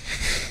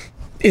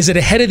 Is it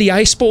ahead of the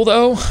Ice Bowl,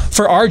 though?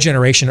 For our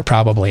generation, it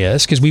probably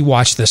is, because we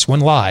watched this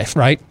one live,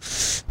 right?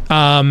 It's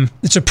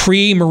a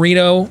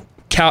pre-Marino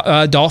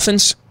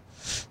Dolphins.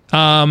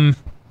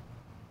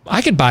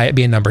 I could buy it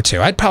being number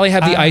 2. I'd probably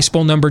have the Ice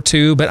Bowl number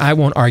 2, but I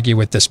won't argue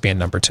with this being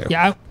number 2.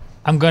 Yeah,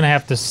 I'm going to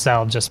have to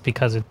sell just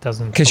because it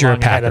doesn't. Because you're a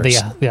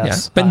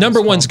Packers. But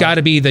number 1's got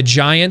to be the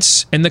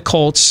Giants and the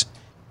Colts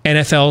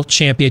NFL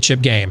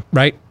championship game,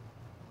 right?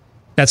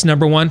 That's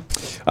number 1?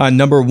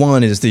 Number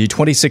 1 is the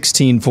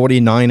 2016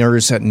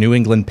 49ers at New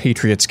England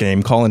Patriots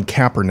game. Colin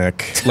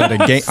Kaepernick led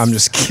a game. I'm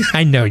just kidding.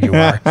 I know you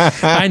are.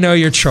 I know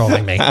you're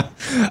trolling me.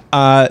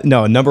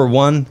 No, number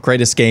 1,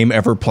 greatest game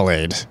ever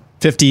played.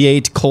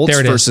 58 Colts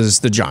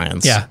versus the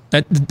Giants. Yeah,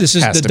 this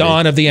is the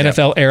dawn of the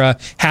NFL era.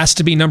 Has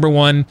to be number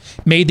 1.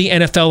 Made the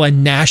NFL a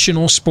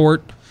national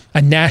sport,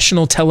 a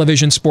national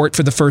television sport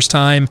for the first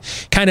time.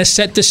 Kind of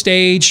set the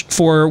stage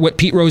for what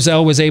Pete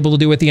Rozelle was able to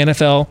do with the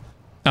NFL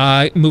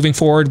moving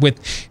forward with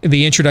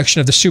the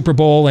introduction of the Super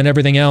Bowl and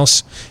everything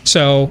else.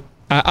 So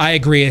I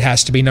agree it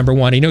has to be number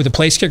 1. You know who the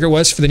place kicker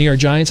was for the New York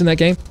Giants in that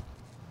game?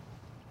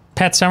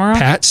 Pat Summerall?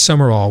 Pat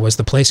Summerall was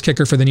the place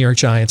kicker for the New York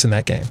Giants in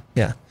that game.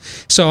 Yeah.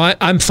 So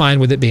I'm fine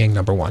with it being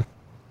number 1.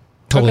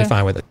 Totally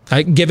fine with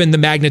it. Given the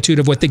magnitude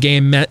of what the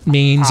game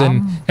means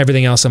and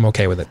everything else, I'm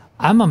okay with it.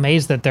 I'm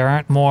amazed that there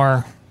aren't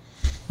more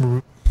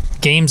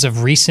games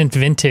of recent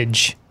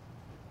vintage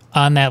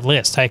on that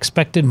list. I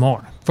expected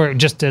more for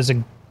just as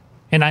a,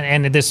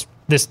 and this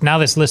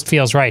list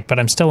feels right, but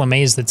I'm still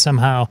amazed that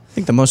somehow. I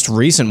think the most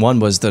recent one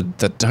was the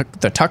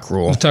tuck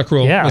rule. The tuck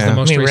rule was the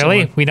most recent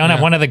really? one. We don't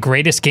have one of the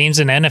greatest games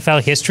in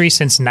NFL history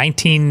since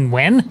 19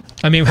 when?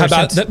 I mean, how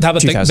about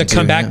the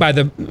comeback by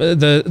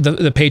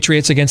the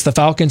Patriots against the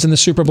Falcons in the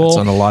Super Bowl? That's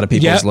on a lot of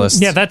people's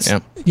lists. Yeah, that's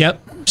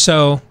Yep.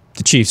 So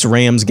the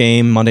Chiefs-Rams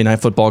game, Monday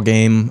Night Football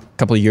game a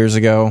couple of years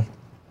ago.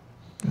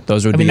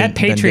 Those would be. That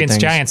Patriots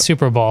Giants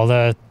Super Bowl,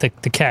 the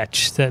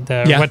catch,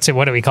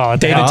 what do we call it?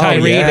 David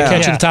Tyree, the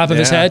catch at the top of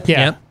his head.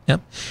 Yeah. Yep.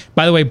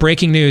 By the way,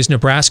 breaking news: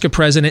 Nebraska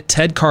President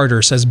Ted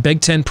Carter says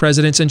Big Ten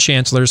presidents and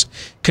chancellors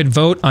could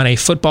vote on a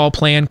football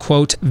plan,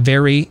 quote,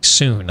 very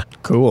soon.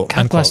 Cool.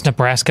 God bless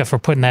Nebraska for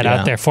putting that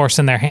out there,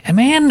 forcing their hand.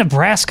 Man,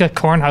 Nebraska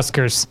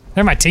Cornhuskers,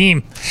 they're my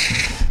team.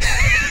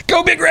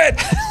 Go Big Red!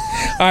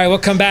 All right, we'll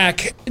come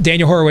back.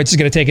 Daniel Horowitz is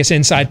going to take us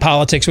inside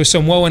politics with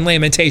some woe and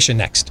lamentation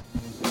next.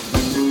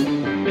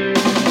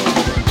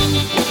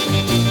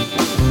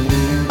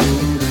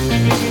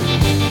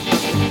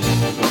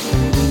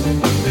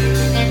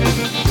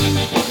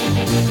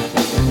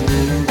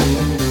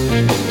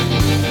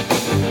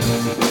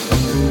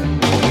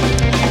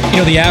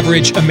 The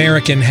average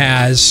American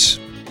has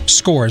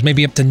scores,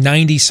 maybe up to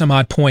 90 some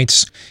odd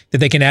points that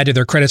they can add to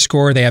their credit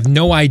score. They have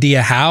no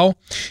idea how.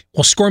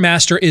 Well,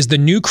 ScoreMaster is the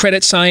new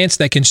credit science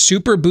that can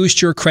super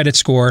boost your credit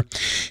score,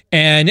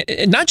 and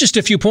not just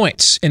a few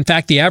points. In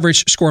fact, the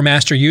average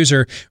ScoreMaster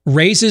user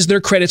raises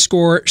their credit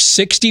score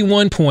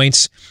 61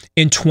 points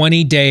in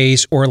 20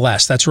 days or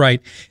less. That's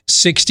right,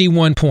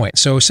 61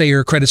 points. So say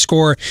your credit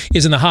score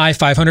is in the high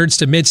 500s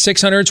to mid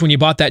 600s when you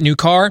bought that new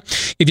car.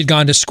 If you'd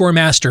gone to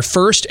ScoreMaster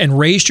first and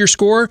raised your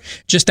score,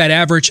 just that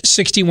average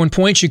 61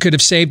 points, you could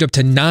have saved up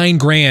to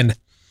 $9,000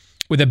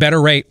 with a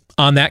better rate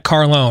on that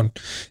car loan.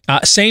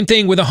 Same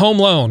thing with a home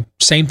loan.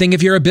 Same thing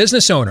if you're a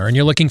business owner and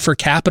you're looking for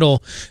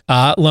capital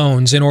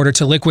loans in order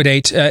to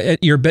liquidate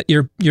your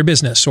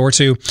business or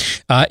to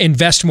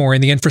invest more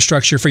in the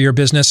infrastructure for your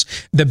business.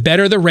 The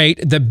better the rate,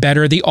 the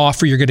better the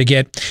offer you're going to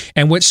get.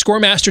 And what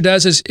ScoreMaster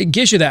does is it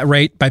gives you that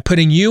rate by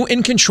putting you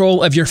in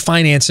control of your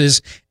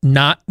finances,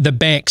 not the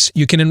banks.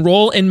 You can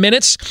enroll in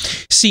minutes.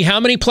 See how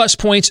many plus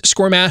points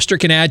ScoreMaster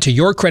can add to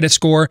your credit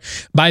score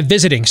by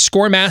visiting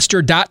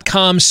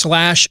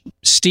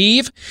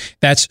scoremaster.com/Steve.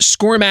 That's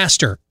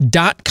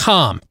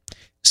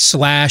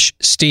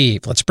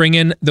scoremaster.com/Steve. Let's bring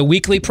in the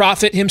weekly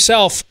prophet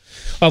himself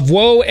of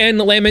woe and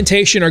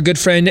lamentation, our good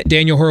friend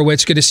Daniel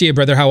Horowitz. Good to see you,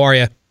 brother. How are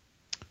you?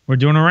 We're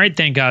doing all right,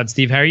 thank God.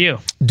 Steve, how are you?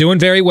 Doing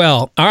very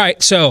well. All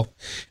right, so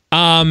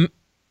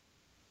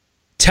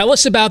tell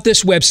us about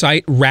this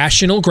website,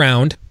 Rational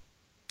Ground,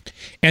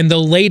 and the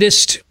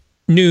latest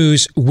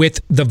news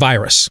with the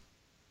virus.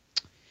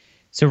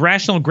 So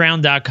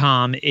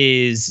rationalground.com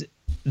is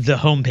the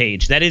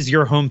homepage. That is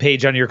your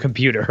homepage on your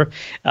computer.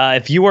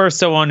 If you are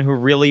someone who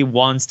really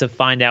wants to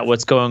find out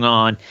what's going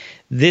on,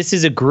 this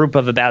is a group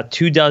of about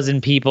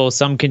 24 people.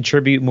 Some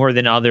contribute more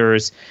than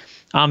others.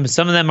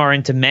 Some of them are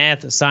into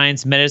math,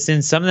 science,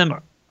 medicine. Some of them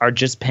are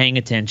just paying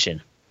attention.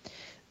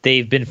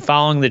 They've been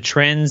following the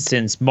trends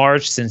since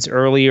March, since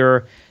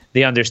earlier.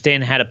 They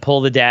understand how to pull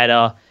the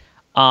data.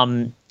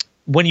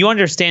 When you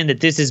understand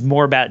that this is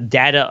more about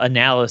data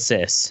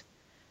analysis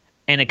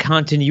and a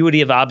continuity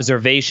of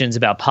observations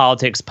about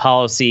politics,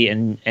 policy,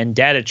 and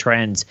data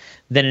trends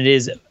than it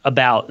is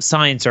about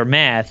science or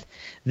math,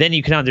 then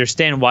you can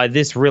understand why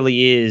this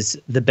really is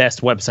the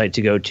best website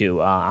to go to.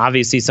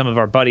 Obviously, some of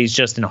our buddies,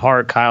 Justin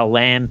Hart, Kyle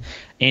Lamb,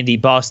 Andy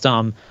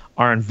Bustum,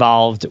 are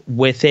involved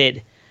with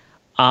it.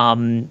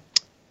 I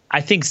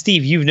think,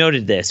 Steve, you've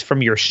noted this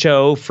from your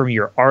show, from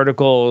your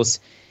articles.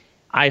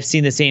 I've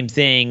seen the same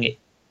thing.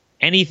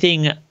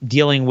 Anything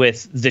dealing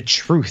with the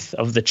truth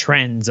of the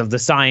trends, of the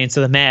science,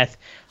 of the math,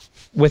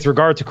 with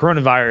regard to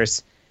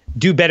coronavirus,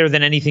 do better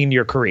than anything in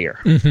your career.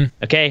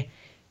 Okay?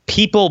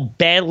 People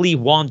badly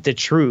want the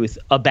truth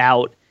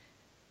about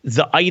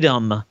the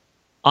item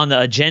on the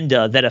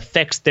agenda that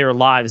affects their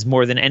lives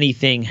more than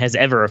anything has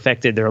ever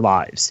affected their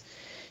lives.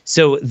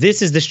 So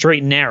this is the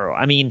straight and narrow.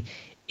 I mean,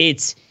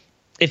 it's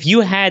if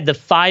you had the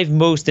 5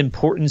 most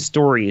important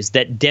stories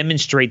that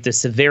demonstrate the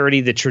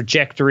severity, the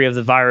trajectory of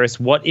the virus,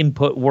 what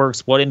input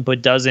works, what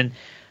input doesn't,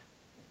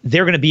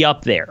 they're going to be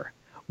up there.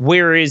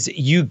 Whereas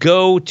you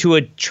go to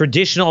a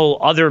traditional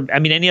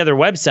any other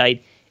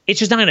website, it's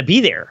just not going to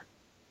be there.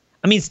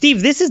 I mean,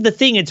 Steve, this is the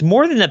thing. It's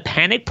more than the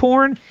panic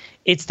porn.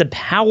 It's the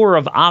power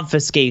of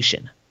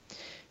obfuscation.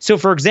 So,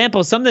 for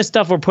example, some of the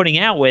stuff we're putting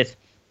out with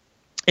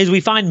is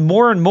we find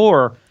more and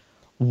more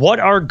what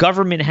our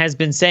government has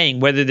been saying,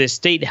 whether the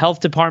state health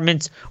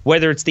departments,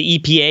 whether it's the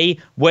EPA,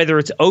 whether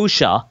it's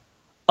OSHA,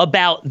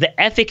 about the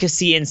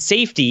efficacy and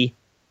safety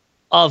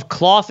of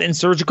cloth and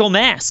surgical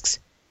masks.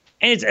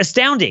 And it's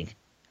astounding.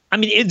 I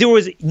mean, there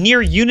was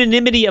near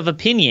unanimity of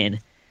opinion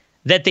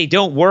that they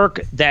don't work,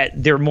 that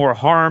they're more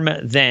harm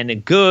than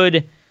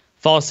good,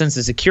 false sense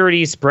of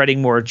security,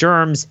 spreading more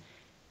germs.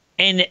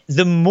 And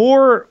the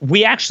more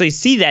we actually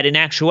see that in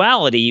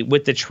actuality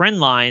with the trend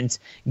lines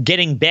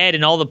getting bad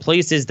in all the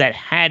places that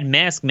had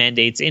mask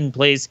mandates in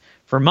place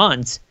for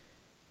months,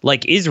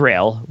 like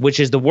Israel, which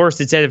is the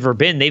worst it's ever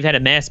been. They've had a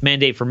mask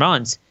mandate for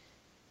months.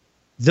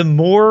 The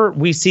more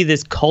we see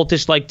this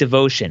cultish-like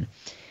devotion.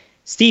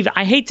 Steve,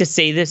 I hate to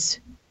say this,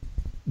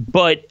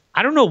 but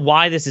I don't know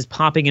why this is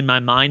popping in my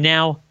mind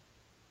now.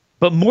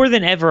 But more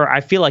than ever, I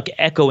feel like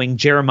echoing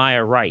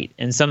Jeremiah Wright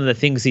and some of the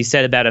things he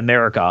said about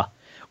America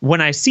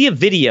when I see a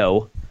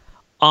video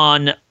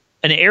on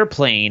an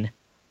airplane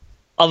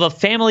of a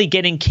family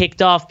getting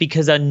kicked off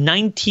because a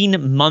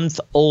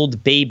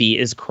 19-month-old baby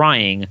is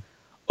crying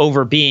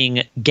over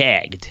being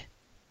gagged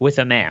with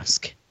a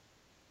mask.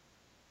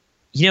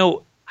 You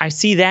know, I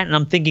see that and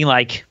I'm thinking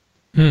like,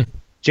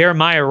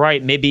 Jeremiah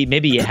Wright,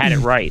 maybe you had it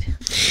right.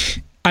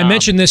 I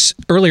mentioned this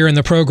earlier in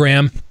the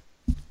program.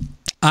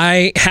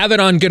 I have it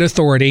on good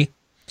authority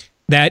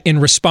that in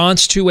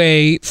response to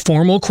a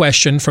formal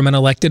question from an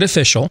elected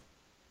official,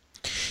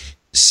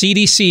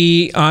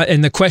 CDC,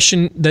 and the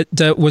question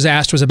that was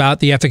asked was about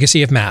the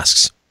efficacy of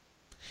masks.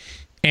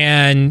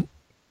 And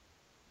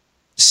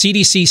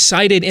CDC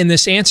cited in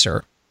this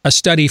answer a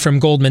study from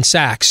Goldman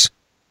Sachs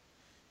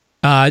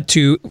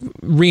to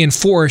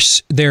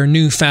reinforce their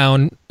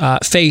newfound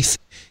faith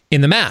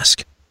in the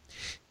mask.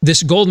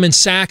 This Goldman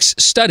Sachs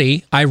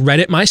study, I read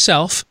it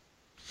myself.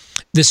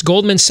 This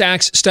Goldman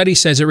Sachs study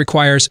says it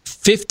requires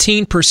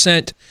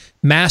 15%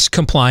 mask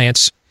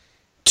compliance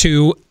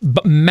to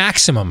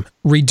maximum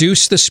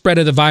reduce the spread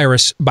of the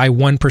virus by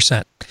 1%.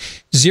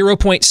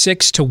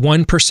 0.6 to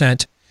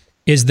 1%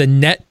 is the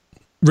net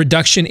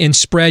reduction in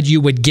spread you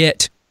would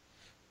get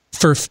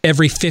for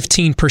every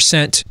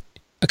 15%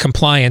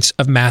 compliance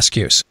of mask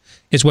use,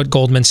 is what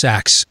Goldman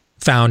Sachs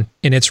found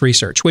in its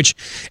research, which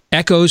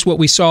echoes what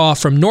we saw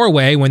from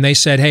Norway when they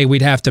said, hey,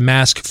 we'd have to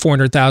mask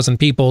 400,000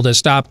 people to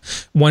stop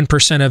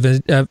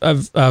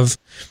 1%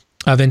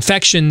 of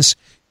infections.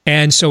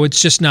 And so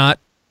it's just not,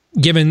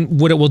 given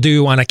what it will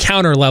do on a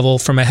counter level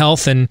from a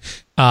health and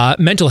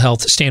mental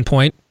health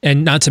standpoint,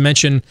 and not to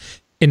mention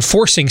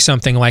enforcing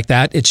something like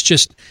that, it's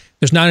just,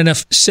 there's not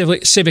enough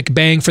civic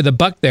bang for the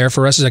buck there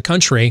for us as a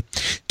country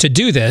to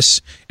do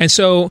this. And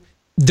so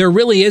there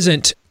really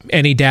isn't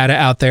any data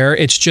out there.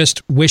 It's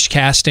just wish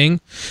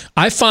casting.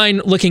 I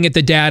find looking at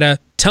the data,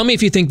 tell me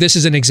if you think this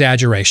is an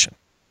exaggeration.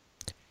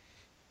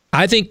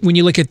 I think when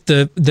you look at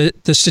the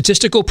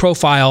statistical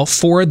profile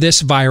for this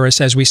virus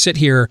as we sit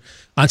here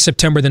on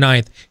September the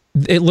 9th,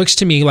 it looks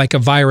to me like a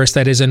virus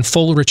that is in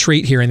full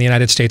retreat here in the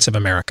United States of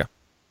America.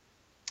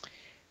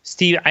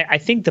 Steve, I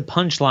think the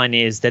punchline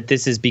is that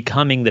this is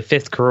becoming the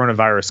 5th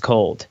coronavirus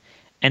cold,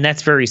 and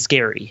that's very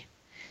scary.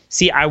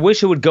 See, I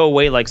wish it would go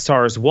away like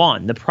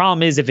SARS-1. The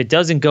problem is if it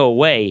doesn't go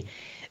away,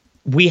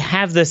 we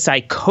have the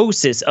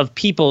psychosis of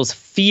people's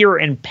fear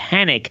and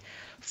panic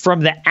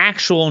from the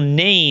actual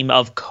name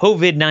of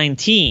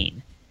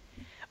COVID-19.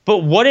 But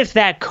what if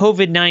that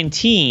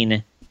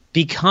COVID-19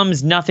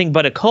 becomes nothing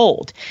but a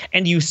cold?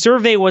 And you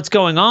survey what's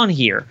going on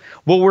here.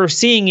 What we're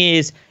seeing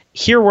is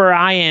here where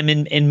I am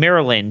in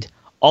Maryland,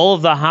 all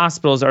of the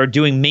hospitals are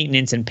doing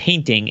maintenance and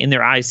painting in their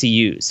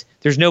ICUs.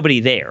 There's nobody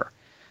there.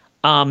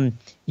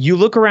 You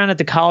look around at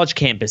the college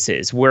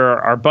campuses where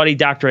our buddy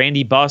Dr.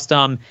 Andy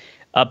Bostom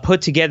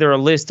put together a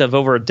list of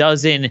over a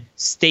dozen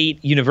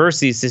state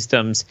university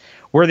systems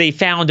where they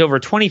found over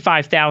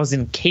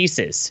 25,000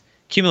 cases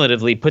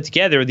cumulatively put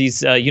together,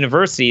 these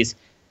universities,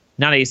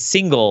 not a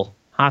single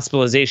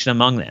hospitalization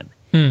among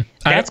them.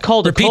 That's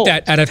called a cold.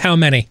 Repeat that, out of how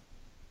many?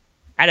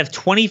 Out of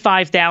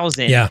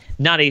 25,000,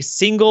 not a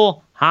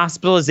single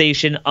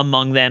hospitalization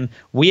among them.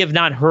 We have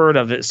not heard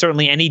of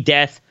certainly any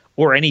death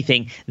or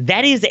anything.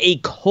 That is a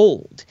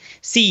cold.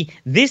 See,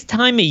 this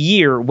time of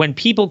year, when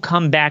people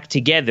come back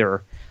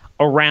together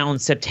around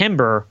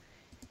September,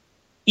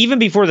 even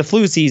before the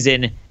flu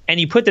season, and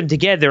you put them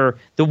together,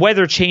 the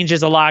weather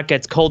changes a lot,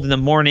 gets cold in the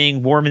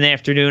morning, warm in the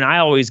afternoon. I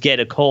always get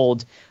a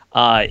cold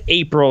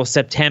April,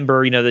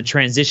 September, the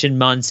transition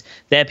months,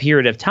 that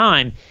period of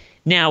time.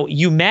 Now,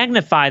 you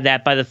magnify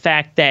that by the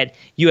fact that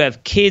you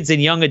have kids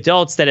and young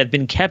adults that have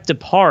been kept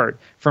apart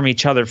from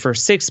each other for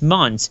 6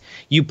 months.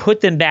 You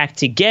put them back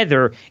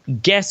together.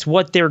 Guess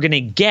what they're going to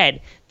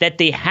get that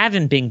they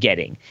haven't been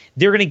getting?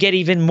 They're going to get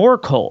even more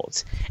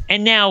colds.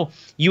 And now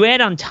you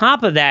add on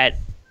top of that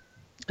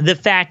the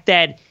fact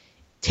that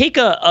take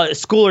a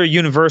school or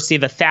university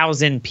of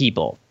 1,000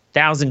 people,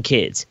 1,000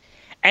 kids.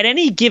 At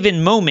any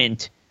given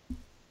moment,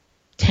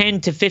 10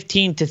 to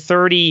 15 to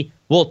 30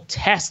 will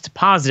test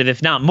positive,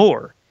 if not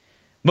more.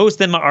 Most of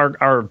them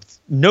are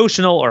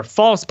notional or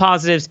false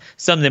positives.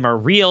 Some of them are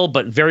real,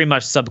 but very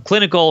much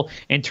subclinical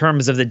in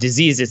terms of the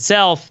disease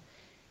itself.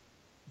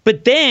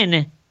 But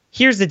then,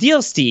 here's the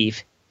deal,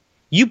 Steve.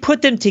 You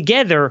put them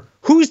together,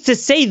 who's to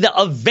say the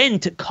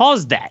event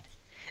caused that?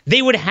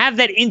 They would have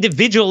that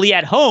individually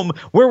at home,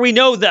 where we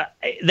know the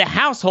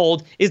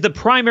household is the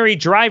primary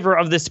driver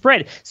of the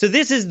spread. So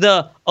this is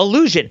the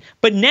illusion.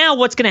 But now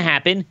what's going to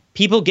happen?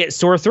 People get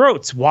sore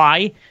throats.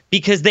 Why?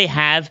 Because they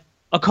have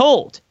a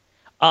cold.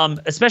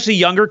 Especially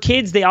younger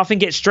kids, they often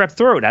get strep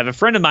throat. I have a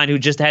friend of mine who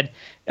just had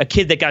a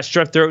kid that got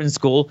strep throat in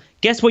school.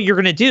 Guess what you're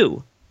going to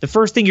do? The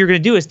first thing you're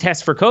going to do is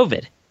test for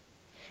COVID.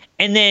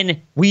 And then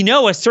we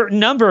know a certain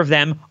number of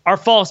them are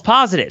false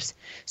positives.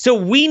 So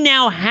we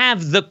now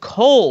have the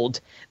cold.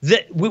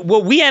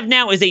 What we have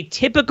now is a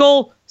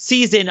typical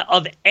season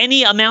of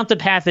any amount of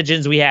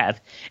pathogens we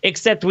have,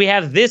 except we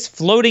have this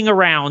floating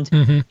around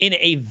in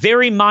a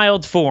very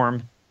mild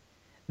form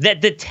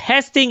that the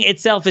testing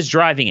itself is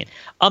driving it.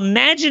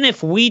 Imagine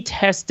if we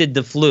tested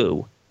the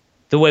flu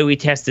the way we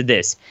tested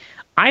this.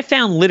 I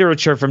found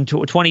literature from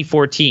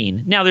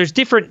 2014. Now, there's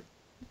different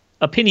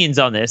opinions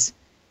on this,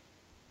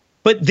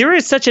 but there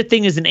is such a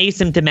thing as an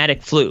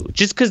asymptomatic flu.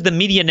 Just because the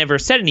media never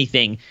said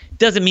anything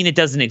doesn't mean it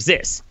doesn't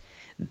exist.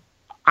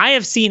 I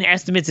have seen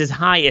estimates as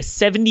high as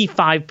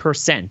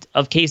 75%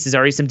 of cases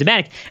are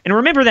asymptomatic. And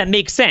remember, that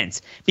makes sense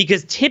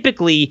because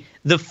typically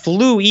the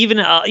flu, even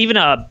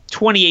a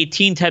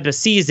 2018 type of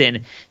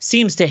season,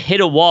 seems to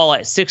hit a wall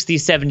at 60,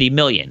 70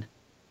 million.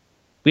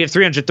 We have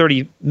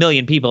 330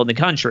 million people in the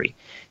country.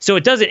 So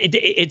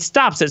it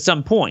stops at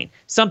some point.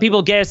 Some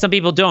people get it, some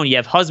people don't. You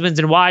have husbands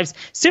and wives.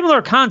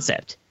 Similar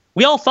concept.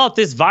 We all thought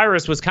this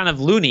virus was kind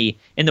of loony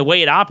in the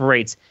way it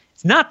operates.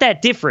 It's not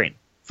that different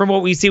from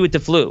what we see with the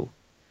flu.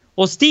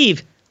 Well,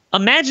 Steve,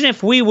 imagine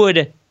if we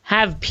would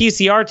have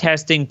PCR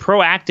testing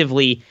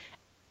proactively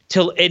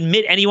to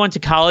admit anyone to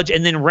college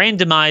and then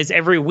randomize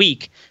every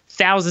week.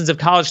 Thousands of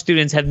college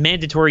students have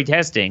mandatory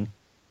testing.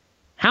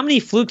 How many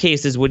flu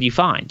cases would you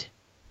find?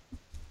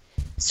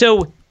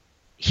 So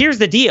here's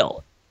the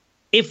deal.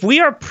 If we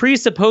are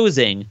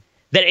presupposing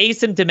that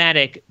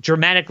asymptomatic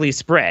dramatically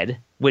spread,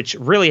 which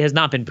really has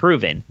not been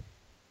proven,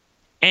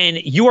 and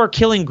you are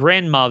killing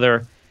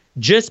grandmother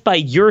just by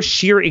your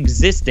sheer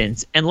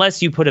existence, unless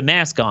you put a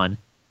mask on,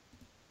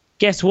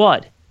 guess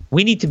what?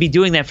 We need to be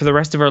doing that for the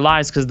rest of our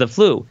lives because of the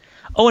flu.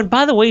 Oh, and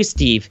by the way,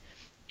 Steve,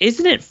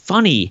 isn't it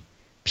funny?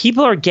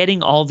 People are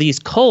getting all these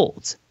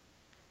colds.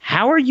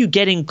 How are you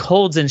getting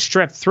colds and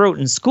strep throat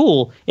in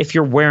school if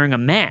you're wearing a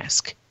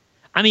mask?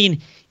 I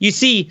mean, you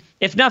see,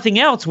 if nothing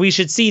else, we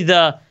should see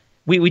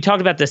we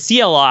talked about the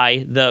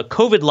CLI, the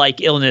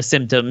COVID-like illness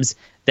symptoms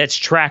that's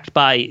tracked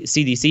by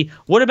CDC.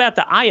 What about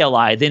the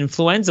ILI, the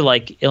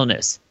influenza-like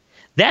illness?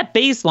 That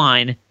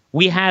baseline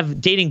we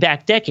have dating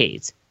back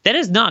decades. That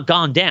has not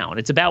gone down.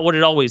 It's about what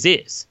it always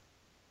is.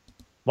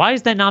 Why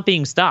is that not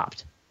being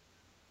stopped?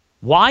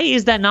 Why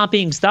is that not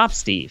being stopped,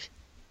 Steve?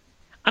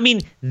 I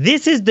mean,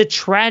 this is the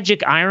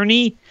tragic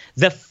irony.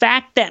 The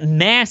fact that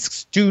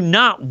masks do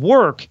not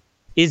work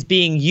is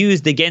being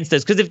used against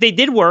us. Because if they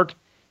did work,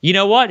 you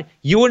know what?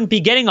 You wouldn't be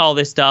getting all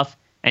this stuff,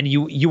 and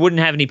you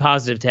wouldn't have any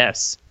positive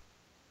tests.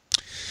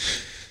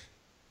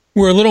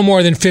 We're a little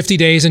more than 50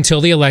 days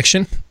until the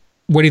election.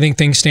 Where do you think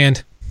things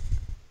stand?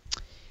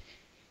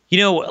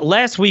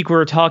 Last week we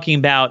were talking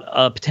about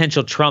a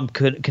potential Trump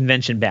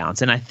convention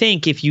bounce. And I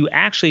think if you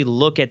actually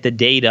look at the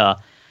data,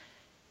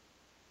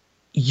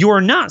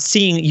 you're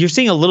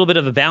seeing a little bit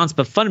of a bounce,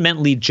 but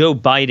fundamentally Joe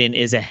Biden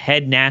is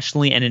ahead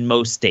nationally and in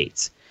most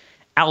states.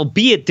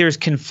 Albeit there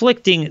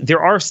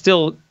are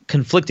still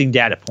conflicting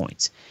data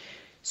points.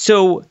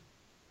 So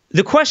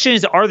the question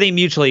is, are they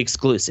mutually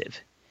exclusive?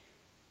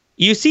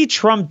 You see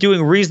Trump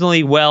doing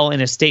reasonably well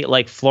in a state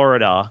like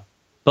Florida,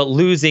 but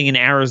losing in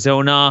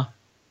Arizona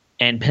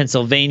and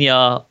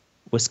Pennsylvania,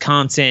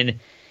 Wisconsin.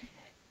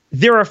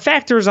 There are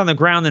factors on the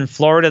ground in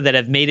Florida that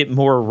have made it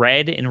more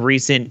red in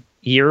recent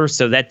years,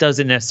 so that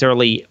doesn't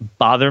necessarily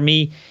bother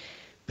me.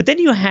 But then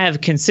you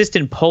have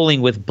consistent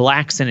polling with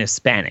blacks and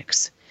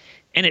Hispanics.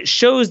 And it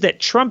shows that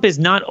Trump is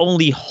not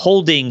only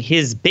holding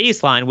his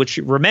baseline, which,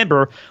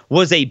 remember,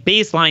 was a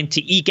baseline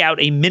to eke out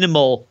a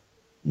minimal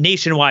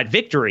nationwide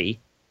victory,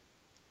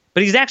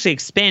 but he's actually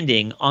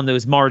expanding on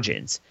those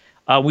margins.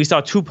 We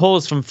saw 2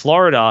 polls from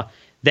Florida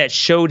that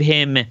showed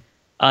him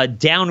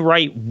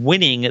downright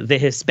winning the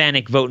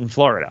Hispanic vote in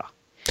Florida.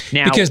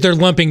 Now, because they're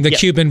lumping the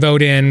Cuban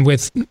vote in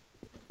with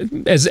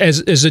as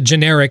a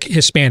generic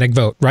Hispanic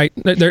vote, right?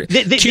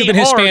 Cuban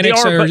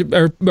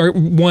Hispanics are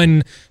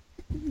one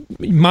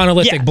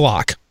monolithic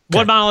block.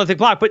 One monolithic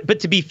block. But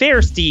to be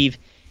fair, Steve,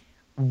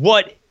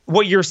 what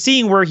you're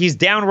seeing where he's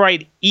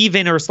downright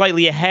even or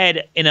slightly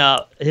ahead in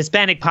a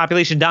Hispanic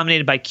population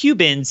dominated by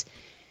Cubans,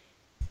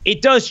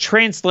 it does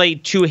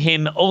translate to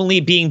him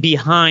only being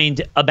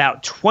behind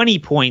about 20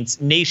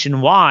 points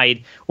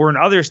nationwide or in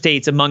other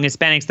states among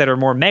Hispanics that are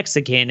more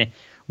Mexican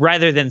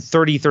rather than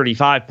 30,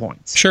 35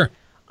 points. Sure.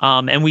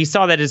 And we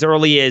saw that as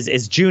early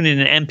as June in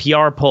an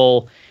NPR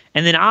poll.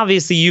 And then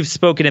obviously you've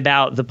spoken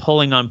about the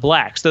polling on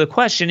blacks. So the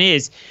question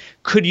is,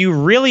 could you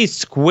really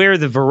square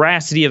the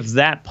veracity of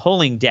that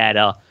polling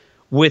data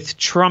with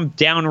Trump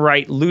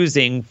downright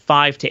losing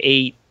 5 to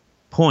 8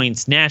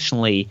 points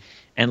nationally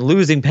and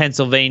losing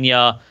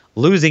Pennsylvania,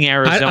 losing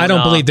Arizona? I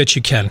don't believe that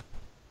you can.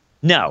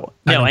 No,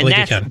 and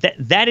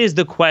that is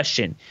the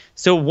question.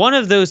 So one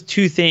of those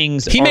two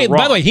things By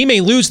the way, he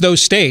may lose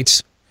those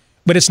states,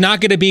 but it's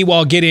not going to be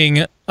while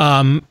getting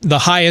the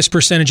highest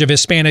percentage of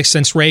Hispanics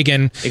since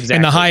Reagan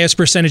and the highest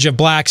percentage of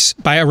blacks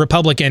by a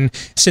Republican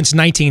since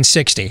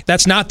 1960.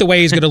 That's not the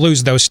way he's going to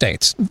lose those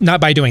states,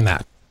 not by doing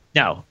that.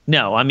 No.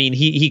 I mean,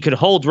 he could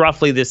hold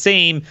roughly the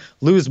same,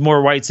 lose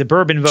more white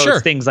suburban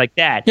votes, things like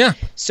that. Yeah.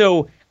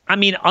 So, I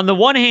mean, on the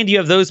one hand, you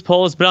have those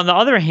polls, but on the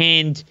other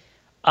hand,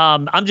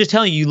 I'm just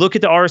telling you, look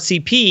at the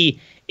RCP,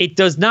 it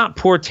does not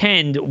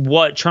portend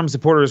what Trump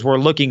supporters were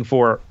looking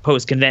for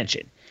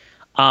post-convention.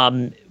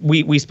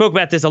 We spoke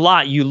about this a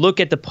lot. You look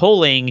at the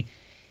polling,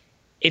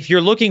 if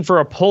you're looking for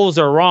a polls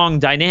are wrong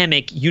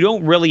dynamic, you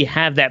don't really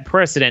have that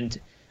precedent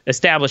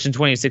established in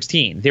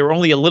 2016. They were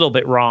only a little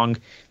bit wrong.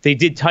 They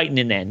did tighten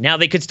in then. Now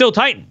they could still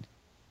tighten.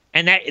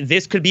 And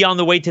this could be on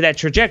the way to that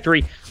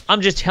trajectory.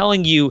 I'm just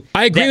telling you.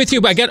 I agree with you,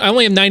 but I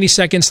only have 90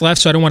 seconds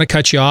left, so I don't want to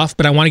cut you off,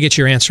 but I want to get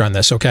your answer on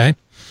this, okay?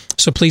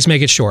 So please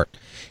make it short.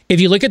 If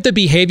you look at the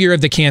behavior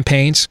of the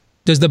campaigns,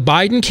 does the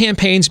Biden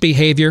campaign's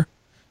behavior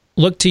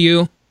look to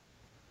you?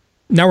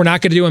 Now we're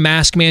not going to do a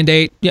mask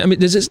mandate. Yeah, I mean,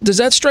 does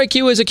that strike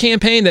you as a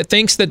campaign that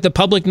thinks that the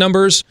public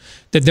numbers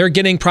that they're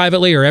getting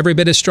privately are every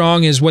bit as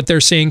strong as what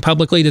they're seeing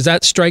publicly? Does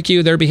that strike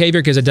you, their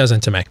behavior? Because it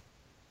doesn't to me.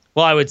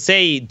 Well, I would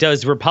say,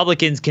 does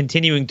Republicans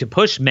continuing to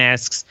push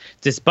masks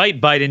despite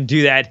Biden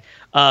do that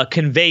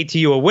convey to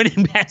you a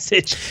winning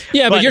message?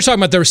 Yeah, but you're talking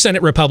about the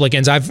Senate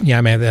Republicans. I'm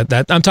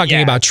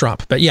talking about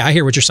Trump. But yeah, I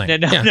hear what you're saying.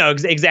 No,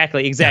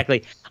 exactly. Yeah.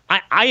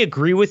 I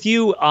agree with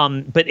you,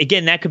 but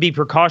again, that could be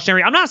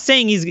precautionary. I'm not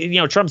saying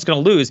Trump's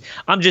going to lose.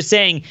 I'm just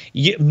saying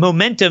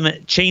momentum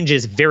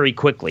changes very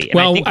quickly.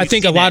 And I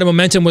think a lot of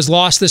momentum was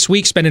lost this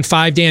week, spending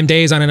 5 damn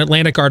days on an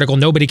Atlantic article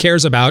nobody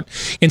cares about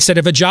instead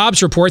of a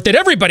jobs report that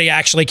everybody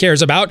actually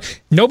cares about.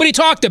 Nobody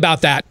talked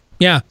about that.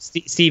 Yeah.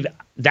 Steve,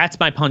 that's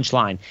my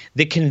punchline.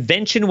 The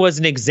convention was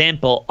an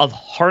example of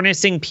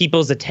harnessing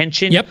people's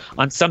attention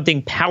on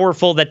something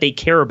powerful that they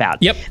care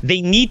about.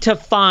 They need to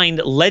find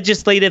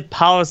legislative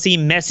policy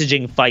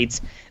messaging fights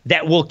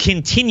that will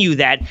continue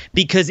that,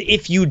 because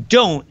if you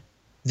don't,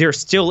 there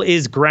still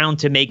is ground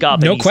to make up.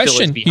 No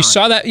question. You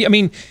saw that. I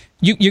mean,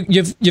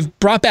 you've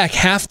brought back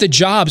half the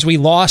jobs we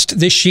lost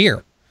this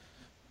year.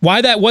 Why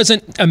that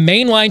wasn't a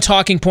mainline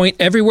talking point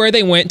everywhere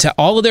they went to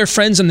all of their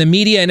friends in the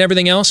media and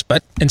everything else,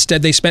 but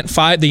instead they spent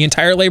the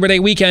entire Labor Day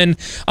weekend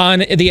on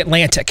the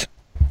Atlantic.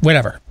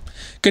 Whatever.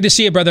 Good to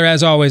see you, brother,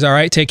 as always. All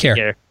right, take care.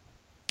 Yeah.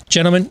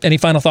 Gentlemen, any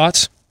final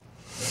thoughts?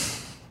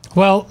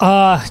 Well,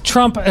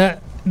 Trump,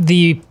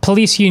 the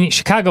police union,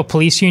 Chicago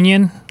Police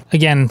Union,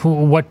 again,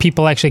 what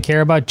people actually care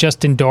about,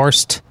 just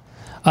endorsed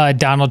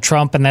Donald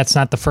Trump, and that's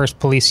not the first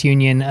police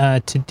union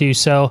to do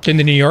so. Didn't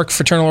the New York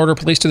Fraternal Order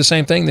Police do the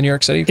same thing? The New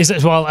York City? Okay.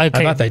 I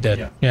thought they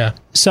did. Yeah.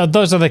 So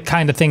those are the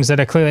kind of things that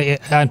are clearly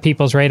on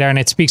people's radar, and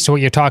it speaks to what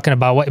you're talking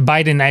about. What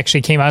Biden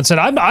actually came out and said,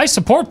 I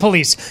support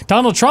police.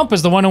 Donald Trump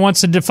is the one who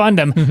wants to defund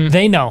them. Mm-hmm.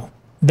 They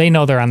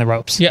know they're on the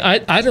ropes. Yeah,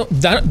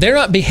 they're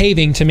not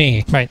behaving to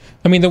me. Right.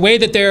 I mean, the way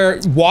that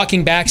they're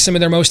walking back some of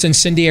their most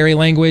incendiary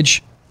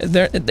language,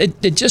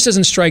 it just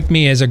doesn't strike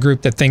me as a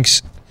group that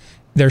thinks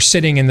they're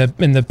sitting in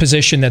the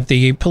position that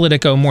the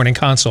Politico Morning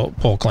Consult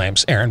poll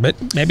claims, Aaron, but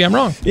maybe I'm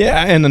wrong.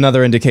 Yeah, and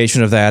another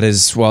indication of that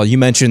is, well, you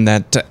mentioned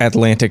that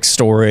Atlantic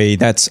story.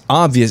 That's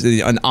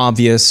an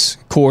obvious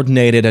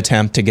coordinated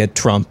attempt to get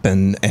Trump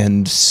and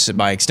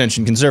by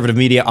extension conservative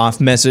media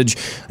off message.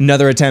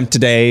 Another attempt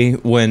today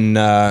when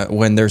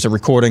there's a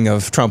recording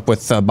of Trump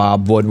with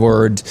Bob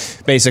Woodward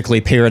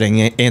basically parroting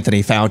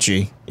Anthony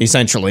Fauci.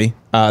 Essentially,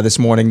 this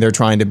morning they're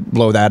trying to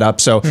blow that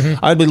up. So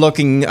I'd be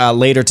looking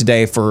later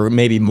today for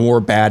maybe more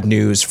bad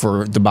news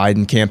for the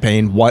Biden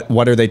campaign.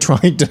 What are they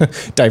trying to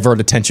divert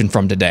attention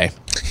from today?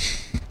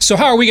 So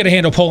how are we going to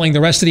handle polling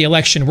the rest of the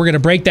election? We're going to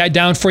break that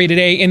down for you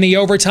today in the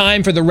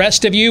overtime. For the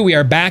rest of you, we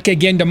are back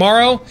again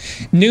tomorrow,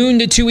 noon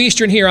to 2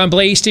 Eastern here on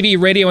Blaze TV,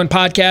 radio and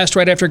podcast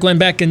right after Glenn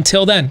Beck.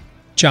 Until then,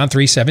 John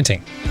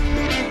 3:17.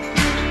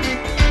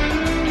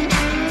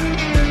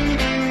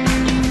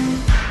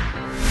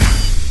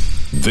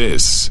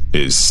 This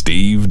is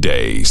Steve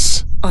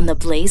Deace on the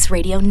Blaze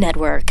Radio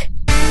Network.